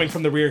coming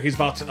from the rear, he's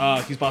about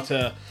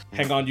to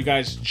hang on. You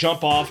guys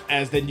jump off,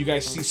 as then you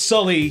guys see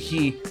Sully.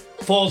 He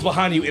falls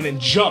behind you and then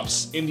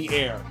jumps in the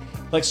air,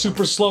 like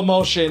super slow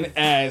motion.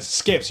 As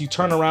Skips, you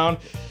turn around.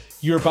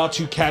 You're about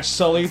to catch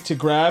Sully to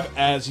grab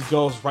as he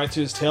goes right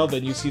to his tail.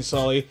 Then you see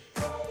Sully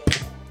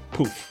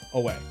poof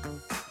away.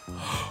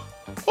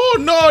 Oh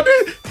no,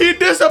 he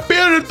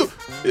disappeared.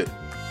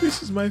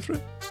 This is my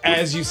friend.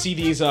 As you see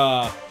these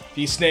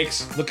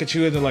snakes look at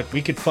you and they're like,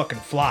 we could fucking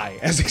fly,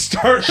 as they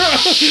start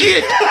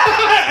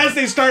as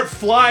they start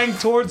flying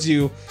towards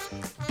you.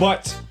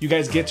 But you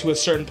guys get to a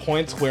certain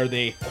point where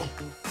they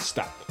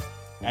stop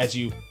as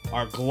you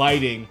are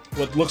gliding.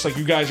 What looks like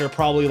you guys are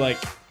probably like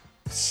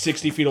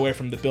 60 feet away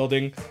from the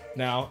building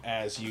now,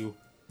 as you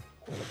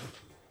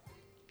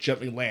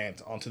gently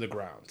land onto the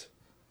ground.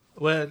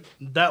 Well,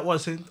 that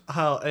wasn't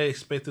how I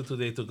expected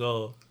today to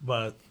go,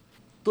 but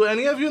do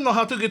any of you know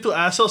how to get to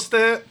Aso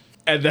State?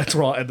 And that's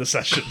where I'll end the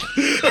session.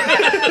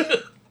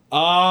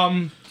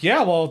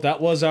 Yeah, well,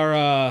 that was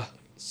our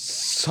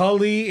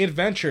Sully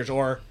adventures,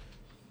 or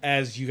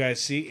as you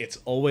guys see, it's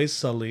always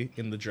Sully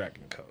in the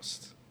Dragon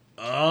Coast.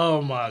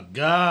 Oh my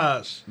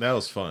gosh. That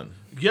was fun.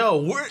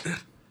 Yo,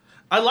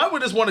 I like we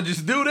just want to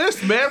just do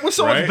this, man. We're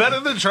so much better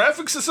than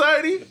Traffic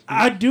Society.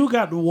 I do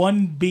got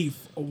one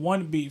beef.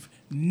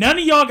 None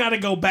of y'all got to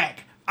go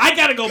back. I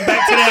got to go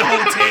back to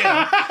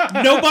that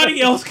hotel.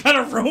 Nobody else got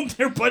a room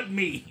there but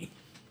me.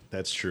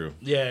 That's true.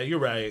 Yeah, you're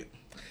right.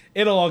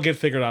 It'll all get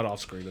figured out off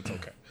screen. It's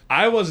okay.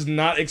 I was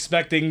not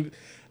expecting,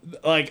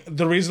 like,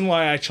 the reason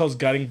why I chose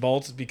gutting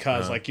bolts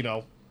because, like, you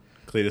know,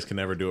 Cletus can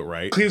never do it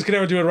right. Cletus can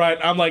never do it right.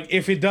 I'm like,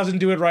 if it doesn't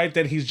do it right,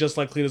 then he's just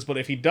like Cletus. But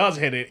if he does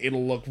hit it,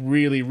 it'll look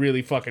really,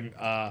 really fucking.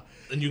 And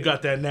you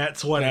got that nat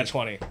 20. Nat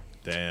 20.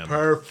 Damn.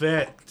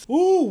 Perfect.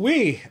 Ooh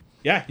wee.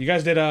 Yeah, you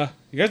guys did.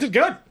 You guys did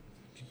good.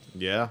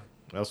 Yeah,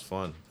 that was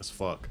fun as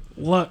fuck.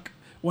 Look,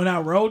 when I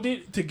rolled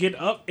it to get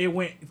up, it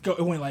went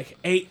like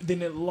 8.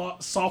 Then it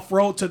soft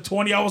rolled to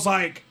 20. I was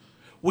like,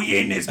 we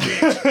in this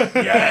bitch.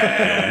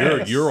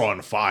 Yeah. You're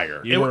on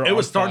fire. It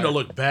was starting to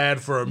look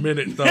bad for a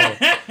minute, though.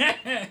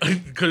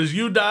 Because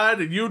you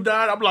died and you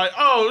died. I'm like,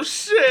 oh,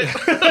 shit.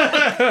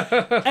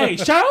 Hey,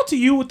 shout out to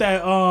you with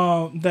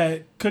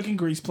that cooking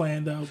grease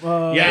plan, though.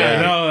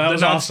 That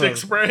was awesome. Stick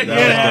spray.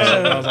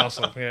 That was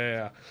awesome.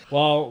 Yeah.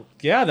 Well,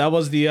 yeah, that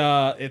was the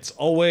It's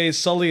Always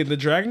Sully in the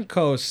Dragon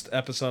Coast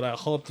episode. I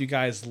hope you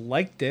guys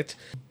liked it.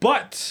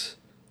 But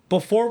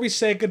before we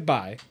say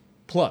goodbye,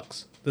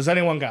 plugs. Does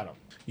anyone got them?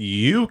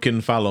 You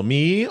can follow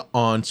me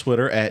on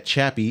Twitter at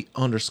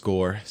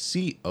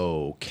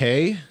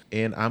Chappie_COK.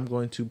 And I'm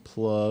going to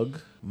plug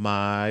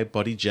my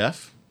buddy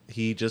Jeff.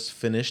 He just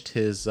finished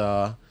his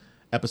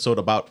episode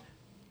about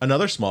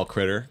another small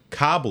critter,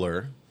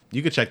 Cobbler.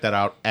 You can check that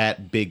out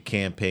at Big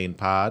Campaign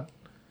Pod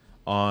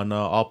on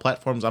all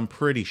platforms, I'm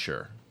pretty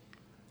sure.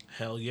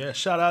 Hell yeah.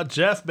 Shout out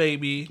Jeff,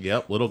 baby.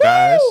 Yep, little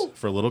guys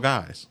for little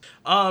guys.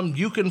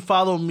 You can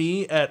follow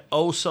me at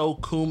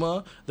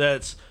OsoKuma.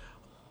 That's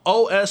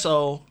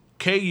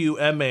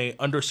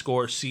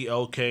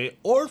OSOKUMA_COK,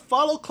 or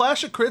follow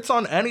Clash of Crits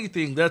on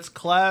anything. That's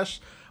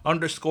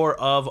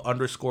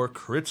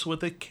Clash_of_crits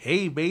with a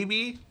K,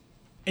 baby.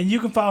 And you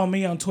can follow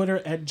me on Twitter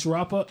at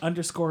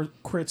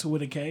Droppa_crits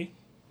with a K.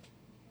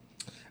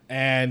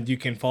 And you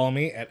can follow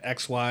me at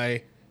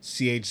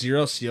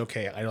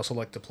XYCH0COK. I'd also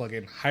like to plug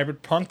in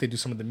Hybrid Punk. They do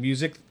some of the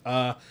music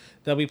that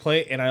we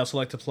play. And I also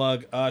like to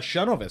plug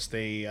Shanovis.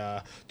 They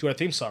do our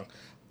theme song.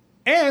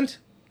 And,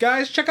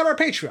 guys, check out our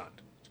Patreon.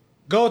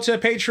 Go to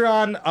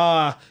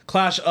Patreon,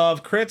 Clash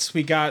of Crits.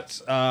 We got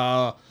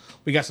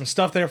some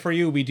stuff there for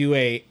you. We do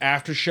a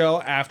after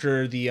show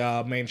after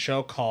the main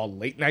show called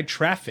Late Night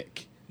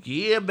Traffic.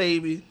 Yeah,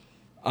 baby.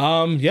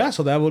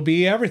 So that would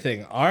be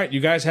everything. All right,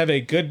 you guys have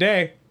a good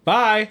day.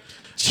 Bye.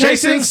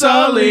 Chasing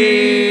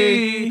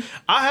Sully.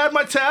 I had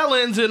my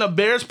talons in a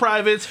Bears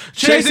Privates.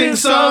 Chasing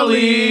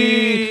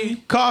Sully.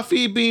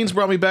 Coffee beans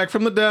brought me back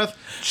from the death.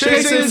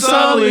 Chasing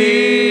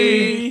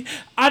Sully.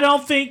 I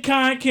don't think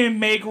Khan can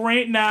make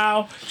rent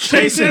now.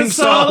 Chasing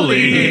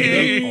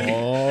Sully.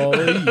 Oh,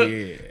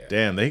 yeah.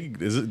 Damn,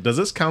 does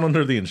this count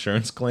under the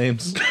insurance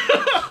claims?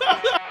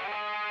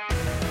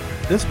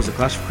 This was a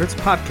Clash of Crits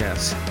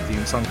podcast.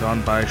 Theme song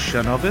done by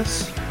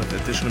Shanovis, with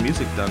additional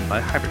music done by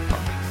Hybrid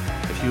Punk.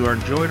 If you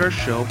enjoyed our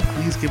show,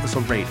 please give us a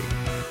rating.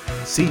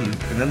 See you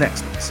in the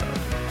next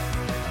episode.